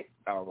good night.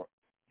 All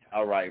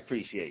right.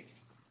 Appreciate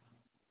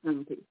it.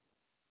 Mm-hmm.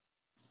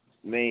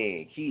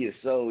 Man, Kia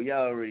Soul,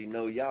 y'all already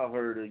know. Y'all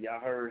heard her. Y'all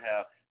heard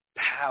how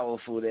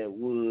powerful that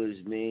was,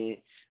 man.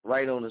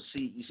 Right on the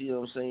seat. You see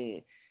what I'm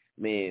saying?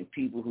 Man,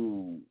 people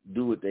who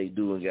do what they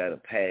do and got a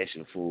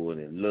passion for it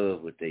and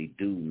love what they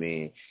do,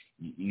 man,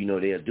 you know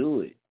they'll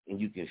do it.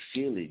 And you can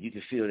feel it. You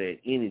can feel that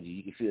energy.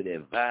 You can feel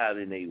that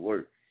vibe in their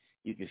work.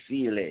 You can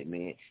feel that,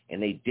 man.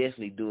 And they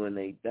definitely doing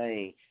their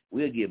thing.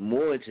 We'll get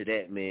more into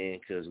that, man,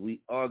 because we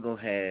are going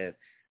to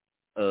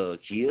have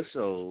Kia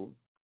Soul,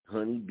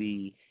 Honey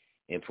B,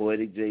 and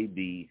Poetic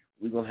JB.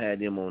 We're going to have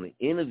them on an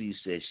interview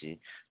session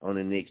on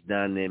the next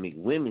Dynamic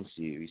Women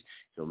series.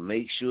 So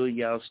make sure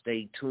y'all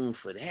stay tuned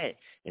for that.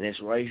 And that's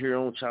right here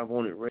on Chop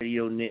On It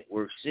Radio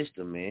Network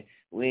system, man.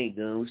 We ain't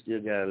done. We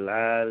still got a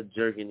lot of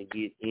jerking to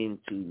get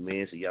into,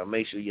 man. So y'all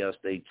make sure y'all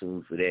stay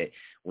tuned for that.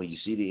 When you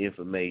see the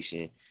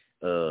information,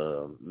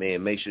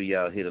 man, make sure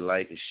y'all hit a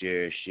like and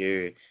share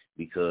it,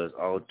 because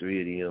all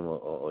three of them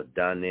are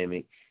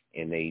dynamic,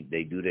 and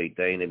they do their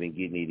thing. They've been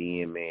getting it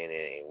in, man,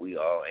 and we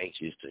all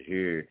anxious to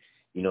hear,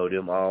 you know,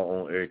 them all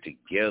on air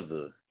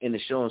together and to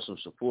show them some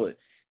support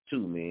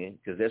too, man,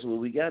 because that's what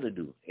we got to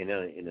do. In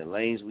the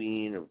lanes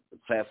we in, the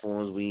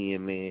platforms we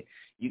in, man,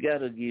 you got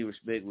to give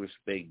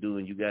respect due,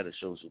 and you got to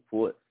show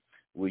support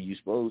where you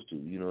supposed to,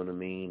 you know what I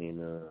mean? And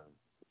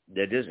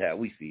that is how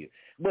we feel.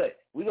 But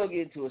we're going to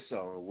get into a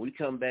song. When we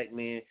come back,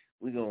 man,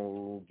 we're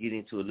going to get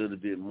into a little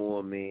bit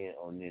more, man,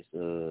 on this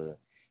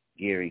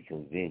Gary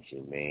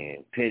convention,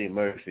 man. Petty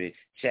Murphy,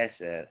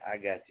 Chatside, I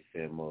got you,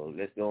 Famo.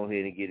 Let's go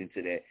ahead and get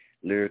into that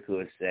lyrical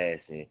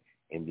assassin,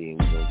 and then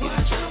we're going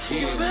to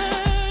get into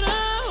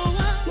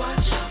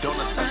Don't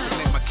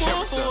assassinate my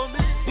character.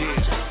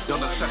 Yeah,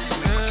 don't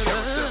assassinate my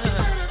character.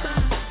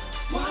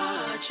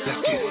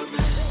 That's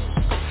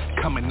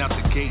it. Coming out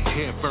the gate,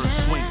 head first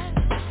swing.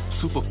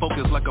 Super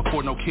focused like a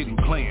Ford, no kidding,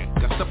 playing.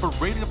 Got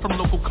separated from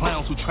local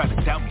clowns who try to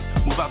doubt me.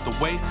 Move out the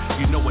way,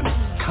 you know when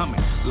it's coming.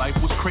 Life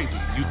was crazy,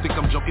 you think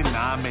I'm joking?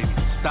 Nah, maybe.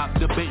 Stop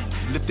debating,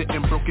 lifted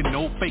and broken,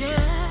 no faking.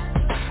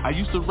 I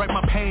used to write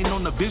my pain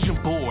on the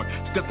vision board.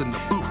 Stepped in the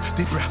booth,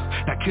 deep breath,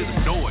 now kill the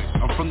noise.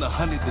 I'm from the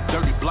honey, the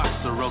dirty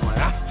blocks of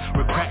Roseland.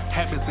 With crack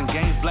habits and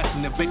games,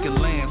 blasting in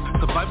vacant lands.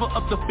 Survival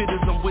of the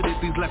fittest, I'm with it,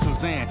 these lessons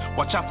in.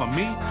 Watch out for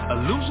me,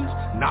 illusions?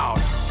 No.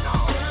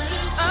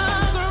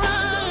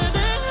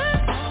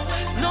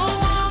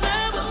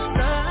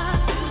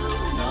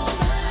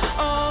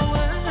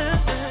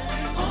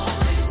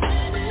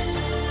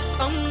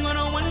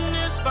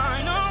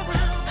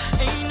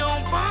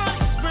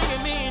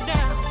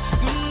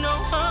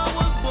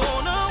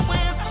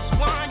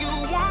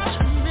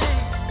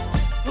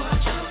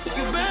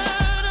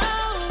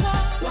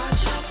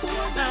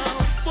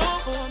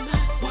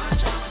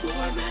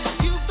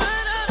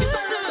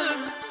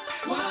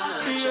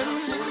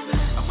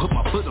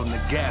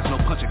 Gas, no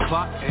punching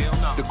clock. Hell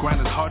no. The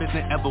grind is harder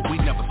than ever, we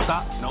never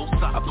stop. No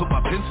stop. I put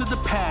my pen to the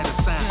pad and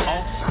sign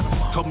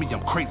off. Told me I'm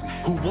crazy.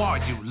 Who are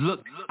you?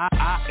 Look,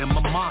 I am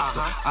a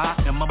monster.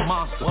 I am a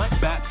monster. What?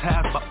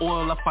 Baptized by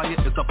oil, a fire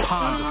is a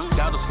ponder.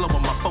 Down the slow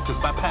on my focus,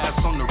 bypass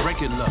on the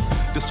regular.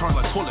 This turn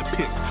like toilet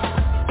pick.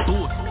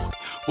 Bull.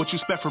 What you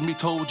expect from me,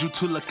 told you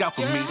to look out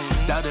for me.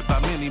 Doubted by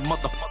many,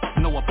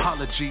 motherfuckers, no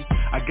apology.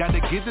 I gotta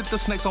give it the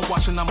snakes I'm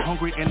watching, I'm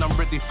hungry and I'm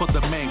ready for the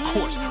main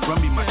course.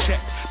 Run me my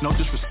check, no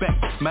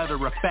disrespect, matter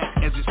of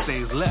fact, as it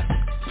stays left.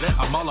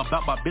 I'm all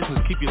about my business,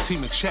 keep your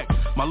team in check.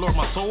 My Lord,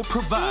 my soul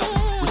provides,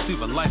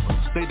 receive a life,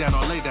 stay down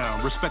or lay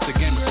down. Respect the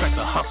game, respect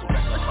the hustle.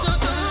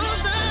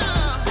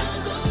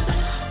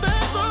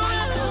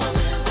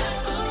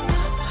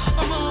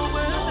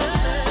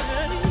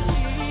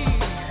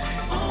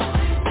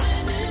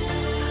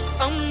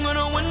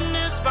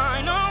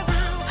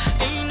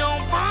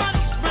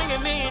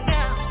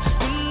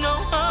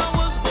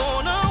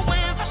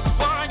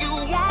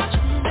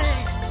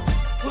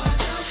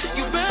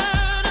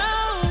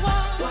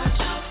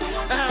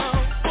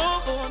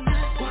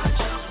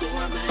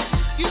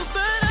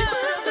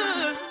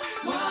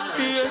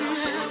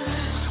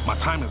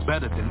 Time is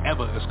better than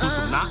ever,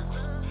 exclusive knocks.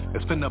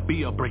 It's finna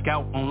be a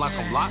breakout on lots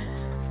of locks.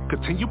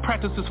 Continue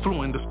practice is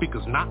fluent, the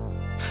speaker's not.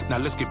 Now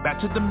let's get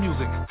back to the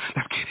music,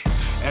 let's get it.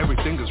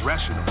 Everything is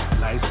rational,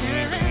 lights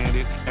being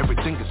banded.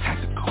 Everything is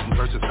tactical,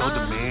 verses so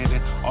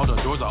demanding. All the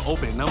doors are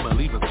open,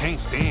 unbelievers can't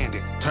stand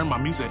it. Turn my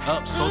music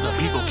up so the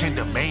people can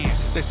demand.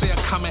 They say a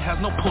comment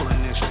has no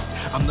pulling issue.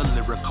 I'm the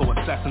lyrical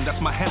assassin, that's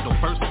my handle,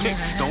 first pick.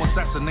 Don't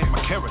assassinate my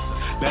character,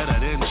 better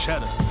than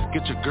cheddar.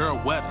 Get your girl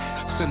wet,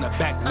 send her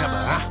back never,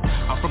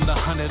 I'm from the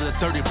 130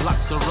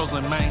 blocks of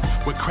Roseland, Maine.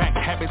 With crack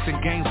habits and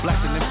gangs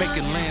blasting in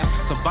vacant land.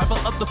 Survival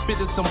of the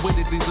fittest, I'm with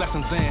it, these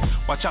lessons in.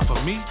 Watch out for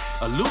me,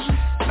 illusion?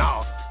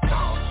 No.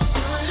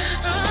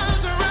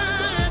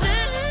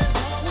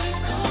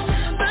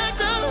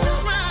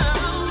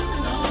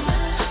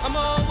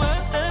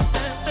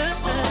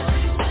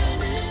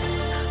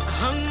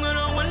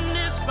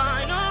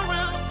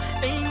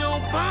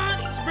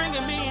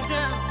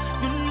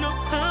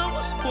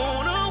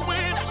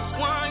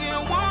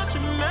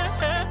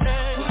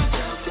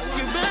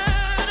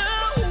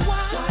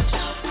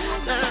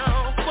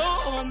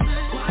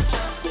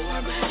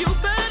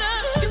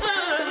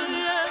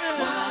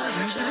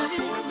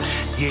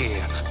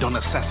 Don't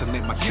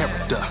assassinate my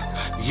character.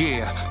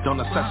 Yeah, don't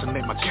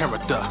assassinate my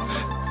character.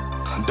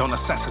 Don't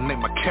assassinate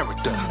my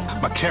character.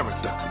 My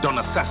character. Don't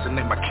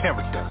assassinate my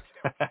character.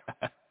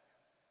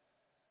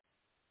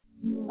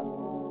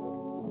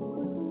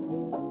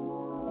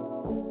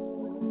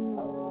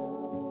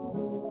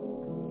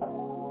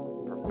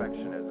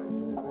 Perfectionism.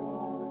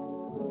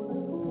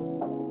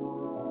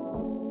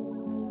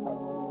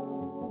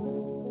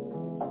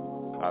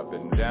 I've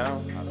been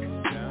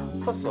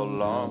down for so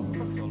long.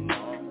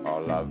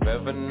 All I've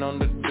ever known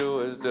to do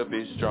is to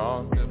be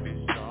strong.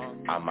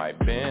 I might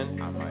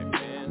bend,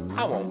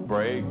 I won't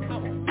break.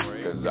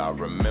 Cause I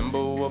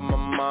remember what my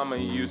mama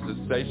used to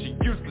say. She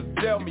used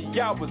to tell me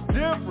I was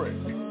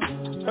different.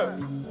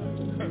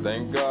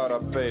 Thank God I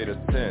paid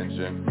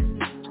attention.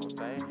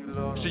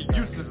 She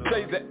used to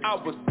say that I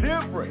was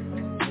different.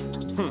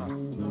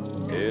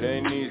 It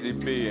ain't easy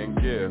being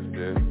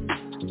gifted.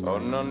 Oh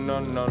no, no,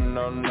 no,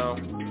 no, no.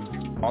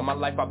 All my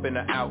life I've been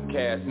an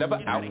outcast, never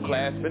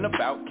outclassed, been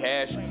about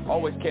cash.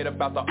 Always cared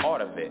about the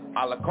art of it.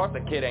 A la carte, the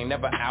kid ain't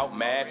never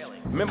outmatched.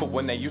 Remember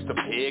when they used to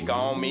pig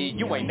on me?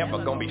 You ain't never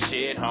gonna be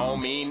shit,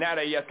 homie. Now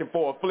they asking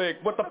for a flick.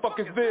 What the fuck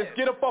is this?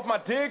 Get up off my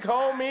dick,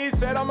 homie.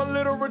 Said I'm a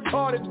little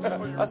retarded.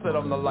 I said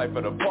I'm the life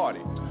of the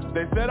party.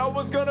 They said I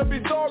was gonna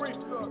be sorry.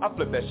 I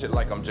flip that shit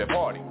like I'm Jeff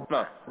Hardy.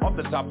 Off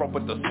the top rope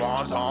with the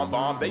swan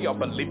bomb. They all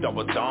believed I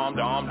was dumb.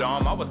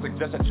 I would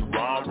suggest that you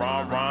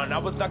run. I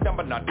was knocked down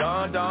but not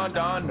done,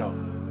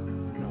 no.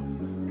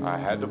 I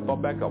had to fall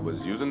back, I was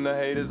using the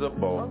hate as a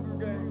bow.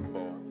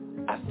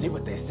 I see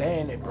what they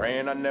saying, they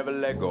praying I never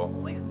let go.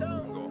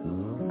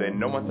 They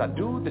know once I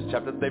do, this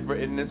chapter they've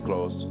written is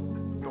closed.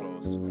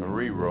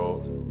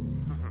 Rewrote,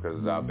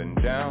 cause I've been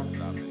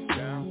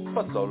down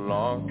for so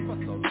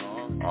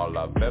long. All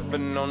I've ever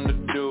known to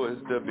do is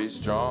to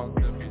be strong.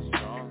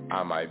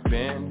 I might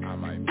bend,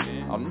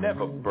 I'll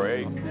never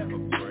break.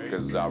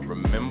 Cause I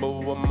remember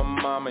what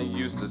my mama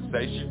used to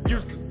say. She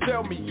used to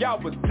tell me I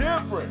was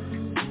different.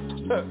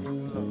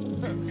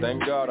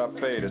 Thank God I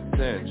paid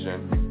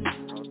attention.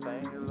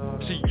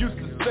 She used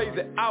to say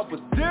that I was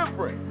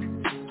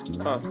different.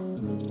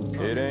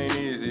 It ain't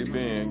easy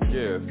being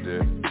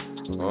gifted.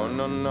 Oh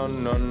no no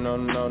no no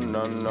no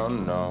no no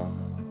no.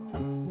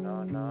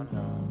 No no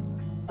no.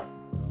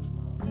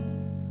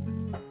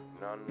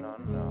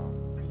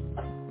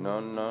 No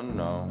no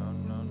no.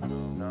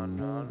 No no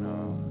no.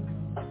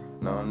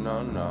 No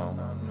no no.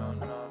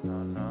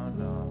 No no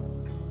no.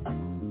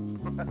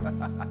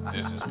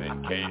 This has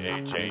been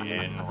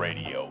KHAN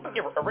Radio.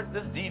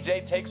 This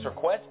DJ takes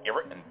requests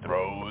and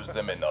throws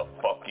them in the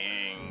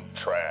fucking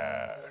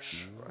trash.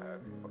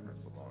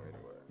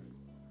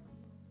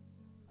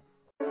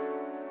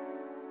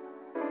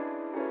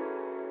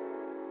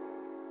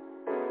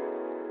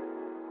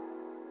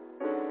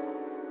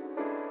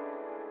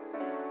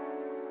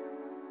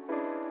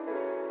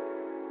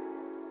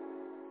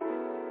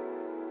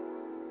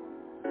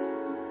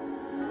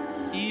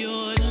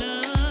 Your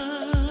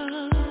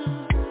love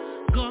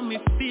got me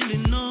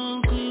feeling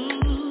all good,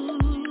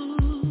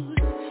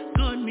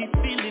 got me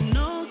feeling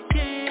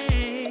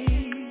okay.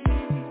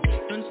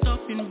 Don't stop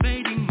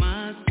invading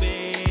my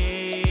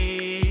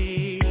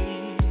space.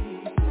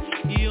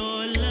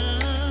 Your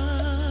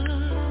love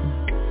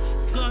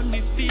got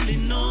me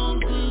feeling all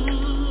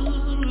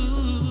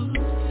good,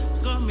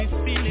 got me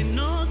feeling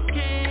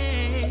okay.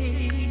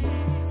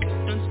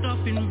 Don't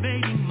stop invading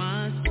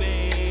my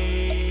space.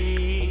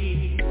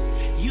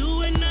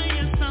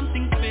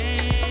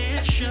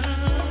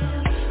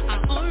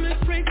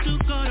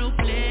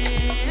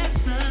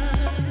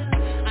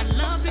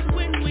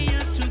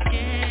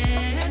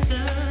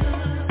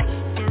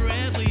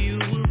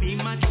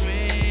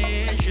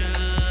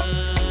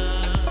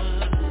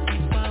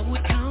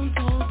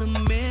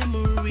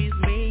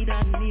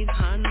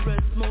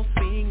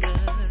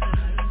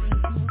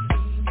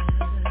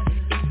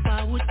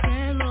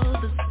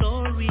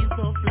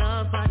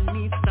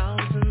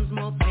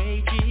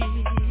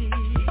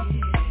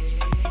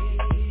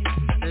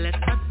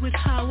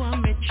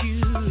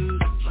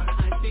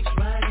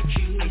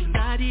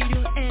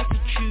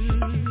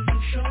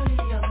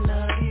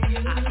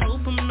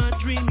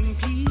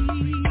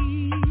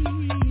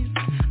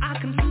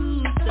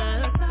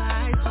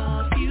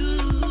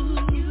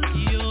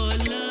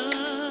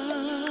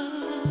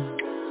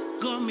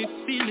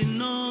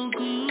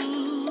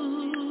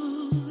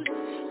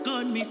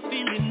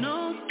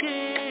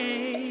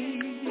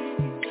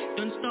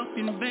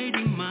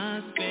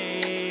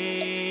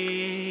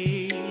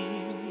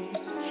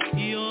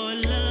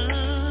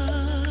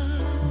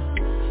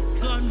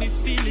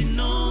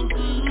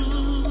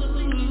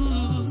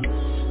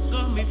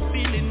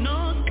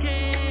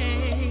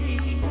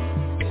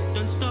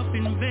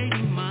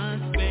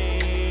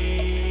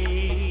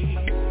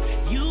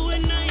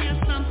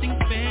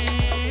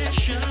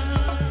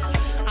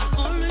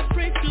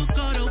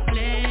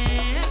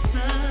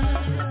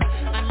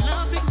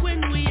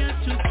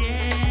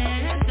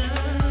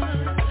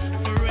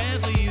 Forever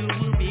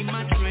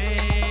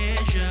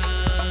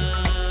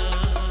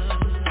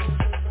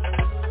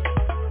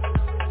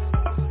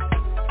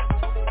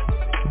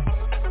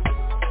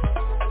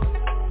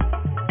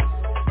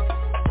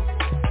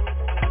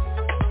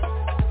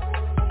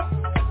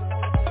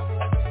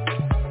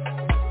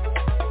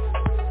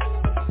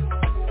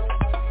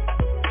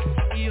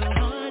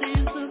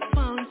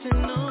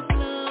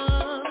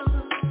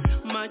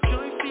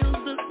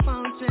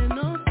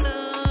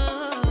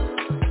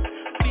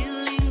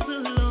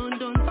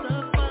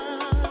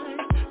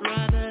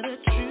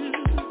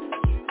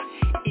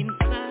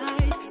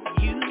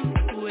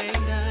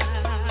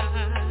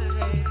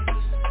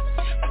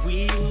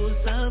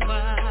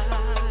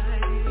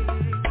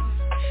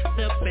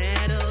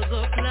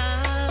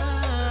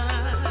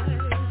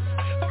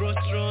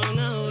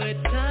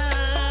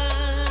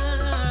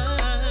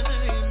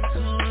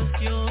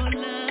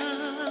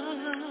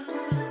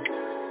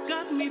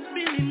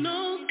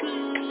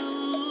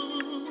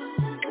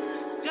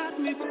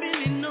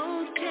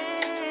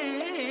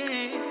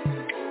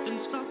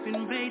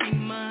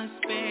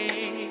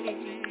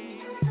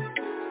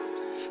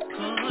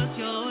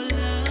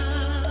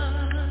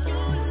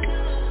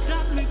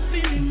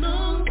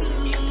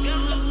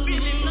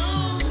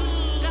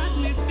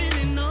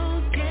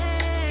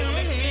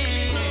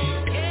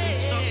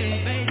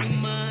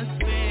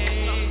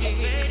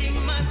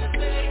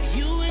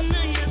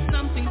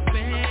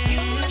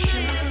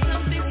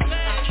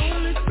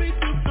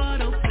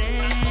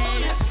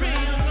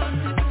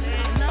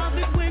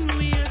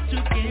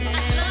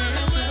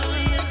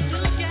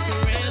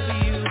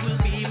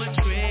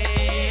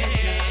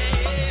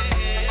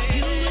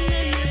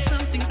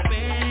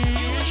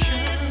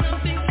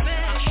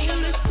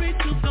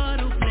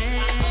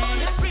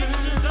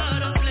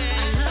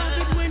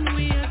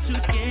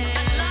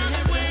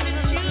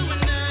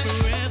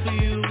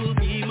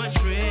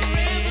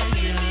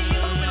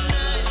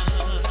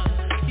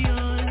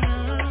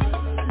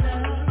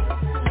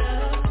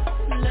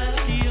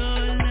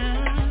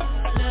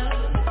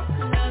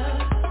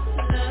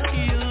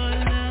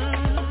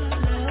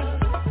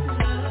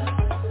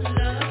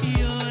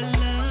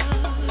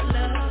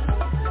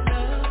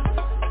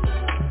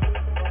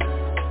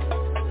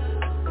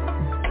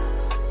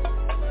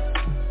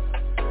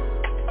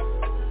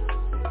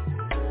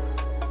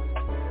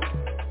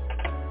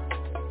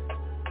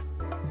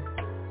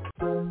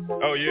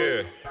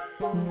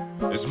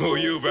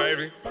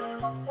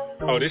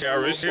Oh, this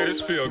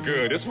feel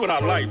good. This is what I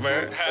like,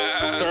 man.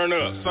 Turn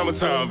up.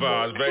 Summertime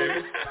vibes,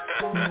 baby.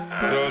 You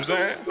know what I'm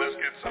saying?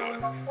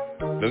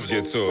 Let's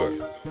get to it.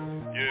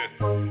 Yeah.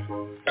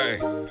 Hey.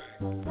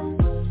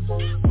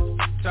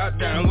 Top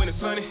down when it's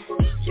sunny.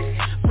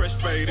 Fresh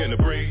fade in the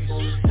breeze.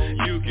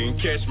 You can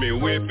catch me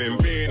whipping,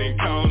 bending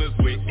corners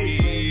with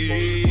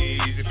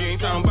ease. If you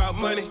ain't talking about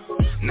money,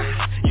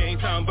 nah, you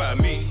ain't talking about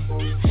me.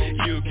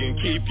 You can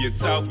keep your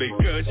talk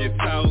because your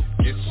talk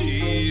is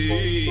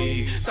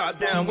cheap. Top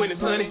down when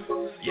it's sunny,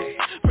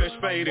 yeah. Fresh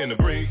fade in the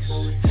breeze.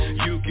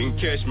 You can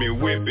catch me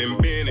whipping,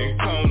 bending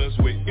corners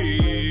with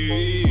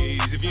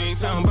ease. If you ain't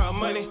talking about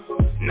money,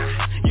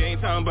 nah, you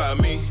ain't talking about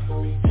me.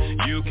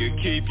 You can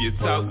keep your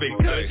talk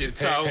because your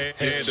talk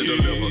had to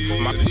deliver.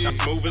 My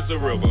move is a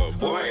river.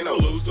 Boy, ain't no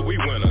loser, we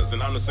winners.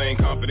 And I'm the same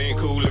confident,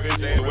 cool living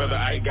saying whether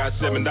I got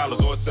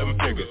 $7 or 7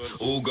 figures.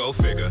 Ooh, go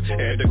figure.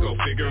 Had to go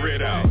figure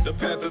it out. The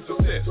path of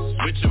success.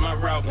 Switching my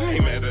route.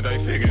 Ain't mad that I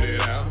figured it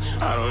out.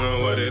 I don't know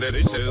what it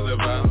is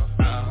about.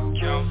 I'll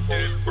count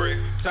that break.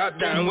 Top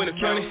down when it's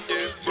sunny.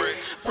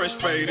 Fresh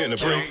fade in the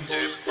breeze.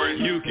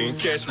 You can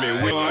catch me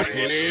when I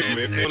can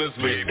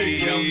with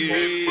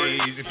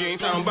ease. If you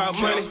ain't talking about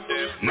money,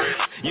 nah,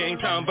 you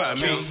ain't talking about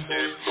me.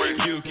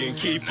 You can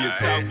keep your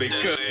talk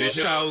because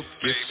your talk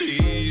is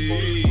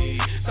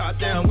cheap. Top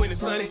down when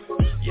it's sunny,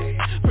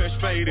 yeah. Fresh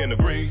fade in the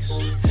breeze.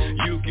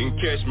 You can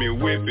catch me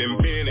whipping,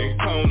 bending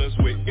corners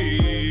with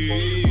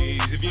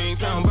ease. If you ain't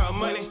talking about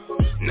money,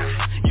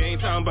 nah, you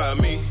ain't talking about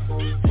me.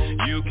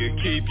 You can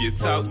keep your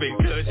talk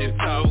because your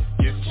talk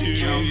is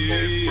cheap. Count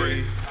that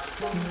break.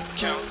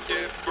 Count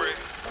that break.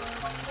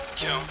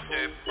 Count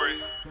that break.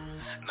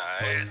 Now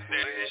add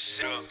that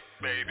shit up,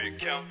 baby.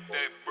 Count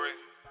that break.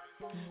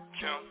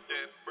 Count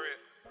that break.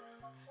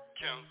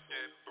 Count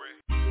that break.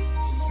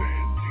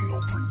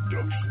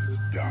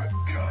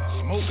 SantinoProductions.com.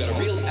 Smoke got a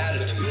real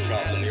attitude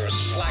problem. You're a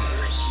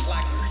slacker.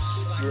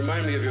 You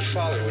remind me of your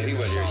father when he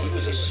went here. He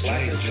was a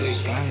slacker too.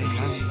 I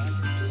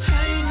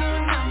ain't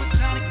doing nothing but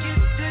trying to get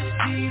this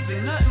cheese.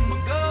 Ain't nothing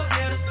but go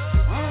getters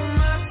on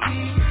my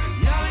team.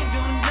 Y'all ain't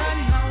doing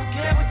nothing. I don't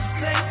care what you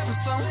say for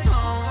so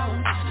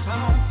long.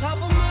 I'm on top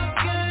of my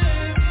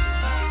game.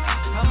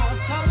 I'm on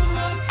top of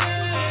my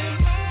game.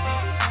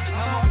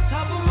 I'm on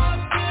top of my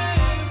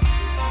game.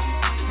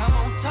 I'm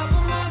on top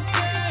of my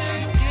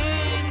game.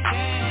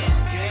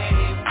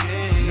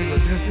 Nigga,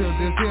 this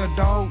here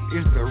dog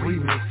is the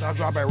remix. I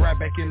drop it right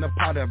back in the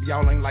pot if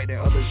y'all ain't like that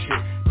other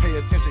shit. Pay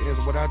attention is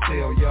what I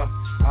tell ya.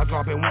 I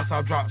drop it once,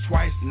 I drop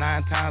twice.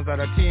 9 times out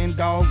of 10,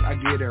 dog, I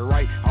get it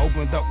right. I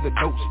opened up the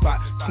dope spot,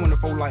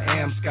 24 like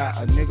Am Scott.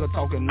 A nigga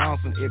talking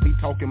nonsense, it be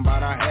talking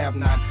about I have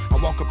not. I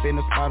walk up in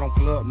the spot on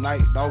club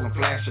night, dog, and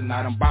flashing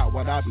night. I'm about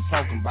what I be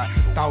talking about.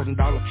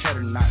 $1,000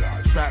 cheddar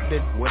night. Strapped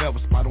it, whatever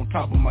spot on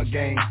top of my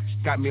game.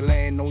 Got me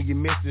laying on your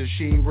missus,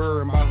 she ain't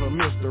worried about her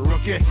Mr.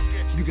 Rookie.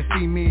 You can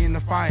see me in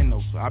the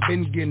finals, I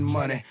been getting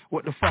money.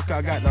 What the fuck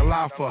I got to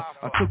lie for?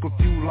 I took a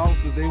few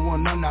losses, they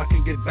wasn't nothing I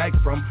can get back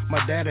from.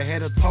 My daddy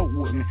had a talk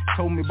with me,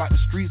 told me about the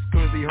streets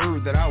cause he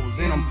heard that I was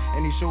in them.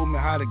 And he showed me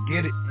how to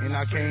get it, and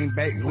I came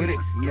back with it.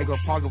 Nigga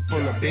pocket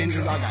full of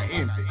binges, I got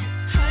empty. I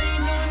ain't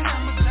doing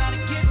nothing but trying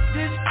to get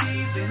this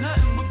cheese. Ain't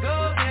nothing but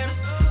go getters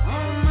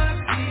on my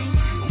team.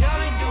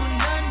 Y'all ain't doing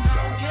nothing, I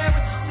don't care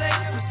what you say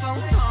for so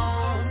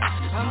long.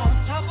 I'm on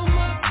top of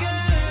my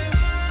game.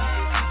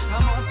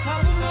 I'm on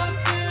top of my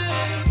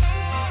game.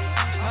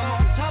 I'm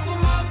on top of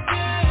my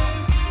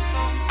game.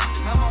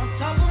 I'm on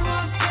top of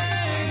my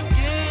game.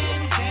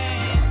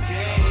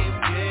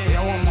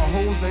 Yeah, I want my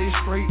Jose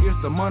straight,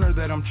 it's the money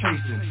that I'm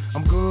chasing.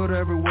 I'm good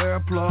everywhere,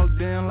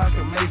 plugged in like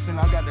a mason.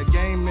 I got the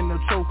game in the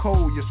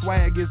chokehold, your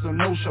swag is a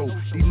no-show.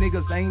 These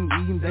niggas ain't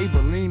eating, they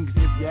believe me,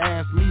 if you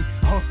ask me.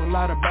 I hustle a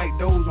lot of back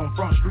doors on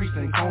front streets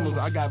and corners.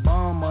 I got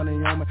bomb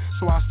money on me,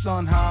 so I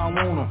stun how I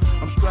want 'em.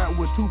 I'm strapped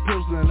with 2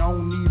 pistols and I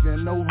don't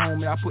even know,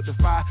 homie. I put the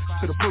fire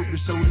to the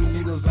purpose so these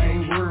niggas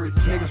ain't worried.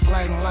 Niggas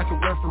flagging like a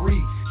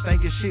referee,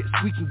 thinking shit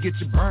sweet can get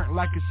you burnt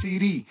like a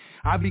CD.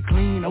 I be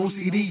clean,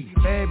 OCD,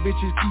 bad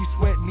bitches keep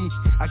sweating me.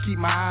 I keep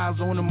my eyes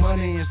on the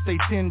money and stay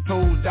 10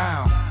 toes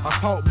down. I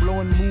talk, blow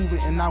and move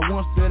it, and not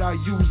once that I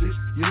use it.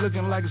 You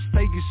looking like a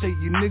steak and shake,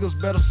 you niggas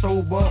better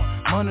sober up.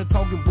 Money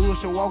talking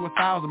bullshit, walk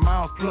 1,000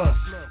 miles plus.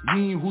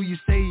 You ain't who you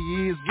say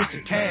you is, get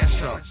your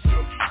cash up. I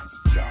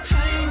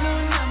ain't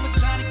doing nothing but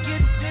trying to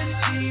get this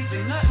cheese.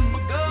 Ain't nothing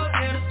but go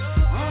getters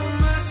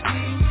on my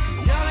team.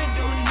 Y'all ain't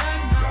doing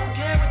nothing, I don't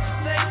care what you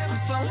say for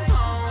so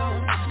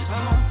long.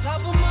 I'm on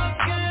top of my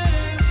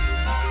game.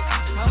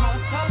 I'm on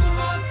top of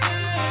my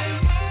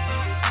game.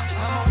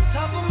 I'm on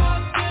top of my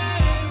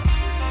game.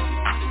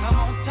 I'm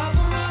on top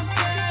of my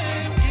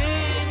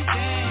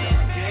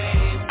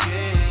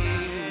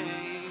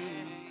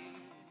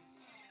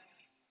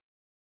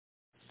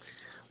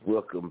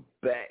Welcome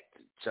back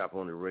to Chop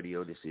on the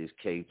Radio. This is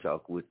K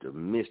Talk with the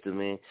Mr.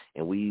 Man,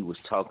 and we was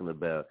talking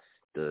about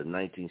the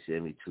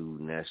 1972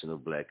 National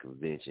Black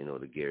Convention, or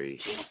the Gary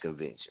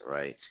Convention,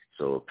 right?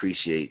 So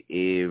appreciate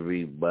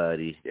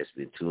everybody that's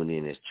been tuning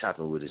in, that's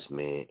chopping with us,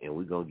 man, and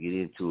we're going to get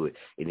into it.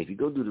 And if you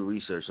go do the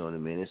research on it,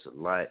 man, it's a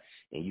lot,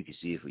 and you can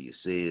see it for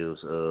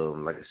yourselves.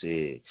 Like I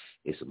said,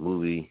 it's a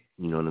movie,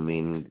 you know what I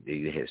mean,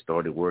 they had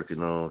started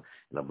working on,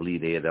 and I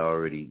believe they had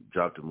already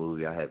dropped the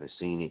movie. I haven't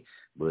seen it,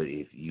 but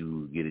if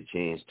you get a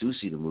chance to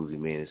see the movie,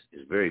 man,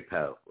 it's very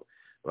powerful,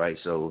 right?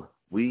 So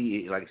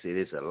like I said,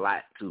 it's a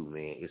lot too,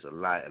 man. It's a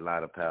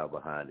lot of power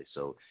behind it.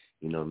 So,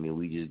 you know what I mean,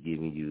 we just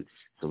giving you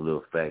some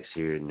little facts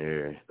here and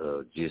there,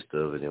 gist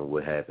of it and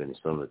what happened and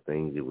some of the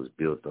things it was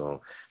built on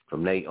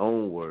from their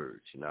own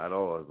words, not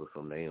ours, but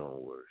from their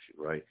own words,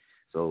 right?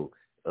 So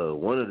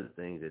one of the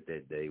things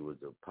that day was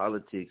the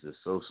politics of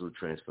social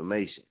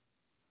transformation,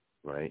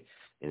 right?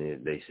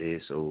 And they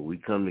said, so we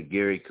come to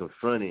Gary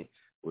confronted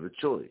with a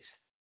choice,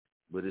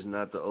 but it's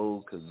not the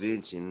old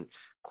convention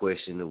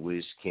question of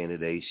which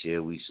candidate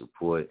shall we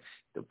support,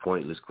 the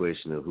pointless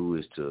question of who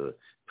is to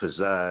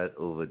preside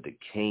over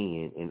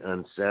decaying and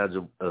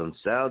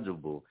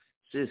unsalvageable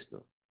system.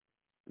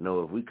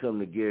 No, if we come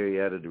to Gary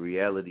out of the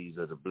realities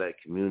of the black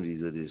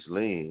communities of this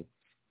land,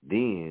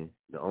 then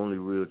the only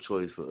real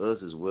choice for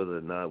us is whether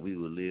or not we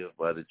will live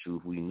by the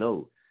truth we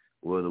know,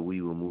 whether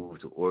we will move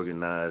to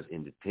organize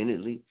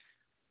independently,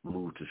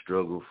 move to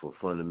struggle for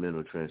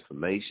fundamental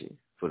transformation,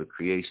 for the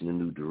creation of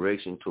new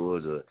direction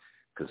towards a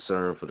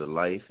concern for the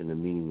life and the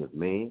meaning of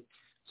man,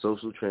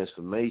 social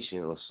transformation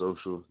or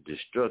social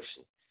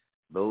destruction.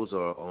 Those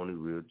are our only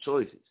real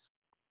choices.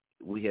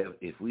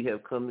 If we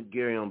have come to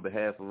Gary on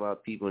behalf of our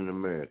people in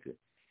America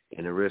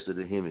and the rest of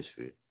the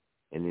hemisphere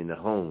and in the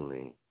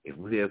homeland, if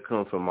we have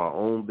come from our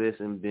own best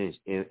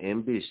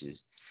ambitions,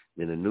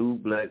 then a new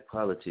black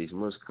politics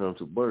must come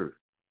to birth.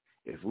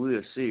 If we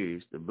are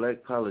serious, the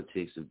black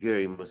politics of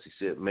Gary must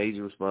accept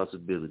major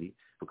responsibility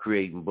for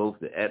creating both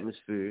the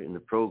atmosphere and the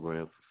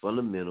program for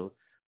fundamental,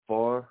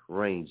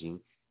 far-ranging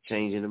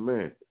change in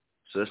America.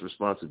 Such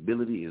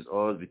responsibility is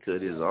ours because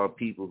it is our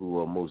people who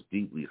are most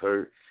deeply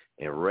hurt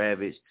and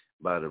ravaged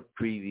by the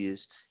previous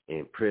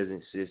and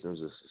present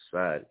systems of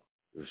society.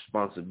 The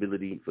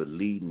responsibility for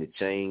leading the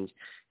change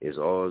is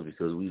ours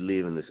because we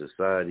live in a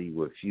society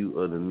where few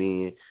other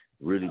men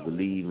really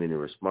believe in the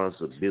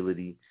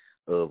responsibility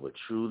of a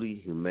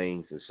truly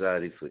humane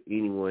society for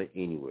anyone,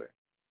 anywhere.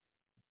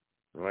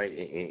 Right?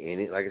 And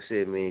it, like I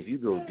said, man, if you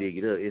go dig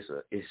it up,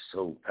 it's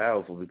so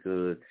powerful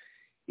because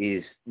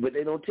but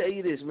they don't tell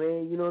you this,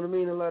 man. You know what I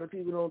mean? A lot of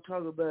people don't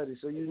talk about it,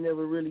 so you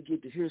never really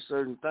get to hear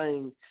certain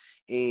things.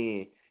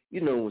 And,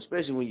 you know,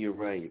 especially when you're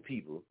around your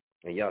people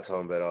and y'all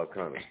talking about all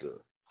kind of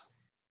stuff.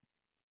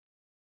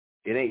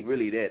 It ain't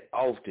really that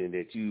often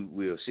that you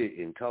will sit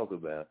and talk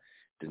about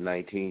the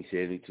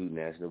 1972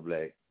 National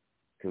Black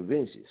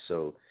Convention.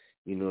 So,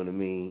 you know what I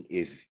mean?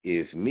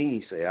 If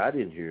me, say I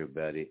didn't hear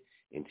about it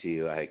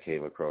until I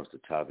came across the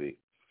topic,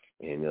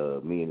 and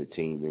me and the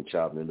team been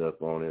chopping it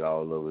up on it,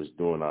 all of us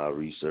doing our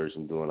research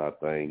and doing our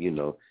thing, you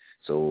know,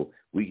 so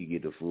we could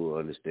get the full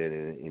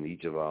understanding in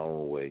each of our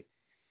own way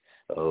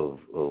of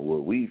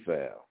what we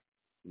found.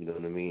 You know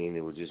what I mean?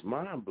 It was just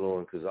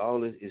mind-blowing because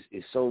all this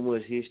is so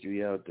much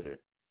history out there.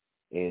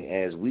 And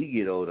as we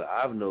get older,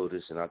 I've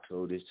noticed, and I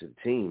told this to the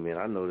team, man,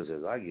 I noticed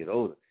as I get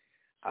older,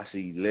 I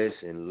see less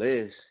and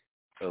less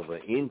of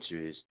an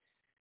interest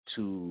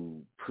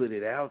to put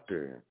it out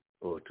there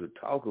or to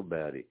talk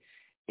about it.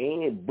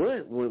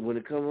 But when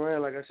it comes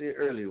around, like I said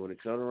earlier, when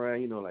it comes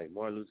around, you know, like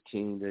Martin Luther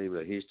King Day,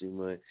 like History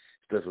Month,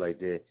 stuff like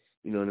that,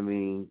 you know what I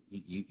mean?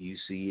 You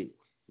see it,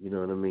 you know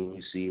what I mean?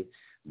 You see it.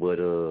 But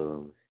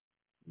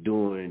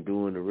during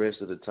the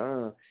rest of the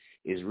time,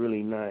 it's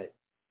really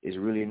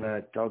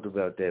not talked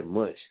about that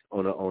much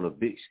on a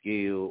big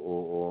scale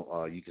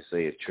or you can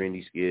say a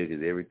trendy scale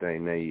because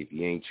everything now, if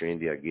you ain't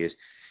trendy, I guess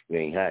you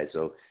ain't hot.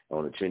 So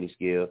on a trendy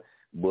scale,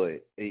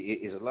 but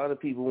it's a lot of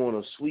people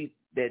want to sweep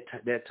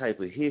that type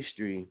of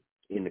history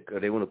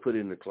they want to put it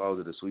in the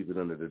closet or sweep it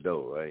under the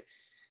door, right?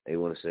 They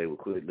want to say, well,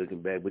 quit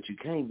looking back, but you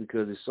can't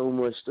because there's so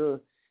much stuff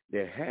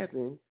that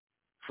happened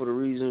for the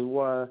reasons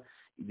why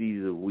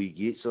either we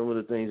get some of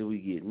the things that we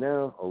get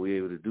now or we're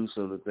able to do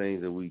some of the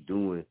things that we're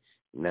doing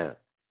now.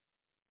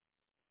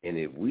 And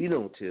if we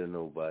don't tell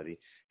nobody,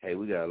 hey,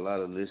 we got a lot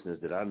of listeners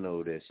that I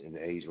know that's in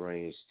the age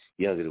range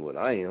younger than what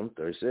I am,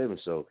 37.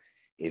 So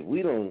if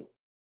we don't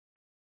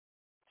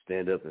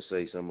stand up and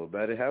say something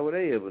about it, how would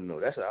they ever know?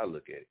 That's how I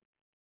look at it.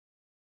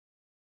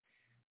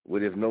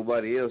 What if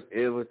nobody else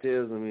ever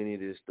tells them any of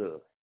this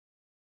stuff?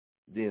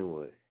 Then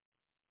what?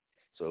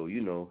 So,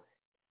 you know,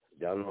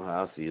 y'all know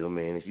how I feel,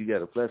 man. If you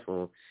got a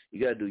platform, you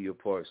got to do your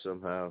part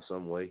somehow,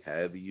 some way,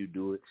 however you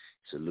do it.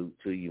 Salute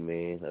to you,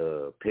 man.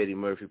 Petty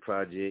Murphy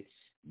Project,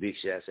 big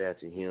shouts out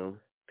to him.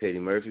 Petty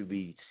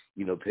Murphy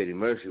Petty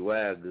Murphy,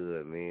 wild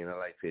good, man. I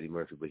like Petty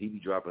Murphy, but he be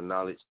dropping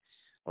knowledge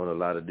on a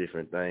lot of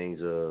different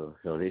things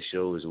on his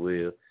show as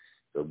well.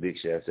 So big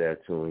shouts out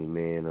to him,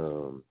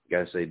 man.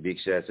 Gotta say big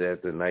shouts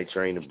out to Night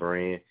Trainer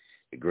Brand,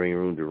 the Green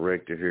Room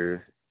Director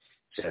here.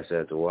 Shouts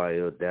out to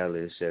YL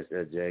Dallas. Shouts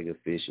out to Jagger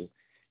Fisher,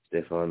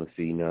 Stefan the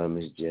Phenom,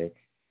 Miss J.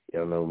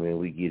 Y'all know, man,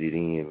 we get it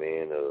in,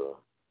 man.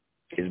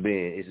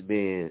 It's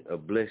been a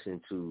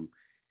blessing to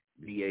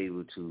be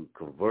able to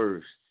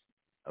converse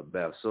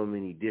about so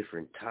many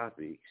different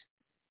topics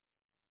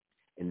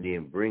and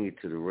then bring it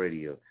to the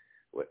radio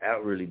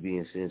without really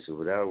being censored,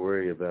 without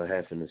worrying about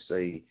having to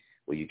say,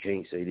 well, you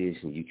can't say this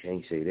and you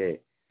can't say that.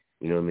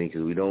 You know what I mean?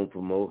 Because we don't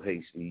promote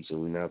hate speech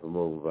and we're not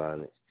promoting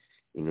violence.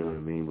 You know what I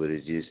mean? But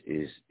it's just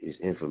it's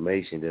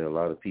information that a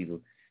lot of people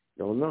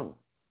don't know,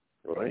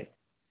 right?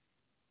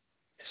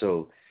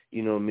 So,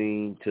 you know what I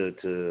mean?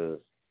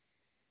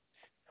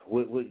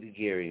 With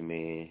Gary,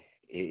 man,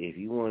 if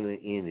you want to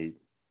end it,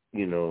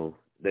 you know,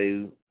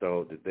 they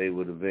thought that they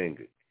were the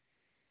vanguard,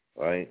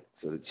 right?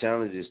 So the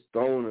challenge is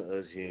thrown at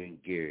us here in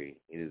Gary.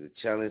 It is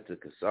a challenge to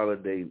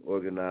consolidate and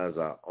organize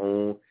our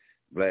own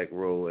black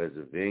role as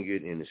a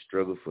vanguard in the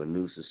struggle for a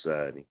new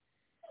society.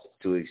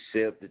 To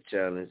accept the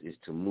challenge is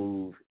to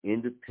move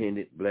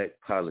independent black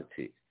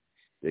politics.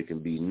 There can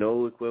be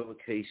no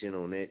equivocation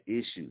on that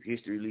issue.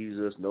 History leaves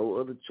us no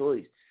other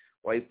choice.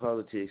 White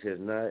politics has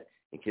not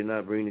and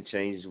cannot bring the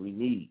changes we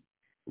need.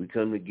 We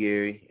come to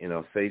Gary and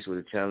are faced with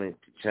a challenge.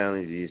 The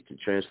challenge is to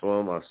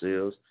transform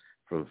ourselves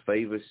from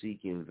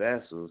favor-seeking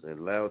vassals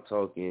and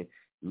loud-talking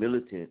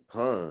militant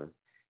pawns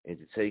and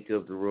to take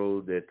up the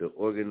role that the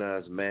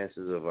organized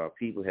masses of our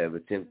people have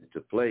attempted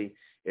to play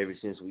ever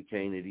since we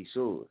came to these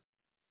shores.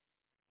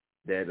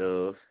 That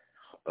of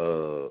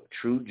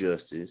true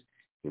justice,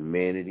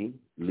 humanity,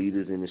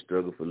 leaders in the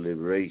struggle for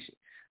liberation.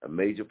 A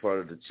major part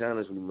of the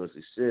challenge we must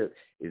accept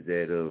is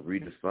that of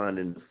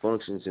redefining the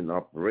functions and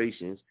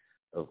operations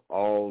of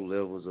all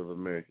levels of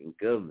American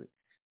government.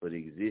 For the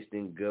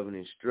existing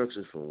governing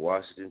structures from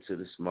Washington to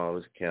the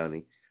smallest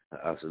county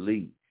are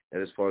obsolete.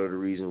 That is part of the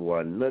reason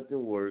why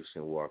nothing works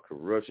and why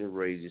corruption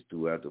rages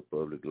throughout the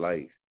public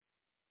life.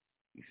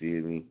 You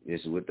feel me? This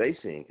is what they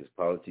saying, because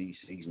politics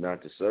seeks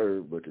not to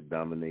serve but to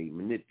dominate and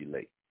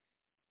manipulate.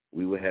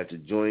 We will have to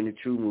join the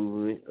true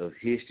movement of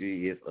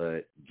history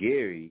if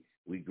Gary,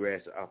 we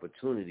grasp the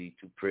opportunity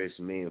to press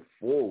men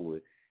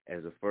forward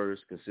as a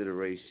first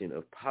consideration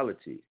of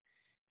politics.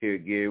 Here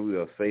at Gary, we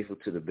are faithful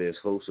to the best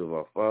hopes of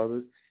our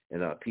fathers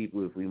and our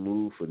people if we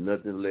move for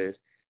nothing less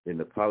than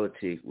the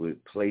politics which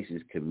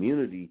places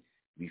community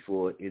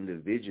before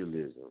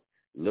individualism,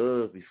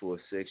 love before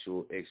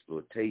sexual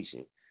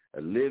exploitation,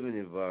 a living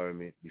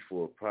environment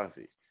before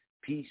profit,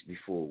 peace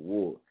before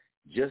war,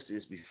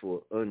 justice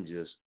before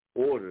unjust,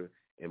 order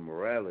and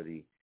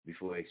morality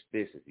before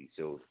expediency.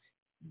 So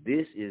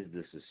this is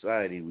the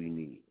society we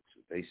need. That's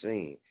what they're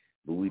saying.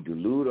 But we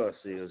delude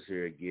ourselves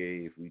here at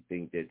Gary if we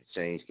think that the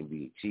change can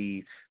be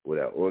achieved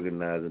without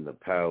organizing the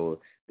power,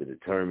 the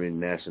determined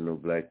national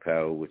black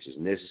power, which is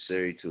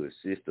necessary to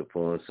assist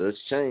upon such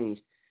change,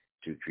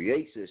 to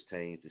create such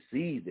change, to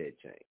seize that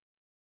change.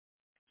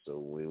 So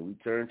when we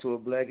turn to a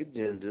black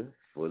agenda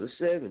for the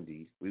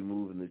 70s, we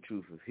move in the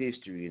truth of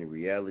history and the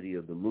reality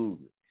of the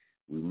movement.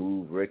 We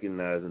move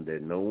recognizing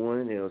that no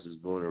one else is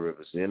going to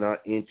represent our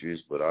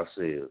interests but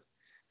ourselves.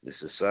 The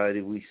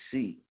society we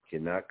seek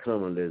cannot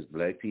come unless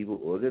black people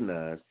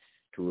organize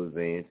to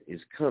advance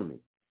its coming.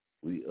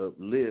 We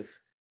uplift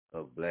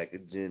a black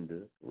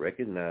agenda,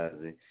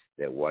 recognizing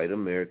that white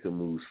America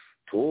moves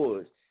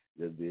towards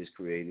the abyss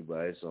created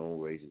by its own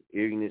racist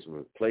ignorance,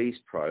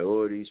 replaced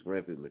priorities,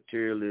 rampant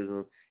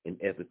materialism, and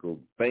ethical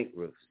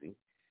bankruptcy.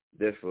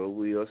 Therefore,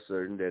 we are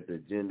certain that the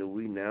agenda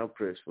we now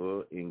press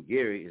for in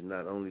Gary is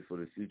not only for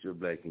the future of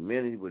black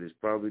humanity, but is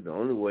probably the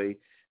only way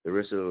the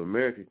rest of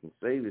America can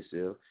save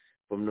itself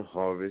from the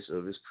harvest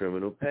of its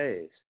criminal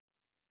past.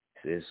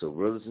 It says, so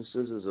brothers and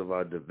sisters of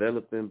our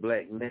developing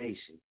black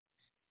nation,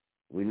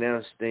 we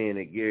now stand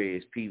at Gary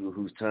as people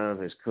whose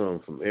time has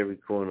come from every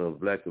corner of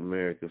black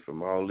America,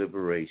 from all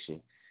liberation,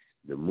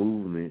 the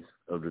movements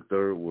of the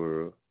third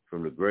world,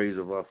 from the graves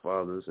of our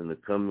fathers and the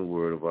coming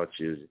word of our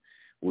children.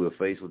 We are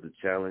faced with a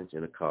challenge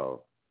and a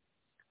call.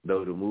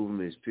 Though the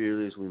movement is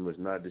peerless, we must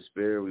not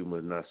despair. We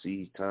must not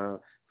seize time,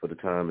 for the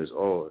time is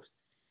ours.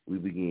 We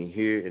begin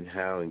here and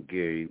how in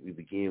Gary. We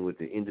begin with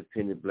the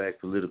independent black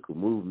political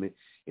movement,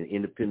 an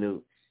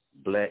independent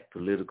black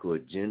political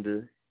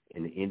agenda,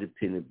 and an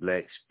independent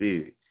black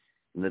spirit.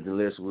 Nothing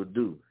less will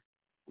do.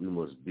 We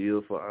must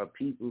build for our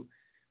people.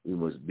 We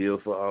must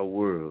build for our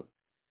world.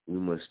 We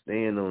must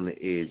stand on the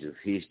edge of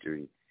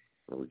history,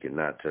 and we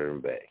cannot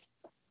turn back.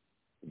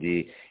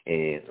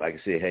 And like I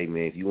said, hey,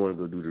 man, if you want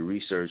to go do the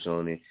research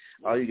on it,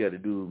 all you got to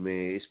do,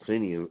 man, it's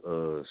plenty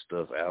of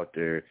stuff out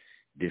there,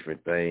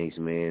 different things,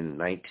 man.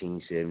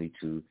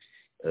 1972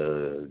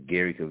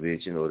 Gary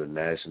Convention, or the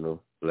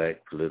National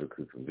Black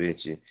Political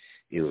Convention.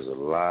 It was a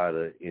lot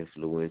of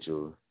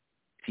influential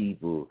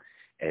people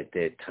at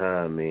that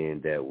time,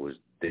 man, that was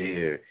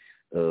there.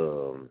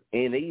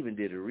 And they even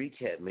did a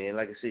recap, man.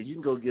 Like I said, you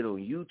can go get on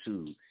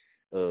YouTube.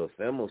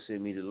 Famo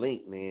sent me the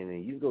link, man,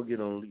 and you can go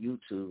get on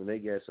YouTube, and they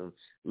got some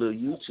little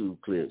YouTube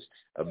clips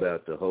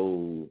about the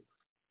whole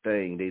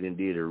thing. They done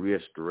did a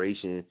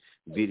restoration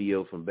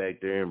video from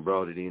back there and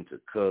brought it into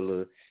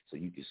color, so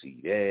you can see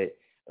that,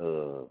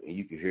 and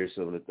you can hear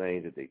some of the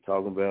things that they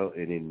talking about.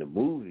 And in the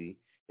movie,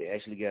 they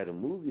actually got a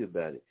movie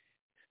about it.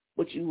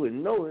 But you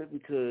wouldn't know it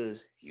because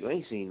you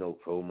ain't seen no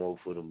promo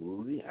for the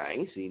movie. I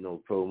ain't seen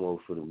no promo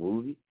for the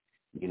movie.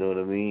 You know what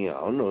I mean? I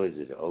don't know, is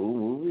it an old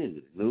movie? Is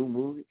it a new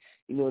movie?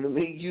 You know what I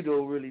mean? You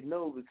don't really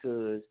know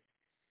because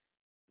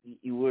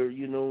you were,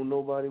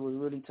 nobody was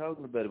really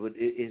talking about it. But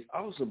it's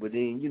awesome. But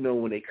then,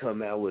 when they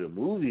come out with a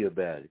movie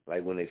about it,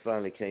 like when they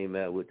finally came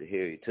out with the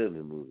Harriet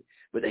Tubman movie.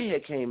 But they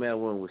had came out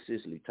one with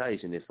Cicely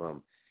Tyson, it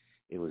was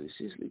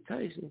Cicely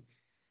Tyson?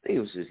 I think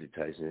it was Cicely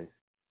Tyson.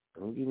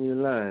 Don't give me a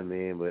line,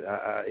 man, but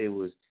it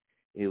was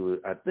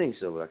I think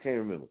so, but I can't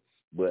remember.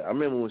 But I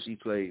remember when she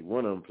played,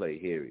 one of them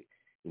played Harriet,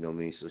 you know what I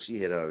mean? So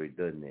she had already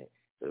done that.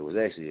 So it was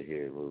actually a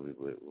Harriet movie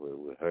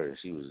with her.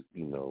 She was,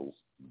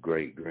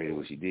 great at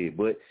what she did,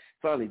 but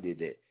finally did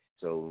that.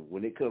 So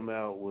when they come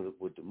out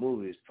with the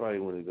movie, it's probably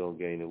when it's going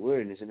to gain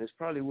awareness, and it's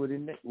probably what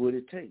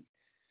it takes.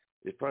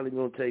 It's probably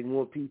going to take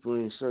more people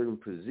in certain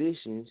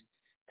positions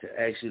to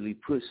actually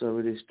put some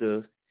of this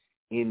stuff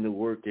in the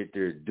work that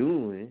they're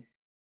doing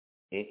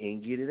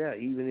and get it out,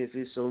 even if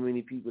it's so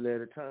many people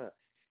at a time.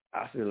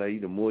 I feel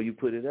like the more you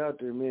put it out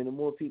there, man, the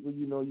more people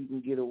you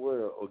can get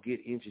aware of or get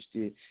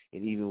interested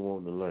and even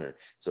want to learn.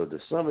 So to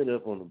sum it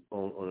up on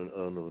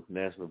the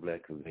National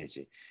Black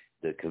Convention,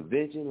 the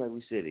convention, like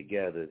we said, it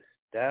gathered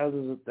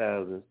thousands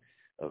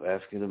of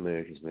African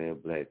Americans, man,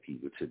 black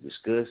people, to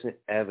discuss and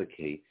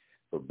advocate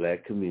for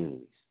black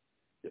communities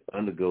that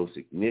undergo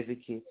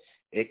significant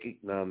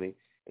economic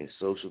and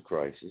social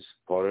crisis.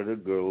 Part of the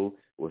goal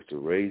was to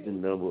raise the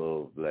number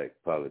of black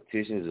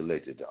politicians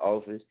elected to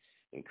office,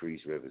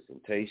 increase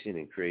representation,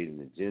 and create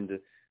an agenda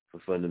for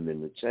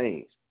fundamental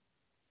change.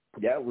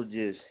 That was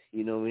just,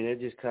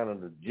 that's just kind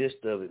of the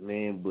gist of it,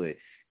 man, but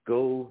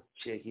go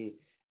check it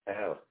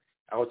out.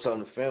 I was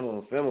talking to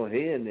Famo,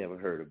 he had never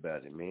heard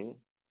about it, man,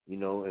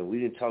 and we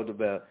didn't talk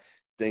about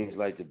things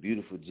like the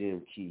beautiful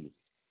Jim Key,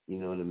 you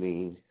know what I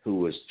mean, who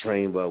was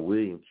trained by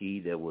William Key,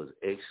 that was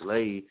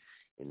ex-slave,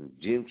 and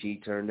Jim Key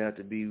turned out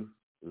to be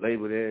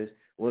labeled as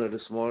one of the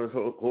smartest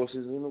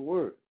horses in the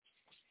world.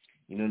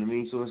 You know what I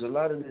mean? So it's a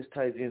lot of this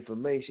type of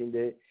information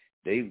that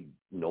they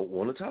don't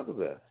want to talk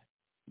about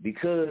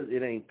because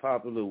it ain't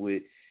popular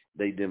with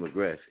their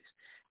demographics.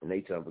 And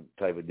they type of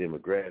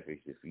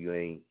demographics, if you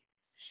ain't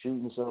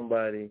shooting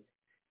somebody,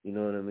 you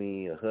know what I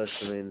mean, or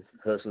hustling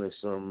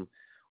something,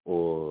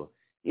 or,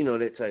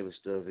 that type of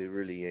stuff, it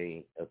really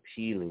ain't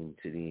appealing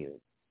to them.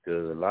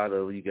 Because a lot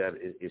of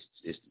it's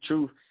the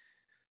truth.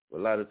 A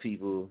lot of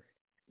people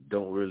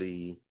don't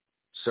really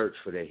search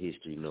for that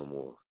history no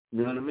more.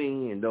 You know what I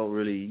mean? And don't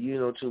really,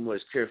 too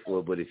much care for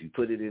it. But if you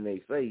put it in their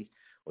face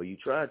or you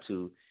try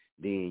to,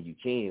 then you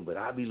can. But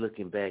I be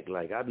looking back,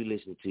 like I be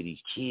listening to these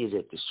kids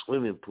at the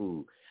swimming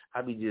pool.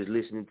 I be just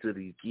listening to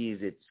these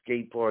kids at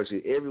skate parks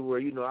and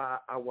everywhere.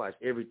 I watch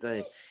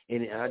everything.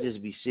 And I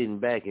just be sitting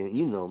back and,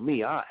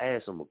 me, I'll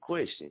ask them a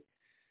question.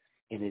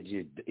 And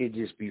it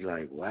just be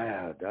like,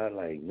 wow, dog,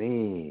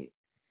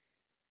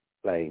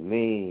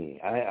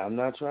 I'm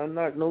not trying to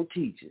knock no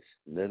teachers,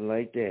 nothing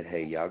like that.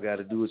 Hey, y'all got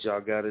to do what y'all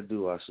got to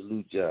do. I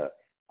salute y'all.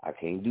 I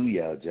can't do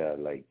y'all job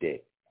like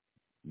that.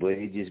 But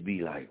it just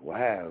be like,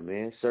 wow,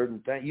 man,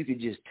 certain things you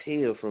could just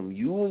tell from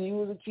you when you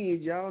was a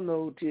kid. Y'all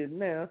know till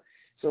now,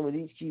 some of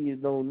these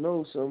kids don't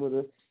know some of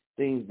the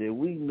things that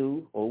we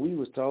knew or we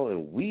was taught,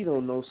 and we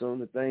don't know some of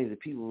the things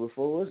that people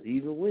before us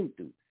even went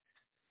through.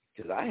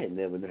 Because I had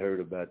never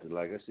heard about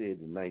like I said,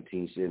 the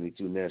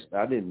 1972 National.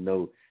 I didn't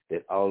know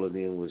that all of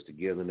them was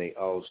together and they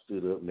all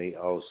stood up and they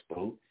all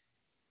spoke.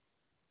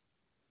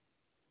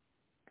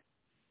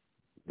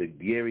 The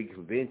Gary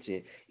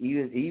Convention,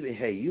 even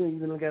hey, you ain't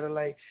even gotta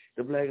like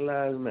the Black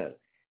Lives Matter.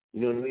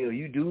 You know what I mean? Or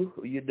you do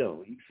or you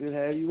don't. You feel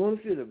how you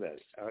want to feel about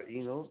it.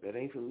 That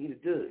ain't for me to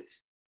judge.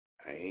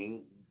 I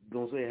ain't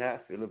gonna say how I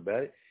feel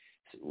about it.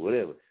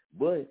 Whatever.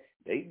 But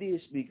they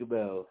did speak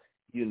about,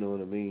 you know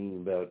what I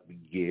mean, about the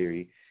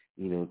Gary,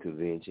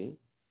 convention.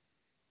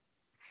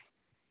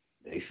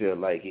 They felt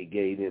like it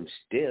gave them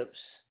steps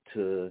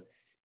to,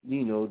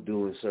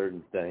 doing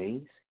certain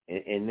things.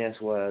 And that's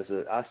why I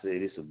said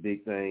it's a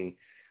big thing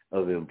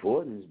of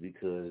importance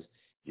because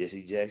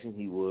Jesse Jackson,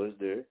 he was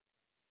there.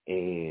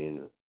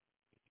 And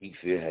you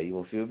feel how you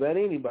want to feel about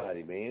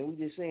anybody, man. We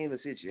just saying the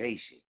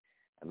situation.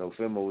 I know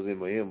Femo was in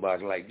my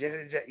inbox like,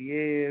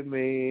 yeah,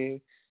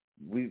 man.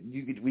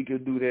 We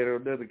could do that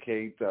on another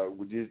Cave Talk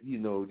with just,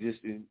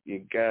 just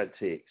in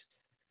context.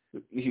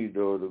 You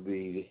know what I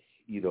mean?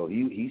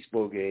 He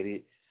spoke at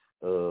it.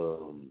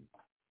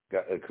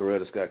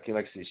 Coretta Scott King,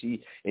 like I said,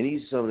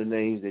 these are some of the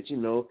names that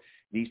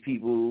these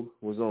people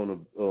was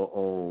on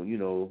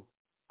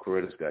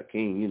Coretta Scott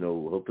King,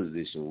 her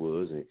position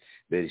was, and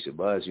Betty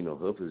Shabazz,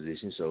 her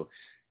position. So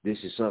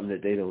this is something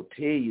that they don't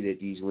tell you, that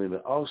these women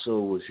also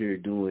was here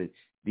doing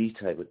these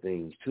type of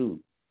things too.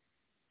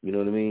 You know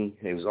what I mean?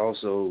 They was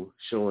also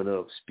showing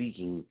up,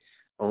 speaking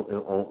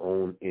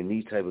on in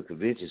these type of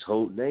conventions,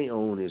 holding their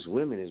own as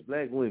women, as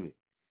black women,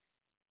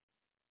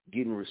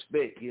 getting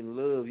respect, getting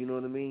love. You know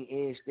what I mean?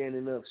 And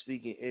standing up,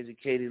 speaking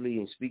educatedly,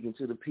 and speaking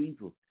to the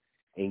people,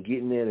 and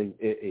getting that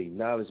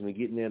acknowledgement,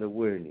 getting that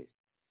awareness.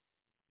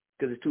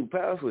 Because it's too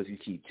powerful if you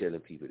keep telling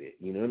people that.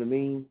 You know what I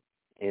mean?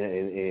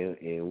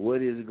 And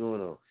what is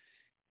going on?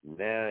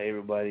 Now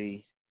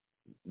everybody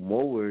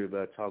more worried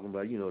about talking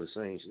about, the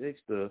same sex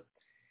stuff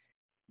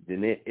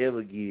than they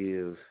ever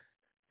give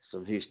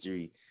some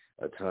history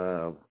a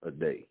time a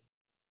day.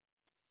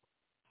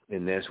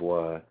 And that's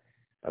why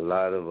a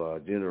lot of our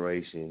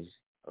generations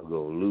are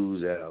going to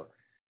lose out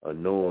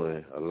on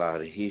knowing a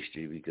lot of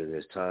history, because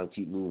as time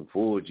keep moving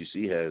forward, you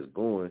see how it's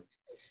going.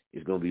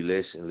 It's going to be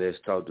less and less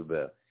talked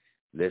about,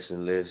 less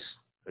and less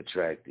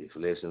attractive,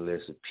 less and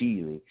less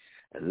appealing,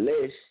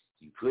 unless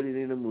you put it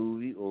in a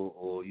movie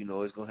or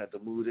it's going to have to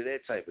move to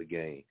that type of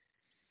game.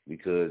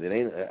 Because it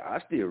ain't. I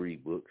still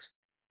read books,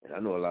 and I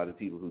know a lot of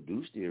people who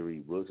do still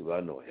read books, but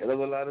I know a hell of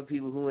a lot of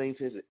people who ain't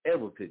finna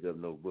ever pick up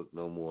no book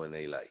no more in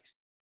their life.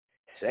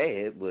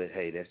 Sad, but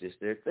hey, that's just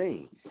their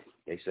thing.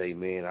 They say,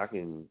 man, I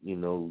can,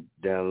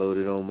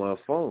 download it on my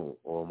phone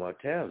or my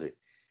tablet.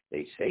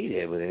 They say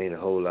that, but there ain't a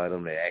whole lot of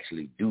them that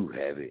actually do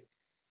have it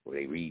where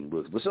they reading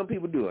books. But some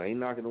people do. I ain't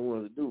knocking the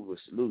ones that do, but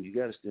salute. You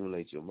got to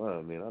stimulate your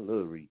mind, man. I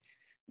love reading.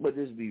 But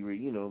this be,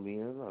 man,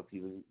 a lot of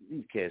people,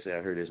 these cats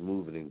out here that's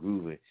moving and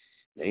grooving,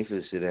 they ain't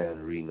finna sit down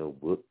and read no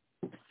book.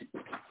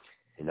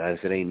 And not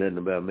if it ain't nothing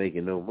about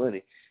making no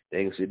money, they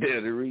ain't gonna sit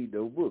down and read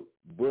no book.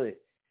 But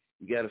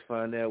you got to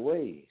find out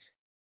ways.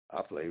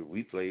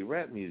 We play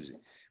rap music.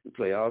 We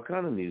play all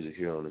kind of music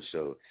here on the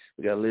show.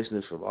 We got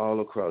listeners from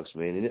all across,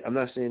 man. And I'm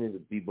not saying it to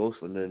be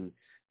boastful, nothing,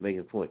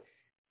 making a point.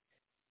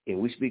 And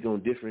we speak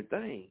on different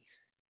things.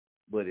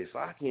 But if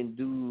I can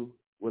do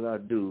what I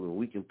do, and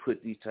we can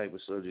put these type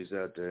of subjects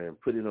out there and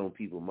put it on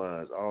people's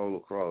minds all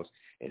across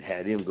and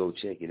have them go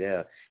check it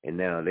out, and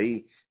now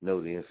they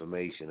know the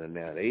information, and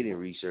now they didn't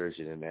research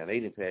it, and now they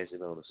didn't pass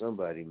it on to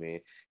somebody,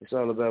 man. It's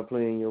all about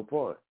playing your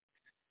part.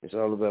 It's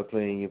all about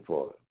playing your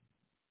part.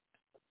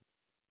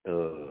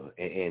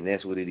 And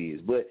that's what it is.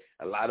 But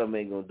a lot of them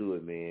ain't going to do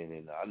it, man.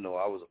 And I know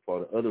I was a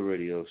part of other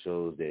radio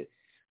shows that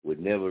would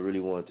never really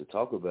want to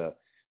talk about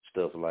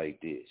stuff like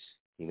this.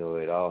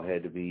 It all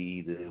had to be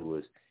either it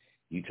was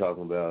you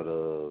talking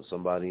about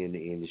somebody in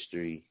the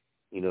industry,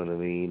 you know what I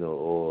mean,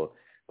 or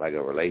like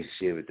a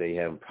relationship if they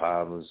having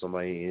problems,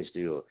 somebody in the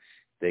industry, or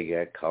they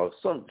got caught,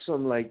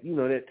 something like,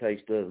 that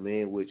type stuff,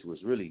 man, which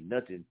was really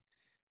nothing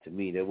to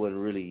me. That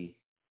wasn't really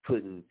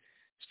putting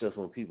stuff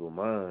on people's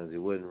minds. It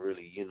wasn't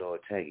really,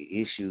 attacking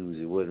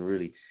issues. It wasn't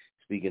really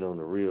speaking on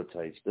the real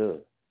type stuff.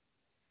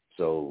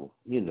 So,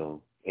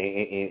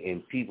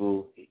 and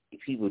people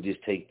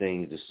just take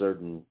things a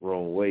certain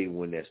wrong way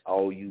when that's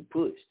all you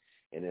push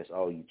and that's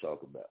all you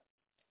talk about.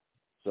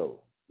 So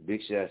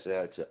big shouts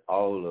out to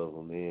all of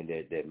them, man,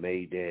 that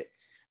made that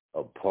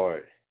a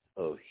part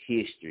of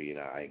history. And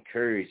I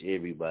encourage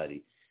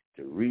everybody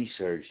to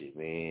research it,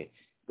 man.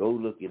 Go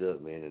look it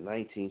up, man. The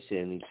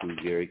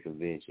 1972 Gary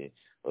Convention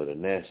or the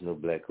National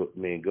Black Court,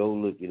 man, go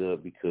look it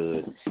up,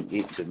 because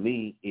to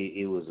me,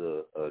 it was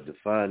a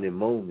defining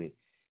moment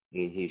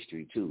in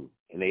history too.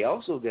 And they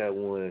also got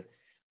one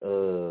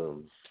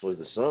for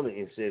the summit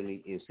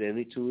in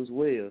 72 as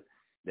well.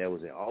 That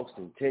was in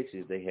Austin,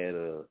 Texas. They had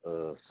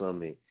a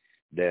summit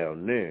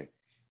down there.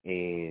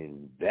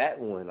 And that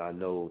one, I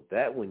know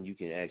that one you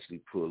can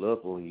actually pull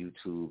up on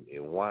YouTube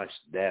and watch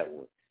that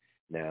one.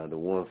 Now, the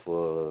one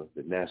for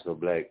the National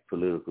Black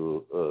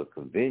Political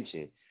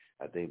Convention,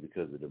 I think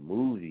because of the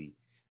movie,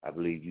 I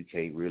believe you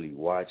can't really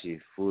watch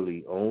it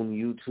fully on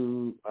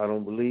YouTube, I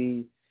don't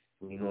believe.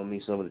 You know what I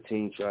mean? Some of the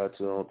team tried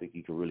to. I don't think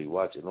you can really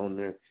watch it on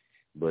there.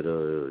 But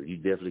you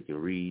definitely can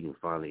read and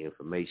find the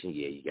information.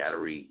 Yeah, you got to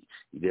read.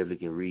 You definitely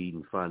can read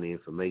and find the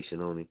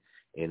information on it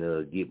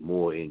and get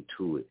more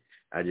into it.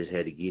 I just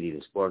had to get it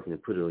and spark it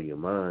and put it on your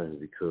minds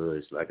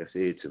because, like I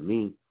said, to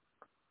me,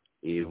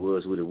 it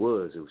was what it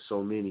was. There was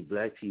so many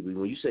black people.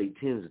 When you say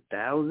tens of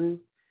thousands,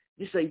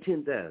 just say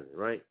 10,000,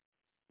 right?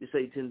 Just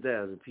say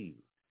 10,000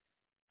 people.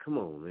 Come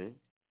on, man.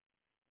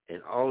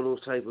 And all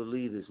those type of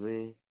leaders,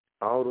 man,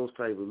 all those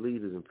type of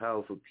leaders and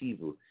powerful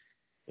people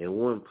in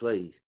one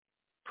place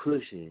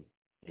pushing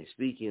and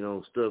speaking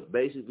on stuff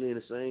basically in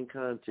the same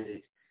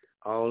context,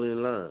 all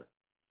in line.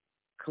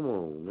 Come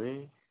on,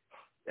 man.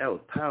 That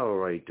was power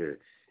right there.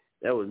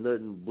 That was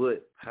nothing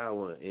but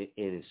power and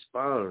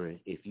inspiring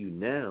if you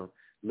now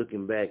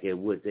looking back at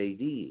what they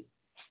did.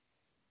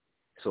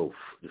 So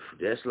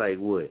that's like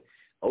what?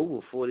 Over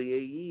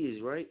 48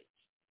 years, right?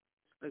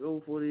 Like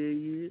over 48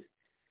 years?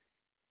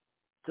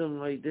 Something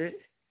like that.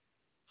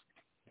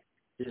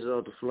 Just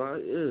off the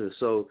fly. Yeah,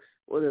 so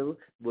whatever.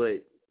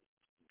 But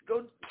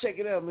go check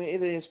it out, man.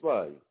 It'll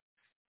inspire you.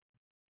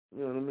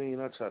 You know what I mean?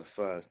 I try to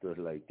find stuff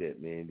like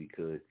that, man,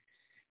 because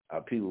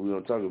our people, we're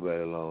going to talk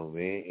about it long,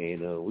 man.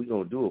 And we're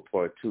going to do a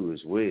part 2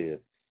 as well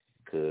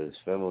because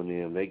Famo and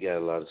them, they got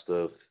a lot of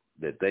stuff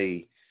that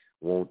they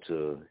want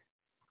to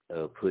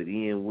put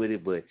in with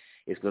it, but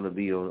it's going to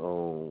be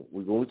on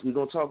we're going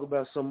to talk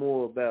about some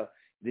more about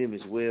them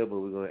as well, but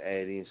we're going to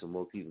add in some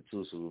more people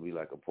too, so it'll be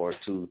like a part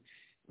 2,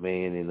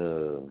 man.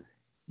 And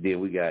then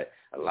we got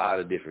a lot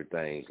of different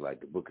things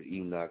like the Book of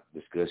Enoch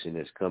discussion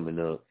that's coming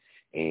up.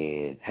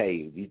 And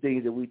hey, these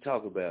things that we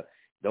talk about,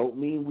 don't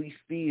mean we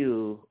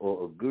feel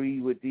or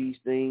agree with these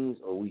things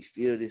or we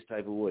feel this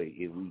type of way.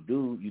 If we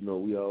do,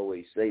 we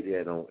always say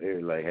that on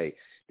air, like, hey,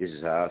 this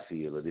is how I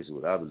feel or this is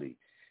what I believe.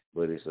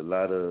 But it's a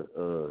lot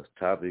of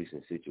topics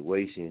and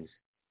situations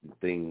and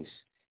things,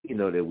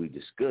 that we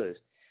discuss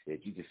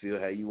that you can feel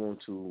how you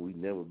want to. We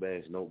never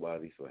bash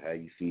nobody for how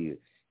you feel.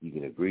 You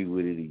can agree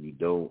with it or you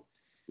don't.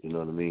 You know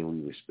what I mean?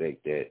 We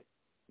respect that,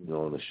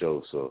 on the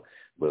show. So,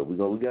 but we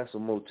got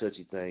some more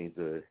touchy things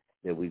that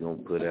we gonna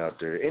put out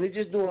there, and it's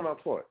just doing our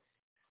part.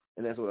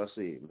 And that's what I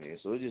said, man.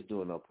 So it's just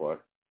doing our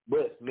part.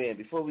 But, man,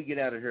 before we get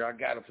out of here, I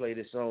got to play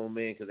this song,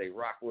 man, because they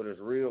rock with us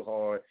real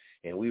hard,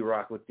 and we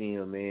rock with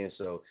them, man.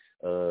 So,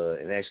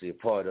 and actually a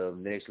part of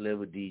Next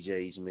Level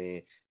DJs,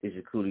 man. This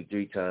is Cooley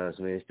 3 times,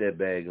 man. It's that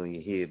bag on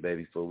your head,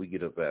 baby, before we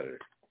get up out of here.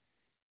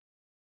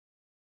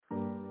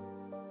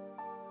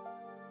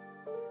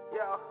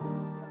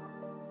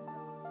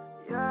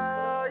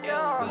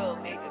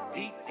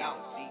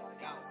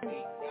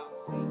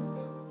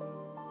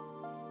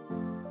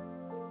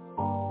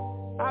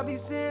 I be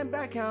sitting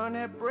back on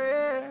that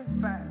bread.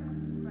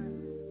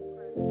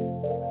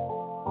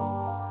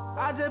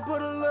 I just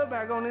put a little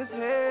back on his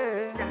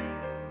head.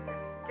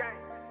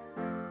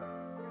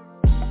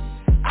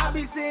 I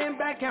be sitting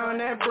back on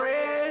that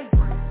bread.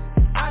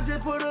 I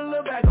just put a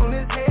little back on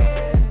his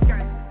head.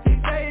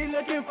 He say he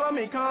looking for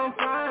me, come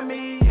find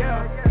me,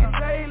 yeah. He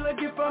say he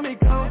looking for me,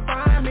 come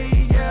find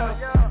me, yeah.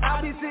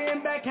 I be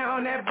sitting back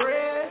on that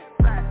bread.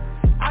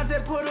 I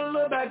just put a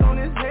little back on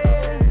his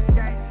head.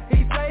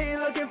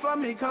 Looking for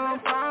me, come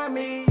find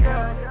me,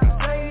 yeah. He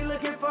say he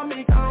looking for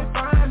me, come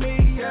find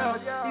me, yeah.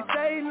 He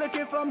say he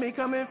looking for me,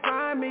 come and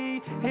find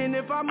me. And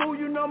if I move,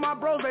 my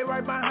bros, they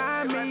right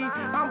behind me.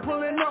 I'm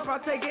pulling up, I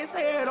take his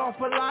head off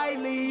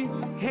politely.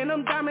 And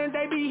them diamonds,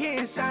 they be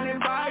hitting, shining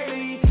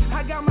brightly.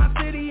 I got my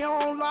city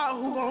on lock,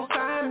 who gon'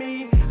 sign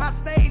me? I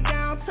stayed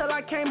down till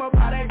I came up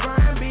out that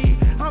grind beat.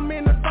 I'm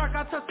in the dark,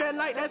 I touch that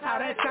light, that's how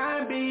that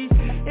shine be.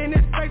 And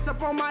this face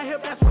up on my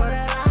hip, that's where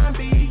that line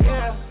be,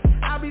 yeah.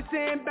 I be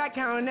sitting back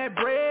counting that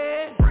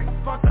bread.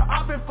 Fuck the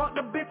op and fuck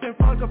the bitch and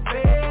fuck the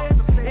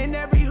fed. In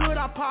every hood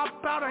I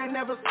pop out, I ain't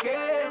never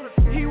scared.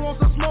 He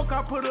wants some smoke,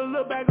 I put a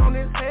little bag on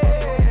his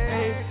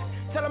head.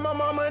 Telling my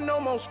mama no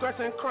more stress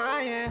and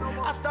crying.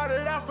 I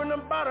started out from the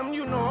bottom,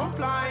 I'm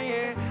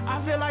flying.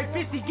 I feel like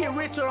 50, get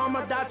richer,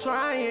 I'ma die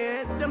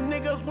trying. Them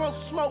niggas won't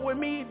smoke with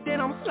me,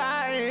 then I'm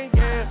sliding,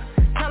 yeah.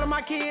 Telling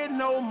my kid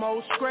no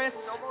more stress.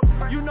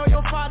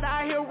 Your father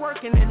out here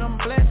working and I'm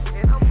blessed.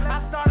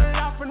 I started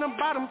out from the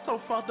bottom, so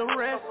fuck the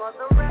rest.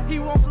 He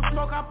wants some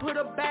smoke, I put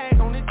a bag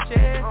on his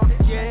chest,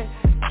 yeah.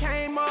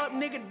 Came up,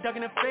 nigga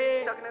ducking the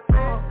fed.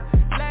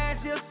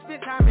 Last year,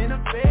 spit time in the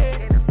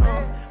bed.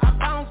 I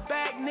bounced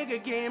back,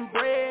 nigga getting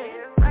bread.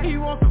 He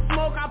wants some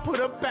smoke, I put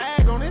a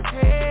bag on his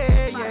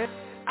head, yeah.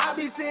 I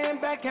be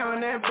sitting back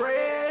counting that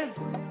bread.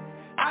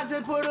 I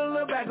just put a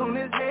little bag on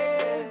his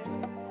head.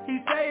 He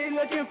say he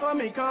looking for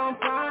me, come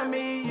find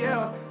me,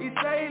 yeah. He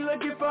say he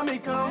looking for me,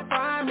 come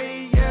find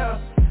me, yeah.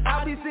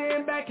 I be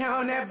sitting back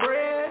counting that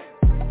bread.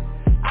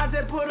 I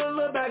just put a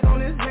little back on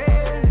his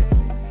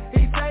head.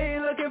 He say he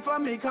looking for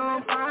me,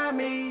 come find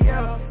me,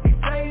 yeah. He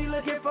say he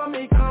looking for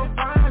me, come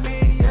find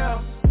me,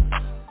 yeah.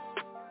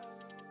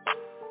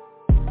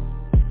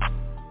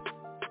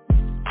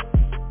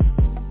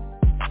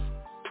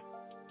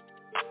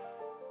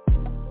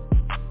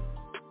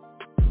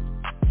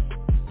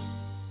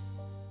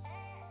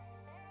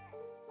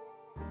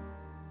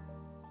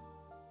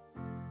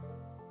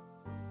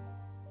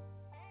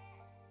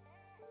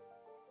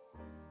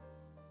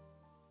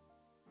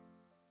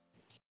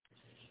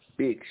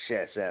 Big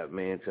shouts out,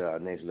 man, to our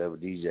Next Level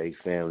DJ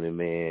family,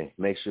 man.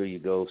 Make sure you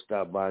go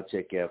stop by,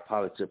 check out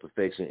Politics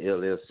Perfection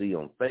LLC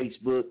on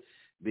Facebook.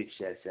 Big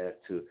shouts out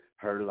to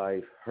Her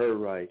Life, Her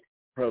Right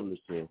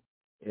Publishing,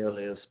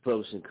 LLC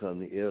Publishing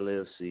Company,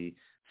 LLC,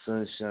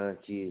 Sunshine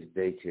Kids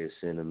Daycare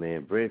Center,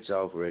 man. Branch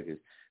Off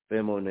Records,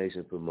 Famo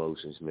Nation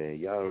Promotions, man.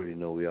 Y'all already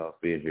know we all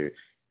fit here.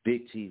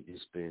 Big T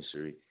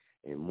Dispensary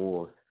and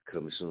more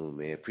coming soon,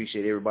 man.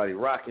 Appreciate everybody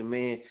rocking,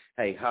 man.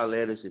 Hey,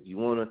 holler at us if you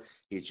want to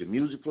get your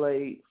music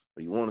played,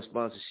 or you want a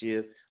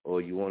sponsorship,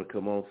 or you want to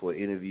come on for an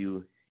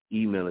interview.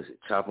 Email us at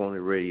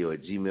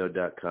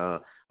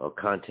choponiteradio@gmail.com or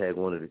contact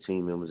one of the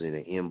team members in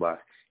the inbox,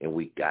 and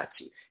we got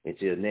you.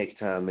 Until next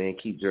time, man,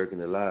 keep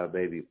jerking alive,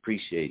 baby.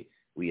 Appreciate it.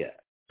 We out.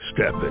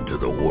 Step into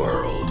the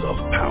world of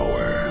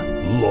power,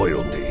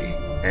 loyalty,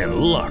 and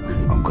luck.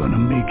 I'm gonna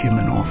make him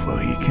an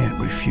offer he can't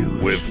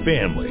refuse. With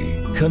family,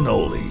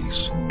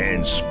 cannolis,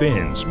 and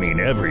spins mean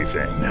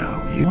everything.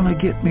 Now, you wanna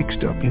get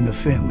mixed up in the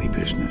family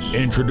business.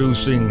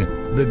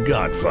 Introducing The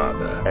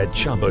Godfather at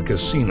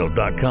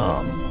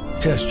ChumbaCasino.com.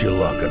 Test your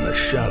luck in the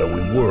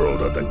shadowy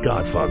world of The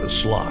Godfather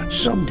slot.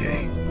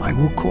 Someday, I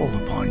will call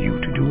upon you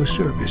to do a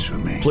service for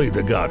me. Play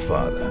The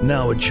Godfather,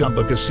 now at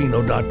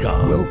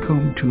ChumbaCasino.com.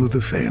 Welcome to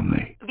the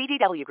family.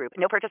 VGW Group.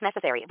 No purchase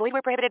necessary. Void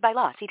where prohibited by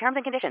law. See terms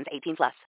and conditions. 18+.